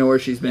 Do you know where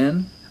she's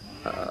been?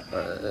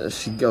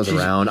 She goes She's-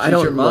 around. I she's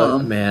don't your mom.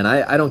 look, man.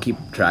 I don't keep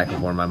track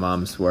of where my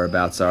mom's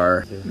whereabouts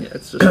are. Yeah,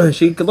 it's just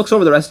She looks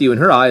over the rest of you, and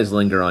her eyes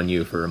linger on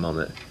you for a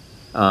moment.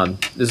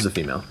 This is a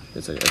female.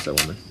 It's a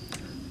woman.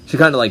 She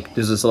kind of like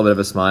does this little bit of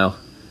a smile.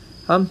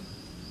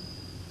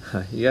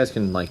 You guys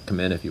can like come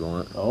in if you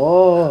want.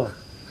 Oh.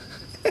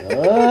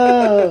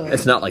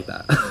 It's not like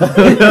that.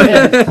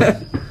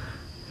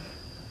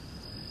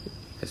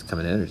 You guys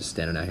coming in or just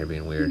standing out here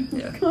being weird?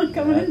 yeah.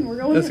 Coming in. We're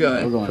going Let's in. go We're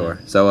in. going. Sure.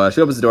 So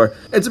she opens the door.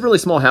 It's a really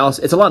small house.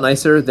 It's a lot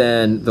nicer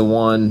than the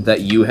one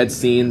that you had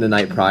seen the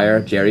night prior,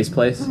 Jerry's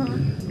place.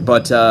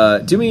 But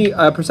do me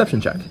a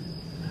perception check.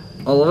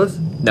 All of us?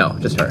 No,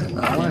 just her.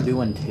 I want to do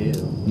one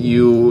too.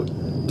 You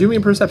do me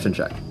a perception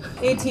check.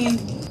 18.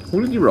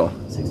 What did you roll?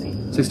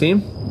 16.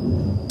 16?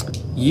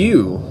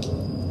 You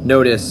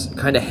notice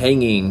kind of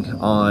hanging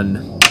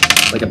on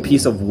like a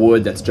piece of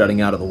wood that's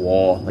jutting out of the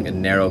wall, like a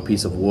narrow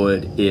piece of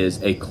wood,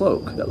 is a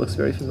cloak that looks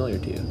very familiar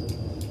to you.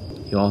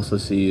 You also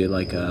see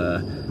like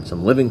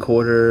some living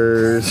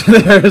quarters.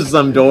 There's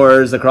some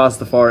doors across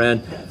the far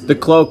end. The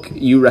cloak,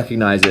 you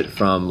recognize it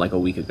from like a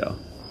week ago,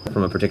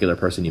 from a particular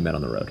person you met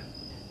on the road.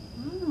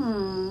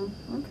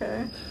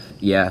 Okay.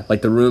 Yeah,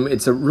 like the room,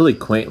 it's a really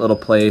quaint little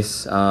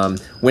place.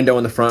 Window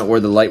in the front where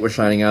the light was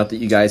shining out that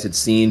you guys had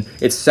seen.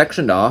 It's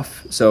sectioned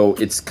off, so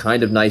it's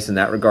kind of nice in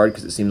that regard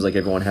because it seems like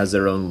everyone has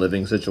their own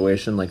living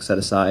situation, like set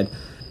aside.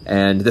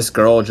 And this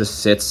girl just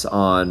sits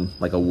on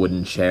like a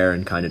wooden chair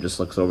and kind of just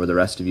looks over the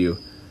rest of you.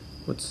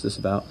 What's this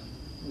about?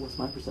 What's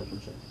my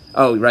perception check?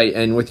 Oh, right,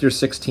 and with your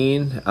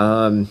 16,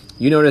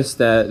 you notice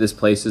that this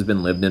place has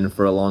been lived in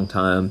for a long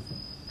time.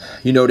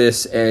 You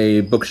notice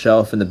a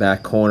bookshelf in the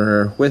back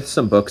corner with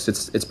some books.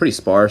 It's pretty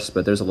sparse,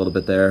 but there's a little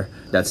bit there.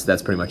 That's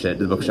pretty much it.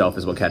 The bookshelf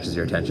is what catches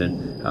your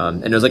attention.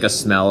 And there's like a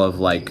smell of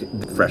like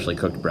freshly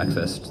cooked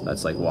breakfast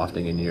that's like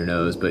wafting into your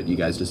nose, but you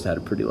guys just had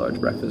a pretty large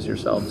breakfast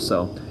yourself,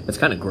 so it's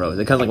kind of gross.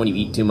 It's kind of like when you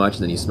eat too much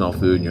and then you smell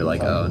food and you're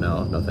like, oh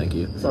no thank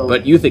you.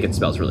 But you think it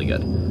smells really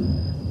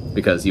good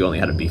because you only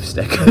had a beef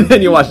stick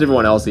and you watched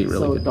everyone else eat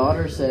really good. So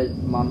daughter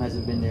said mom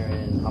hasn't been there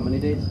in how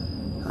many days?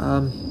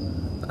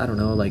 I don't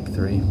know, like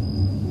 3.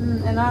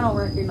 And I don't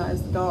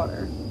recognize the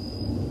daughter.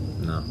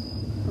 No.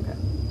 Okay.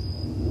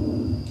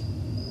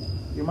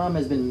 Your mom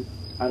has been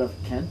out of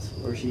Kent,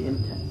 or is she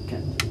in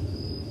Kent?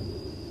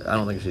 I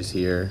don't think she's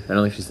here. I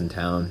don't think she's in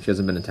town. She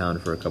hasn't been in town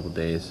for a couple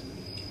days.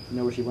 You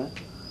know where she went?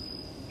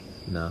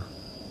 No.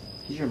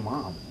 She's your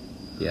mom.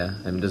 Yeah,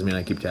 and it doesn't mean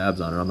I keep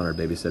tabs on her. I'm not her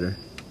babysitter.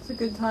 It's a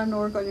good time to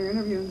work on your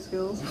interviewing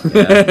skills.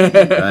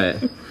 Yeah, right.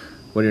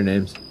 What are your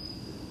names?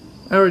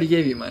 I already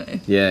gave you my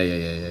name.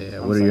 Yeah.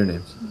 What are your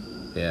names?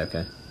 Yeah,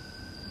 okay.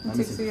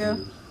 Tixia.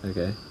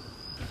 Okay.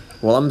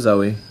 Well, I'm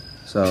Zoe,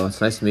 so it's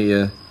nice to meet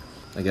you,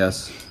 I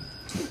guess.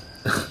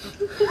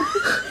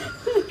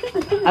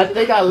 I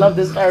think I love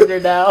this character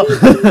now.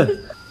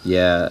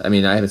 Yeah, I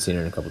mean, I haven't seen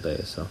her in a couple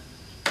days, so.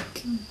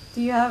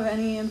 Do you have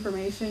any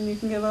information you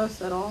can give us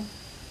at all?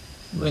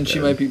 When she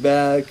might be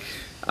back.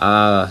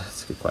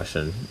 That's a good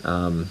question.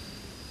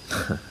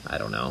 I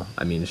don't know.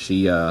 I mean,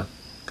 she kind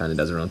of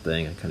does her own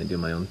thing. I kind of do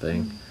my own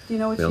thing. Do you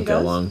know what We she don't does?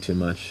 get along too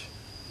much.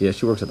 Yeah,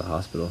 she works at the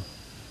hospital.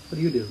 What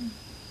do you do?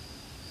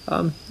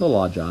 Little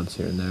odd jobs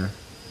here and there.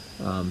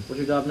 What's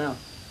your job now?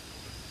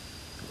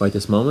 Right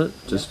this moment,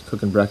 just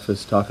cooking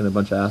breakfast, talking to a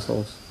bunch of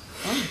assholes.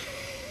 Oh.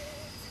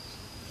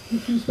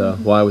 So,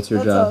 why? What's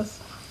your That's job? us.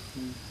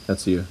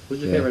 That's you. Who's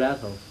your Yeah. favorite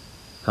asshole?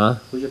 Huh?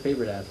 Who's your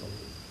favorite asshole?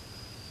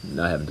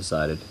 I haven't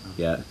decided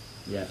yet.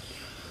 Yeah.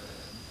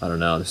 I don't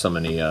know. There's so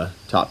many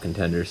top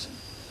contenders.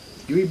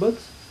 You read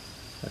books?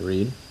 I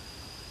read.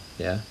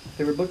 Yeah.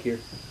 Favorite book here?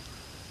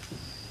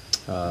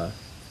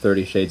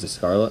 30 Shades of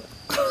Scarlet.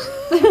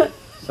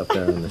 It's up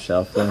there on the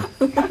shelf there.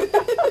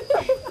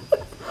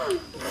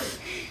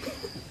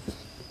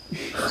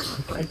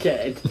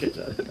 Okay.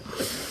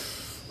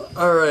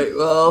 All right.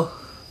 Well,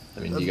 I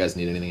mean, do you guys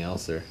need anything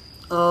else, or?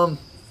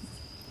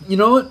 you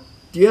know what?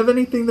 Do you have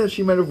anything that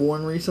she might have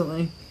worn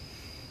recently?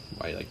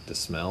 Why, like the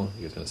smell?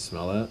 You guys gonna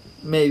smell that?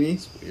 Maybe.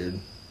 It's weird.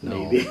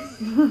 No, Maybe.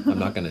 I'm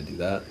not gonna do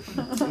that.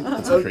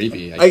 It's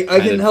creepy. I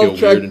kind can of help feel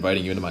track- weird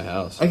inviting you into my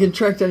house. I can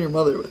track down your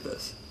mother with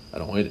this. I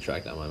don't want you to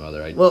track down my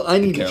mother. I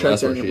could need to care track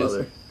less down where your she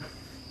is.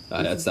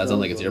 mother. That sounds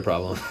like it's your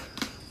problem.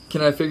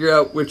 Can I figure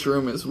out which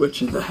room is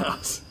which in the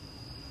house?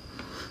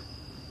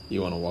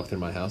 You want to walk through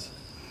my house?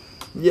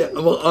 Yeah,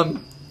 well,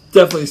 I'm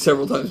definitely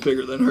several times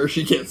bigger than her.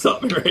 She can't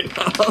stop me right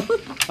now.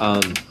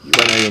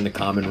 Right now you're in the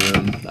common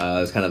room.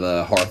 There's kind of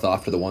a hearth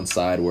off to the one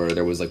side where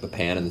there was like the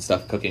pan and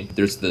stuff cooking.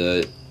 There's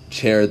the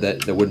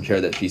wooden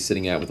chair that she's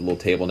sitting at with a little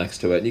table next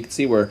to it. And you can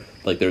see where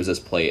like there's this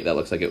plate that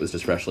looks like it was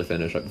just freshly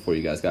finished right before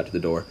you guys got to the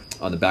door.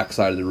 On the back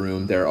side of the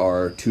room there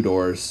are 2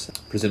 doors.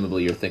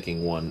 Presumably you're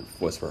thinking one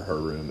was for her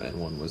room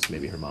and one was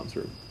maybe her mom's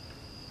room.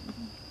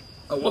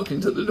 I walk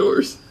into the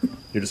doors.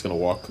 You're just gonna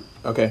walk,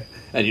 okay,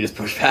 and you just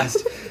push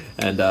past,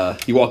 and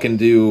you walk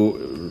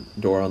into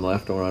door on the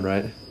left, door on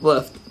right.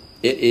 Left.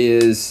 It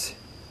is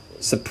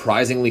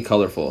surprisingly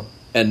colorful,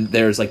 and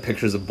there's like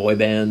pictures of boy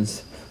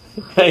bands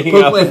hanging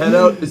Poke up. my head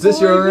out. Is this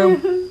your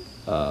room?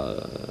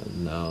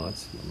 No,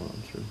 it's my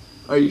mom's room.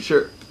 Are you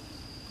sure?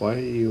 Why are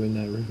you in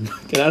that room?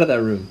 Get out of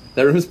that room.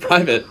 That room's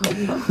private.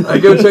 I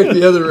go check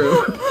the other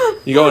room.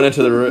 You go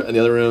into the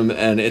other room,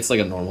 and it's like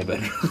a normal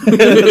bedroom.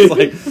 It's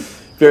like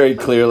very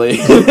clearly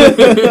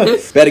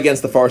bed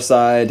against the far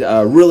side.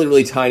 Really,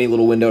 really tiny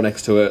little window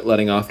next to it,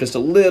 letting off just a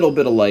little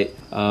bit of light.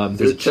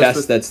 There's a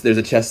chest there's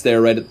a chest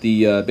there right at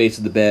the base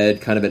of the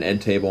bed. Kind of an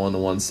end table on the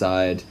one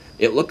side.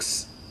 It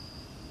looks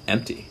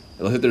empty.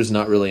 It looks like there's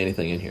not really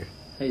anything in here.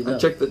 Hey, I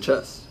check the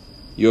chest.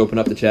 You open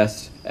up the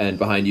chest, and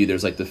behind you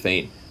there's like the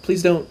faint,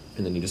 "Please don't,"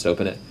 and then you just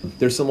open it.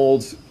 There's some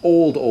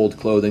old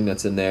clothing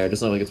that's in there. It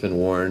doesn't look like it's been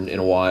worn in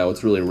a while.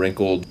 It's really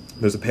wrinkled.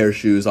 There's a pair of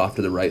shoes off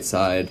to the right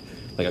side,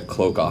 like a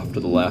cloak off to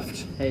the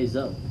left. Hey,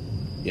 Zoe.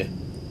 Yeah.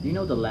 Do you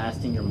know the last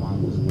thing your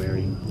mom was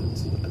wearing?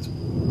 That's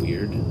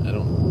weird. I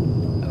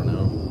don't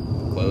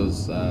know.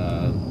 Clothes,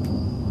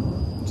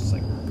 just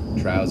like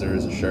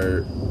trousers, a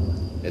shirt.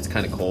 It's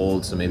kind of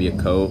cold, so maybe a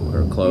coat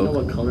or a Do cloak. you know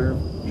what color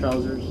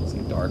trousers? It's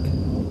like dark.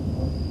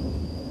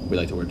 We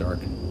like to wear dark.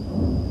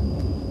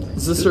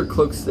 Is this her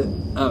cloak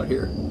sitting out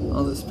here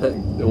on this peg?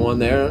 The one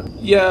there?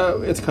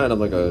 Yeah, it's kind of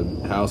like a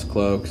house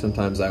cloak.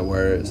 Sometimes I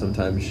wear it,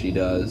 sometimes she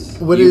does.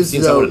 What You've is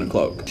seen someone in Zoe? a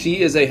cloak.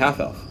 She is a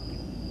half-elf.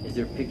 Is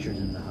there pictures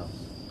in the house?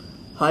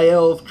 High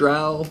elf,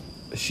 drow.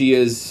 She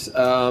is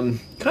kind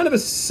of a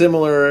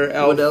similar What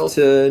elf elf?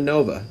 to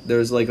Nova.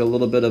 There's like a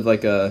little bit of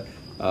like a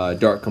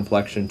dark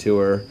complexion to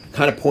her.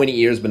 Kind of pointy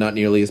ears, but not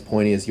nearly as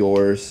pointy as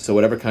yours. So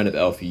whatever kind of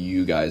elf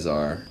you guys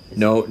are.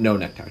 No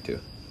neck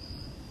tattoo.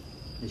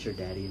 Is your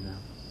daddy in the house?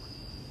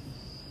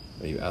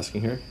 Are you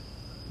asking her?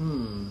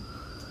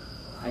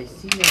 I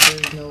see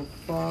that there's no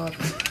father.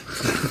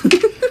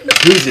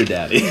 Who's your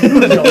daddy?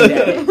 No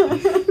daddy.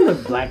 You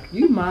look black.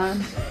 You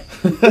mine.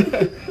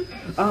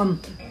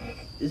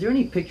 Is there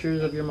any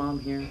pictures of your mom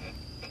here?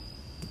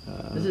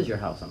 This is your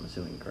house, I'm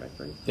assuming, correct,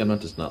 right? Yeah, I'm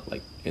not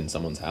like in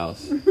someone's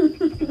house.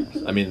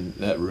 I mean,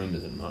 that room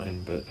isn't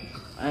mine, but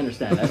I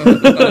understand.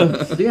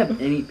 Do you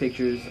have any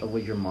pictures of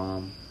your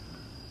mom,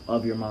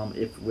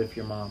 if with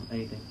your mom,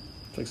 anything?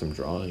 it's like some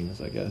drawings,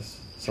 I guess.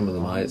 Some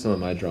of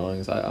my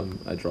drawings,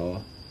 I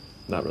draw,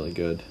 not really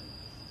good.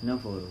 No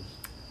photos.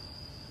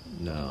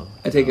 No.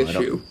 I take No, a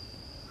don't- shoe.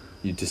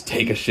 You just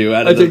take a shoe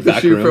out I of the take the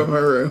back shoe room. from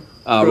her room.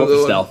 Roll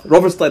for stealth.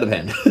 Roll for sleight of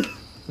hand.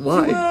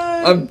 Why? What?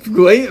 I'm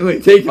blatantly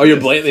taking Oh, you're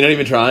this. blatantly not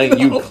even trying.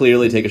 You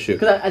clearly take a shoe.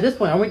 Because at this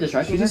point, aren't we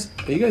distracting her?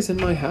 Are you guys in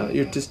my house?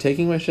 You're just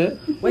taking my shit?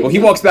 Wait, Well, he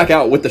no. walks back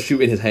out with the shoe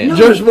in his hand.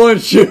 Just one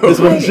shoe. Just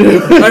one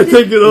shoe. I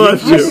take the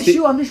left Hide the shoe.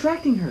 shoe, I'm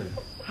distracting her.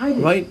 Hide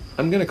it. Right?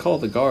 I'm gonna call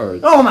the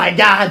guards. Oh my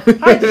god!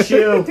 Hide the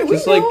shoe! Did we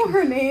Just like- know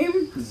her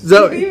name?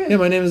 Zoe. Yeah,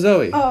 my name is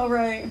Zoe. Oh,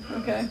 right.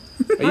 Okay.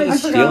 Are you I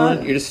just forgot.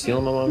 stealing? You're just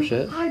stealing my mom's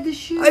shit? Hide the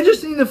shoe! I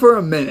just need it for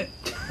a minute.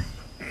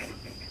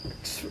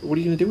 What are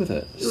you gonna do with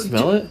it? Just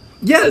smell it?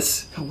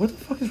 Yes. God, what the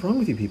fuck is wrong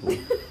with you people?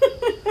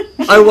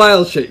 I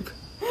wild shape.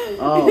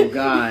 Oh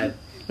god.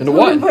 Into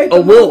what? Invite A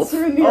the wolf.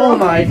 monster into your Oh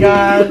my life.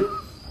 god.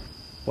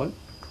 What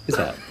is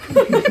that?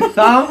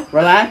 Thumb,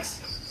 relax.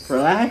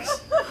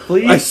 Relax.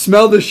 Please. I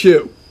smell the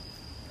shoe.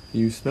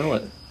 You smell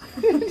it.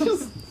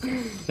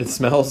 It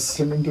smells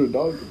Turn into a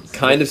dog.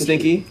 kind of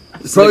stinky.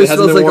 It probably It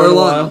hasn't smells been like worn in a Arlana.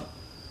 while.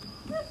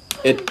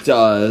 It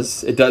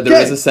does. It does. There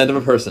Okay. is a scent of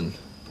a person.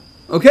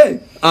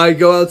 Okay. I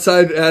go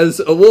outside as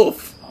a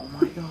wolf. Oh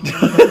my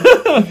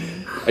god.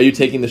 Are you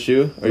taking the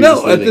shoe? Or are you No,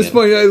 just at leaving this it?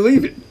 point I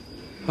leave it.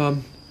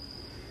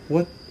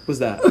 What was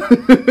that?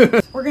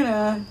 We're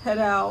gonna head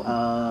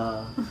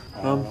out.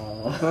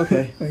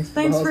 Okay.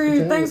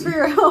 Thanks for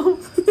your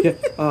help.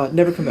 Yeah.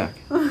 Never come back,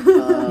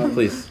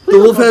 please. The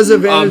wolf has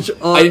advantage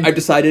on. I've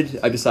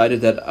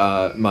decided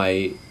that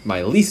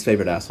my least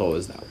favorite asshole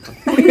is that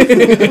one.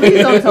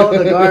 Please don't tell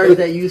the guards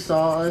that you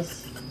saw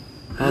us.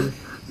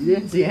 You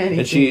didn't see anything.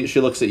 And she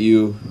looks at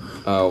you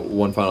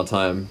one final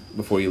time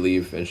before you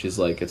leave, and she's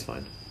like, "It's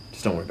fine.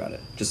 Just don't worry about it.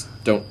 Just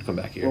don't come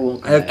back here." Well,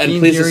 I have And keen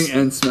please hearing just-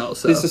 and smell.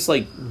 So Please just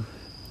like,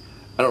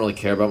 I don't really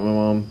care about my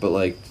mom, but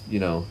like,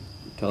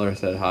 tell her I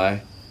said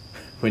hi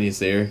when you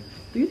see her,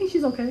 do you think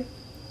she's okay?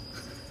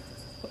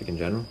 like in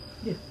general.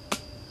 Yeah.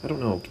 I don't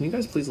know. Can you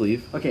guys please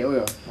leave? Okay, we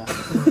are.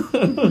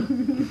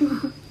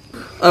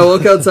 I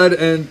walk outside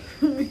and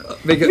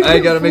I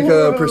gotta make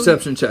a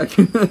perception check.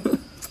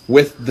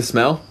 With the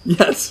smell?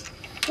 Yes.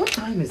 What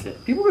time is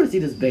it? People are gonna see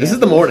this big. This is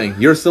the morning.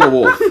 You're still a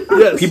wolf.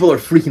 Yes. People are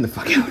freaking the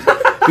fuck out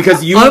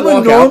because you I'm a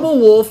walk normal out.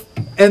 wolf,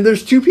 and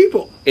there's two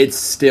people. It's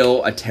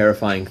still a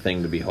terrifying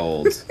thing to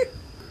behold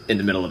in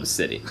the middle of a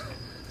city.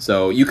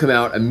 So you come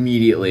out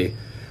immediately.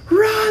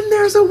 Run!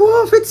 There's a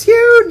wolf! It's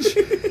huge!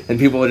 And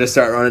people will just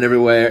start running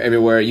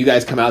everywhere. You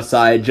guys come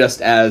outside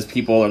just as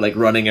people are like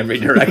running every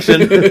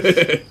direction.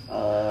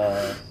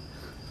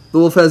 The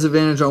wolf has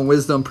advantage on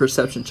wisdom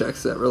perception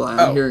checks that rely on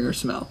Oh. hearing or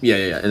smell.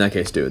 Yeah. In that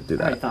case, do All that.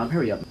 right, Tom,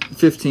 hurry up.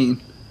 15.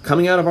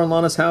 Coming out of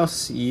Arlana's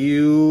house,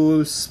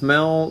 you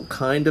smell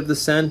kind of the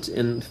scent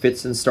and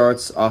fits and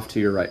starts off to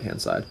your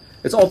right-hand side.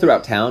 It's all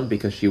throughout town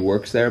because she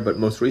works there, but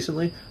most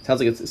recently,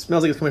 it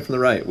smells like it's coming from the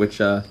right,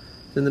 which is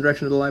in the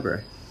direction of the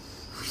library.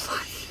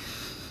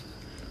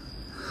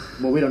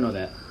 Well, we don't know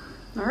that.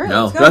 All right,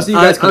 No, let's the go. rest of you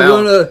guys come I'm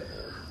out.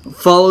 gonna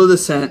follow the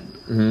scent.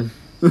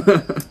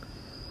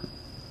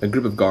 A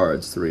group of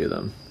guards, 3 of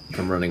them,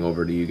 come running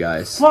over to you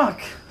guys.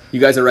 Fuck! You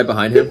guys are right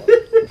behind him.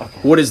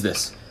 What is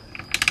this?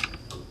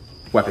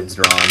 Weapons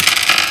drawn.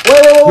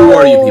 Whoa! Who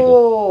are you people?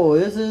 Oh,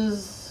 this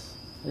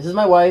is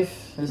my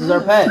wife. This is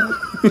our pet.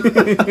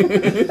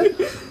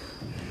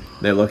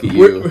 They look at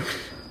you.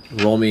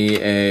 Roll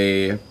me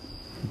a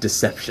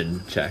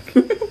deception check.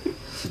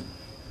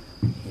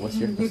 What's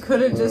your? You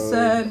could have just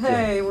said,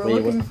 "Hey, we're Wait,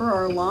 looking what's- for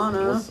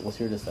Arlana." What's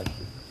your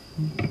deception?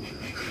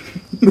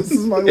 This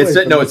is my It's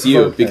wife, no, and it's this is you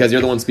our pet. because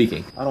you're the one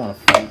speaking. I don't want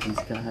to fight these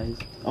guys.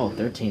 Oh,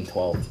 13,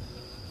 12.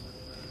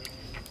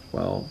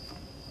 Well,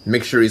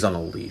 make sure he's on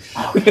a leash. Do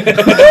you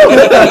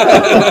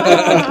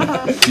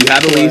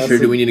have a leash, or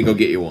do we need to go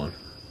get you one?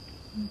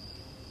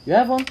 You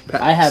have one?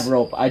 I have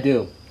rope. I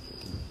do.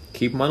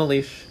 Keep him on a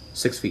leash,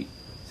 6 feet.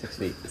 6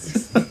 feet.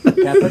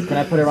 Can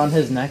I put it around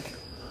his neck?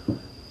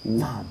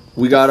 Mom.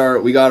 We got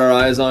our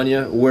eyes on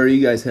you. Where are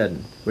you guys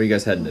heading? Where are you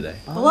guys heading today?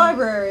 The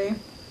library.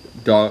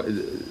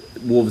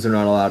 wolves are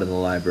not allowed in the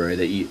library.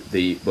 They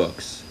eat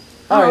books.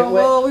 Oh, All right, wait.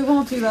 well, we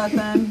won't do that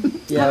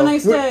then. Yeah, Have a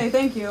nice we're- day.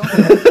 Thank you.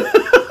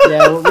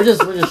 Yeah, we're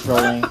just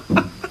trolling.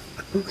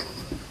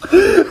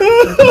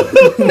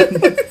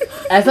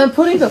 As I'm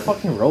putting the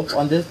fucking rope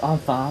on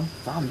Thom,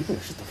 you better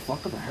shut the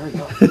fuck up and hurry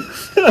up.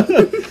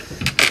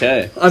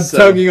 Okay. I'm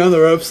tugging on the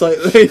rope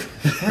slightly.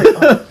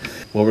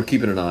 Well, we're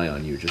keeping an eye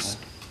on you. Just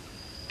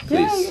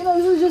Yeah, please you know,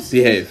 this is just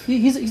behave.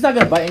 He's not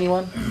gonna bite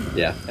anyone.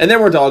 Yeah. And there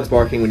were dogs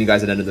barking when you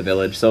guys had entered the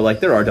village. So like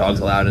there are dogs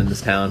allowed in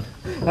this town.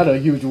 Not a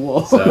huge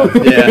wolf. So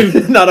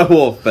yeah, not a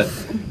wolf, but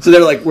so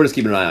they're like we're just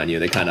keeping an eye on you.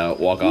 They kind of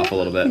walk off a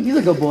little bit. He's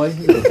a good boy.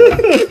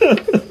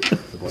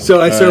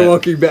 So I start Alright.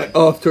 walking back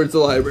off towards the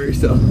library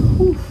still.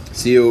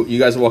 So you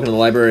guys are walking to the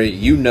library.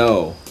 You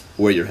know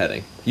where you're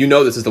heading. You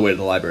know this is the way to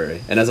the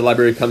library. And as the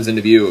library comes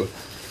into view,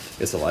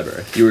 it's the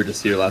library. You were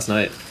just here last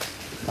night.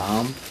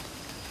 Thom,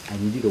 I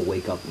need you to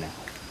wake up now.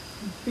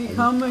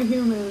 Become a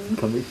human.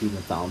 Come with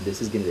human, Thom. This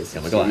is gonna be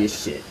some Oh my God.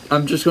 serious shit.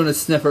 I'm just going to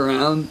sniff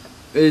around.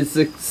 Is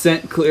the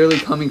scent clearly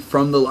coming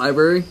from the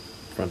library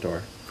Front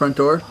door. front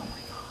door?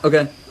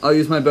 Okay, I'll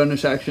use my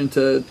bonus action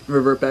to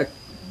revert back.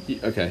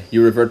 Okay,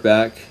 you revert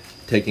back,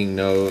 taking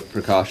no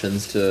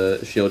precautions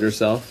to shield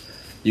yourself.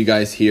 You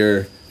guys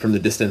hear from the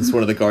distance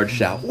one of the guards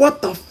shout,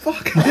 "What the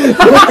fuck?"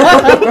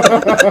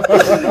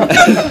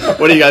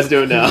 What are you guys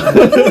doing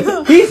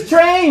now? He's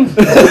trained.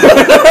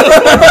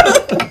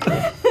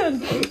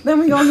 Then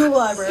we go into the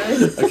library.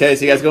 Okay,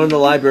 so you guys go into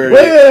the library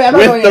Wait, I'm not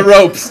with going the in.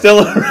 rope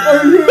still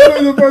around.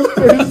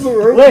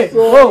 Wait,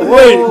 whoa.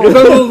 Wait, if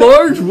I'm a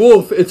large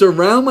wolf, it's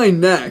around my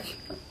neck.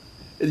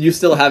 You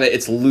still have it.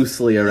 It's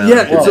loosely around.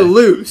 Yeah, you. it's a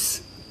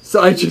loose.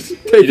 So I just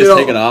take You just it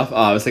take off. it off? Oh,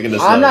 I was thinking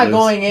this. I'm not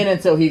going in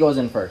until he goes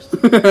in first.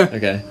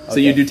 Okay, so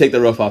you do take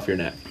the rope off your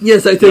neck.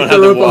 Yes, I You take don't the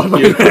have to rope off walk. my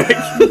You- neck.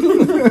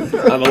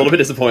 I'm a little bit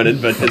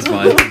disappointed, but it's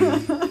fine.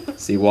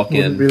 So you walk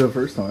Wouldn't be in. the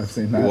first time I've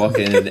seen You that. walk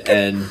in,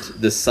 and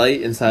the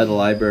site inside the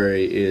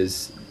library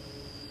is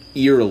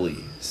eerily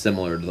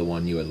similar to the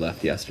one you had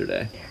left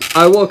yesterday.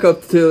 I walk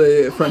up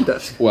to the front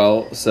desk.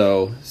 Well,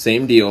 so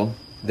same deal.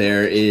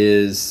 There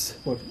is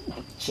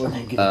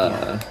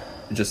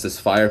just this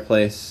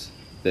fireplace,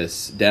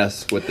 this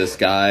desk with this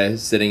guy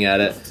sitting at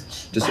it.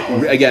 Just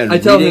again, I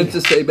tell reading, him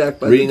to stay back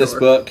by reading the this door.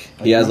 book.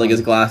 He has like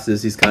his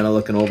glasses. He's kind of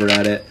looking over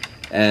at it.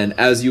 And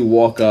as you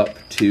walk up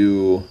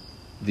to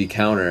the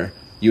counter,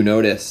 you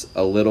notice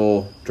a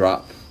little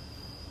drop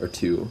or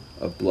two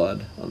of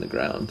blood on the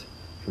ground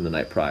from the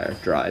night prior,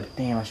 dried.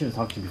 Damn, I should have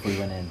talked to you before you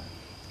went in.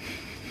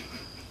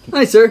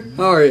 Hi, sir.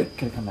 How are you?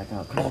 Could have come back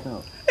out. Come back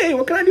out. Hey,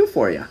 what can I do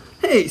for you?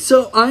 Hey,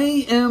 so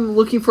I am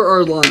looking for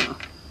Arlana.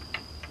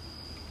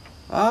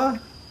 Well,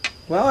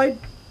 I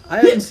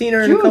haven't seen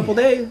her in a couple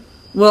days.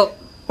 Well,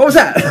 What was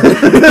that?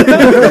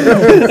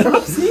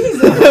 Stop sneezing.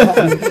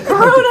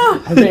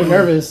 Corona. I'm getting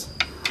nervous.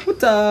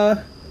 What,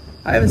 I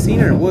haven't seen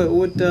her.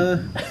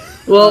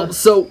 well,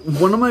 so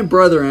one of my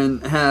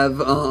brethren have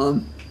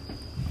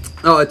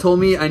it told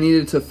me I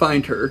needed to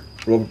find her.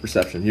 Roll for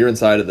perception. You're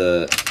inside of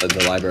the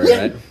library,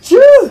 right?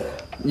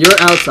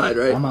 You're outside,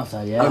 right? I'm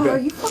outside, yeah. Oh, Okay. are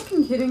you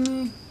fucking kidding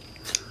me?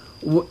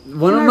 One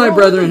Can of I my roll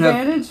brethren with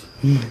have. advantage?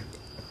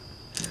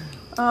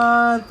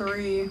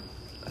 3.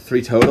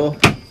 3 total?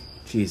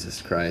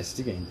 Jesus Christ.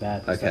 You're getting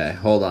bad. Okay,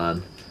 hold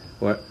on.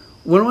 What?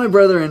 One of my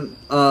brethren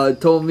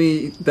told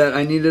me that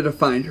I needed to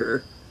find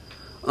her.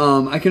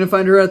 I couldn't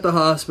find her at the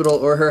hospital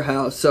or her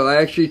house, so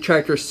I actually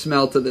tracked her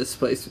smell to this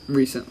place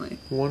recently.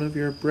 One of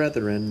your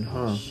brethren,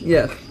 huh?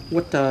 Yeah,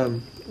 What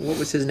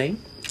was his name?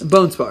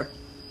 Bonespar.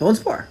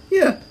 Bonespar.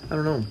 Yeah, I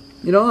don't know.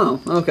 you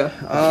don't know? Okay.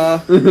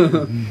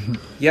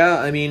 Yeah,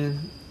 I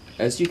mean,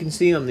 as you can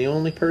see, I'm the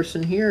only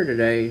person here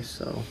today,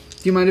 so...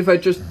 Do you mind if I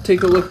just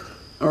take a look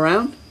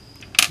around?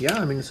 Yeah,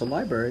 I mean, it's a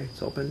library.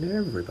 It's open to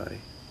everybody.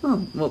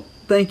 Oh, well,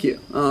 thank you.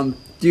 Do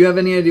you have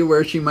any idea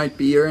where she might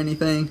be or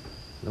anything?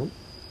 Nope.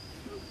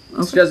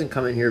 Okay. She doesn't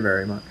come in here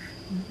very much.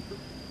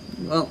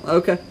 Well,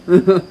 okay.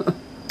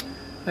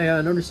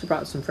 I noticed you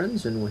brought some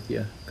friends in with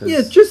you. 'cause-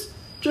 Yeah, just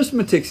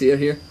Matixia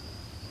here.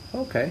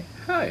 Okay.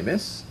 Hi,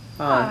 miss.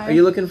 Hi. Are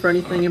you looking for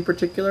anything in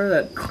particular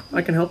that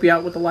I can help you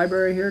out with the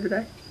library here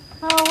today?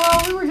 Oh,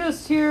 well, we were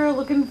just here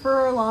looking for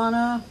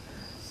Alana,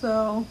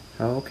 so,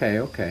 Oh, okay.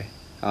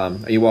 Are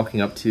you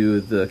walking up to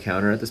the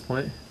counter at this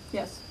point?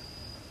 yes.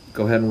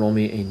 Go ahead and roll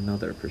me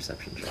another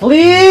perception check.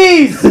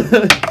 Please!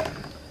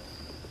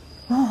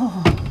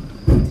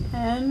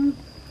 10.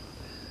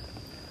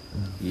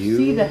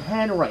 See the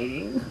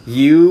handwriting.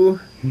 You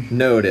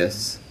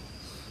notice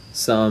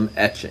some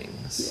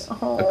etchings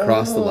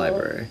across the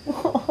library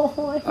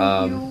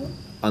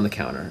on the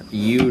counter.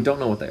 You don't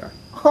know what they are.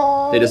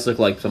 They just look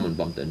like someone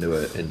bumped into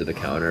the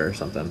counter or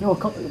something. No,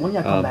 when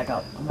you come back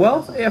out.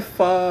 Well, if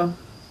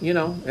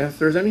if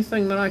there's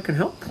anything that I can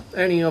help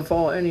any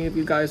of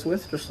you guys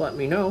with, just let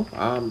me know.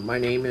 My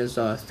name is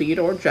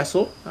Theodore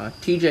Jessel,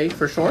 TJ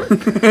for short.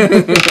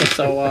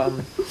 So,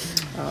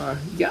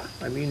 yeah.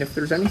 I mean, if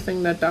there's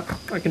anything that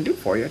I can do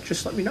for you,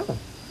 just let me know.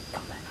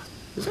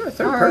 Is there a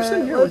third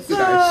person here with you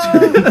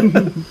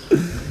guys?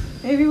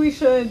 Maybe we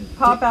should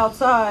pop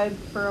outside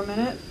for a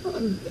minute.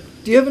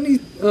 Do you have any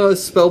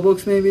spell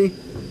books, maybe?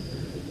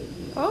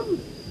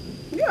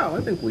 Yeah,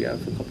 I think we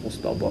have a couple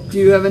spell books. Do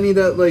you have any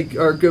that like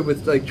are good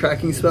with like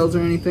tracking spells or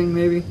anything,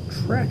 maybe?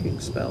 Tracking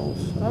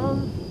spells.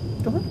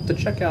 You'll have to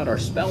check out our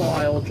spell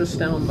aisle just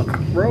down the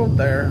road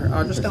there.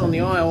 Just down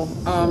the aisle.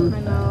 I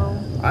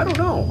know. I don't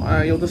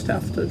know. You'll just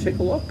have to take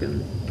a look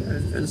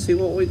and see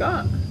what we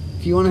got.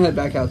 If you want to head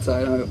back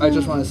outside, I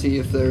just want to see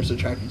if there's a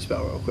tracking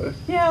spell real quick.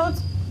 Yeah,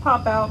 let's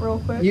pop out real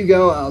quick. You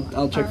go.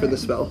 I'll check for the Alright.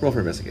 spell. Roll for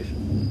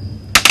investigation.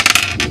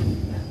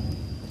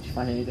 Did you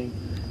find anything?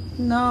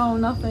 No,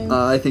 nothing.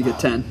 I think at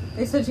 10.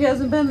 They said she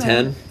hasn't been there.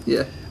 10.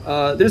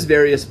 Yeah. There's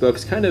various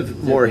books, kind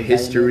of more there a guy in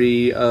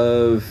history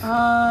of There's a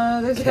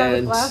guy with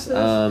Kent.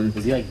 glasses.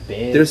 Is he like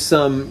big? There's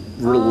some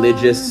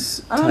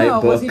religious I don't type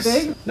know. books. Was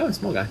he big? No,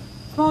 small guy.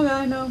 Small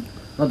guy, no.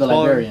 No, the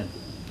Taller. librarian.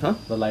 Huh?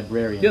 The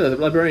librarian. Yeah, the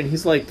librarian.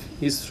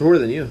 He's shorter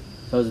than you.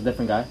 So it's a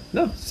different guy.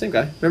 No, same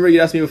guy. Remember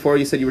you asked me before.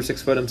 You said you were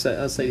 6 foot. I'm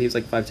saying he was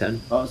like 5'10".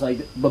 Oh, it's like,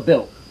 but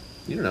built.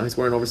 You don't know. He's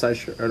wearing oversized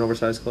shirt, or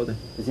oversized clothing.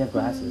 Does he have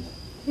glasses?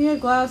 He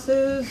had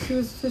glasses. He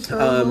was just a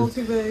little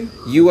too big.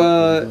 You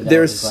Without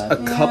there's his a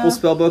glasses. couple Yeah.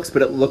 spell books,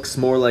 but it looks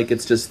more like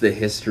it's just the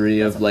history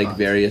That's of a like font.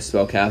 various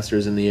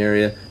spellcasters in the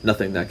area.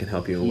 Nothing that can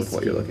help you He's with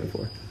what you're scared. looking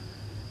for.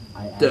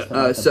 I asked him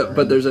about the But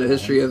burn. there's a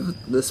history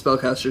of the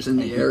spellcasters in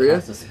And the he area.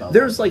 cast a spell.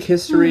 There's like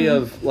history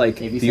of like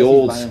If he says the he's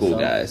old by school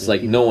himself, guys, if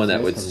like he no calls one that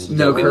this would because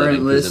No don't be living,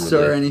 current lists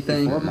or presumably.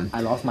 anything. Before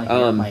I lost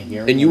my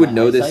hearing And you would my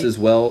know this eyesight. as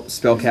well.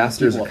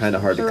 Spellcasters People are kind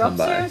of hard to They're come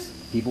by upstairs?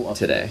 People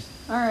upstairs. today.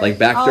 All right. Like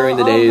back I'll- during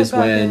the I'll head days back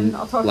when, in.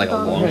 I'll talk like to a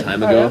Dom. long Okay.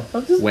 time Alright, ago,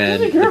 I'm just when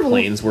be the careful.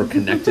 planes were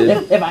connected,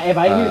 If I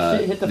hear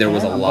shit hit the there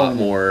was a fan, I'm lot going in.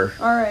 more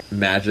All right.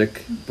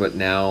 magic, but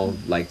now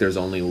like there's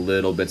only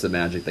little bits of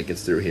magic that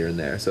gets through here and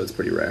there, so it's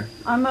pretty rare.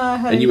 I'm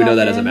heading And you would know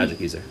back that as a in magic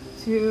user.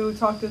 to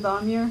talk to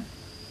Damir.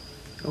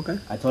 Okay.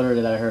 I told her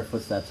that I heard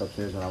footsteps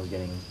upstairs when I was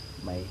getting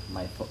my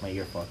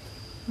ear fucked.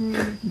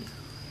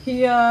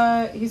 He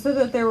said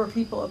that there were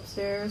people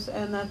upstairs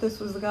and that this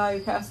was the guy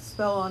who cast a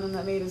spell on him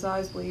that made his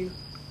eyes bleed.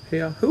 Hey,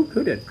 who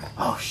did?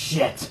 Oh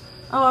shit!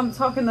 Oh, I'm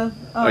talking to.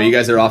 Oh, you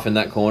guys are off in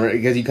that corner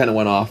because you kind of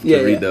went off to Yeah,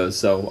 read yeah. those,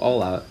 so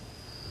all out.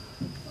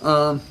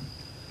 I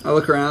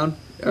look around.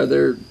 Are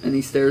there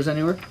any stairs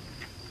anywhere?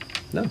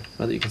 No,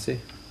 not that you can see.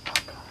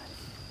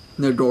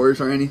 No doors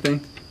or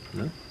anything?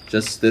 No,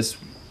 just this,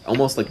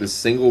 almost like this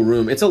single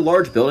room. It's a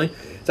large building.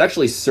 It's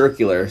actually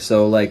circular,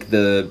 so like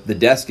the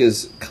desk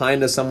is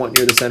kind of somewhat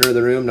near the center of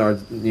the room,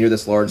 near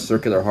this large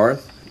circular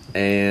hearth,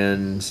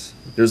 and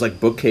there's like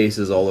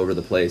bookcases all over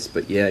the place.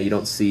 But yeah, you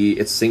don't see.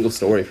 It's single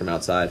story from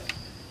outside.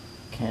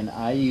 Can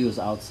I use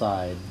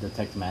outside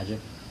detect magic?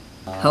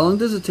 How long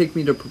does it take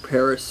me to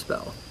prepare a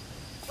spell?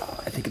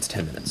 I think it's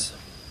 10 minutes.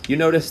 You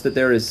notice that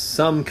there is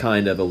some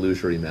kind of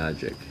illusory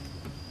magic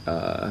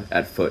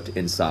at foot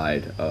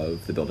inside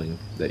of the building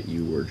that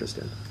you were just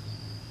in.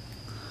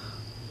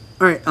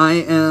 Alright, I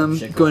am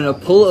going to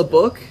pull a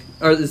book.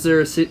 Or is there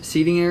a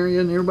seating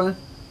area nearby?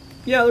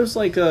 Yeah, there's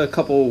like a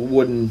couple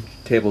wooden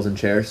tables and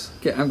chairs.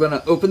 Okay, I'm going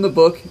to open the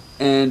book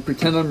and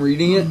pretend I'm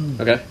reading it,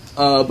 Okay,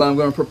 but I'm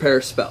going to prepare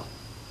a spell.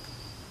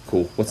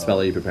 cool. What spell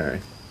are you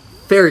preparing?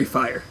 Fairy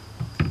fire.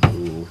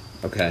 Ooh,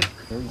 okay.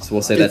 So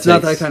we'll say that It's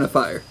not that takes, kind of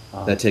fire.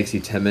 that takes you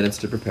 10 minutes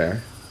to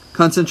prepare.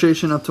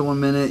 Concentration up to 1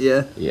 minute,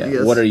 yeah. I Yeah.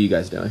 guess. What are you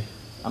guys doing?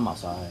 I'm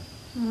outside.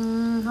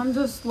 I'm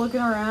just looking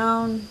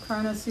around,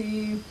 trying to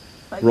see.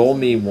 if I can Roll see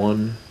me anything.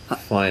 one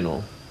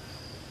final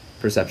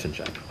perception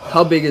check.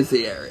 How big is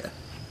the area?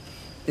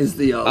 Is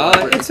the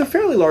library? It's a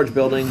fairly large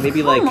building,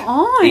 maybe like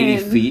on. 80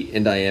 feet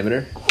in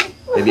diameter.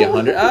 Maybe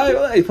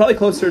 100. Probably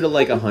closer to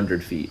like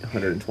 100 feet,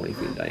 120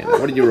 feet in diameter.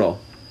 What did you roll?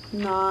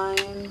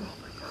 9.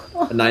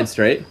 A 9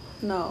 straight?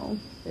 No.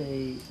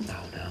 Hey.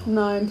 Oh no.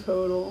 9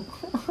 total.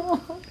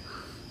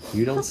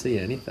 You don't see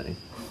anything.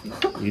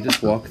 You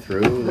just walk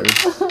through.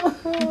 There's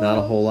not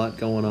a whole lot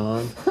going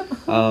on.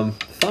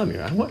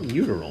 Thamir, I want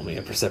you to roll me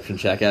a perception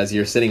check as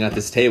you're sitting at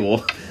this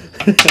table.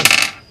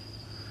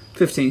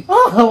 15.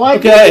 Oh, why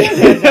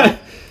Okay.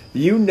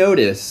 You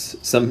notice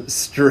some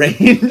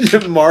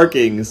strange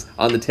markings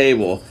on the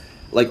table,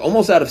 like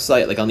almost out of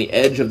sight, like on the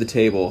edge of the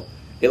table.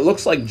 It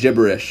looks like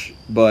gibberish,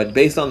 but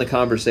based on the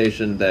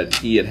conversation that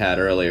he had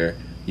earlier,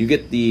 you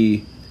get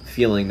the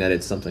feeling that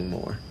it's something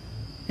more.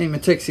 Hey,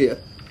 Matixia,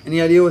 any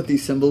idea what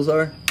these symbols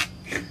are?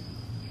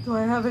 Do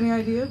I have any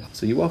idea?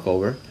 So you walk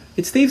over.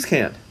 It's Thieves'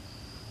 Cant.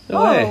 No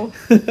Oh.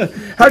 way.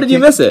 How did you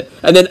miss it?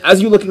 And then as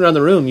you're looking around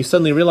the room, you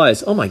suddenly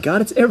realize, oh my god,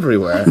 it's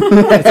everywhere.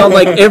 It's on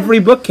like every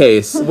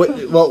bookcase.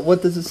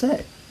 What does it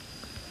say?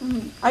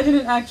 I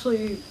didn't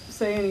actually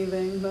say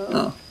anything, though.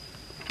 Oh.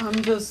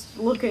 I'm just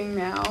looking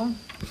now.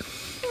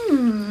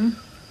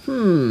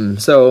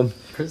 So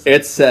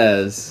it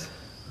says,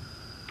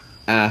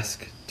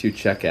 ask to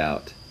check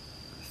out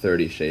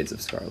 30 Shades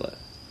of Scarlet.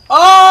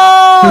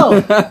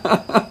 Oh!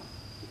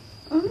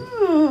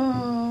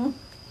 Oh,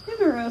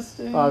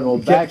 interesting. I'll go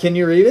back. Can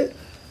you read it?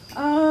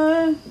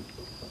 Yeah,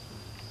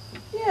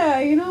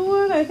 you know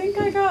what? I think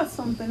I got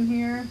something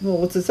here. Well,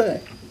 what's it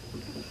say?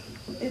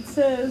 It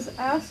says,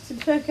 ask to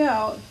check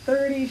out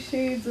 30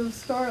 Shades of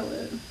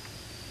Scarlet.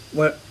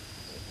 What?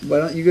 Why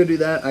don't you go do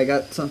that? I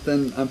got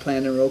something I'm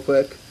planning real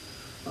quick.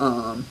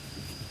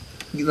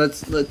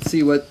 Let's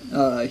see what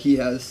he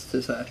has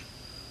to say.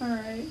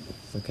 Alright.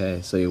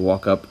 Okay, so you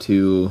walk up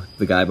to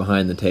the guy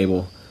behind the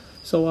table.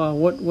 So,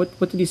 what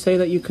did you say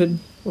that you could?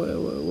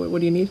 What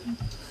do you need?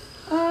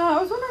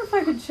 I was wondering if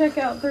I could check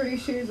out 30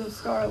 Shades of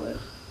Scarlet.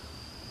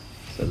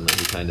 Suddenly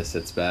he kind of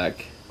sits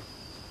back.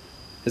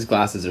 His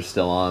glasses are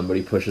still on, but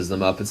he pushes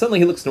them up, and suddenly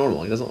he looks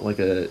normal. He doesn't look like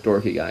a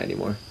dorky guy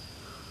anymore.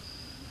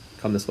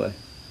 Come this way.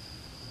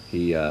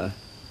 He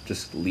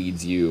just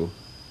leads you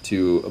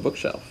to a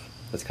bookshelf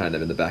that's kind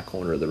of in the back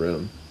corner of the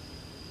room,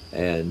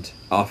 and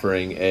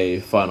offering a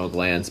final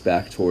glance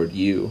back toward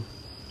you.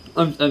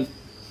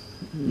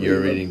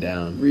 You're reading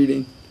down.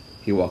 Reading.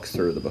 He walks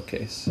through the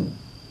bookcase.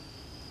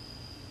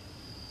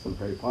 Some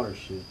Harry Potter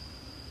shit.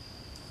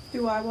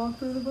 Do I walk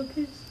through the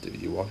bookcase?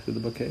 Did you walk through the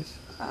bookcase?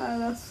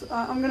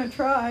 I'm gonna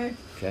try.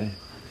 Okay.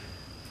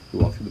 You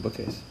walk through the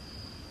bookcase.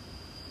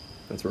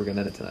 That's where we're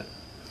gonna end it tonight.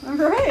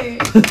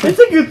 Alright. It's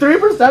a good 3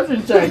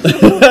 perception checks. And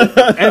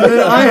then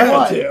I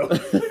have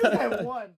to. I have 1.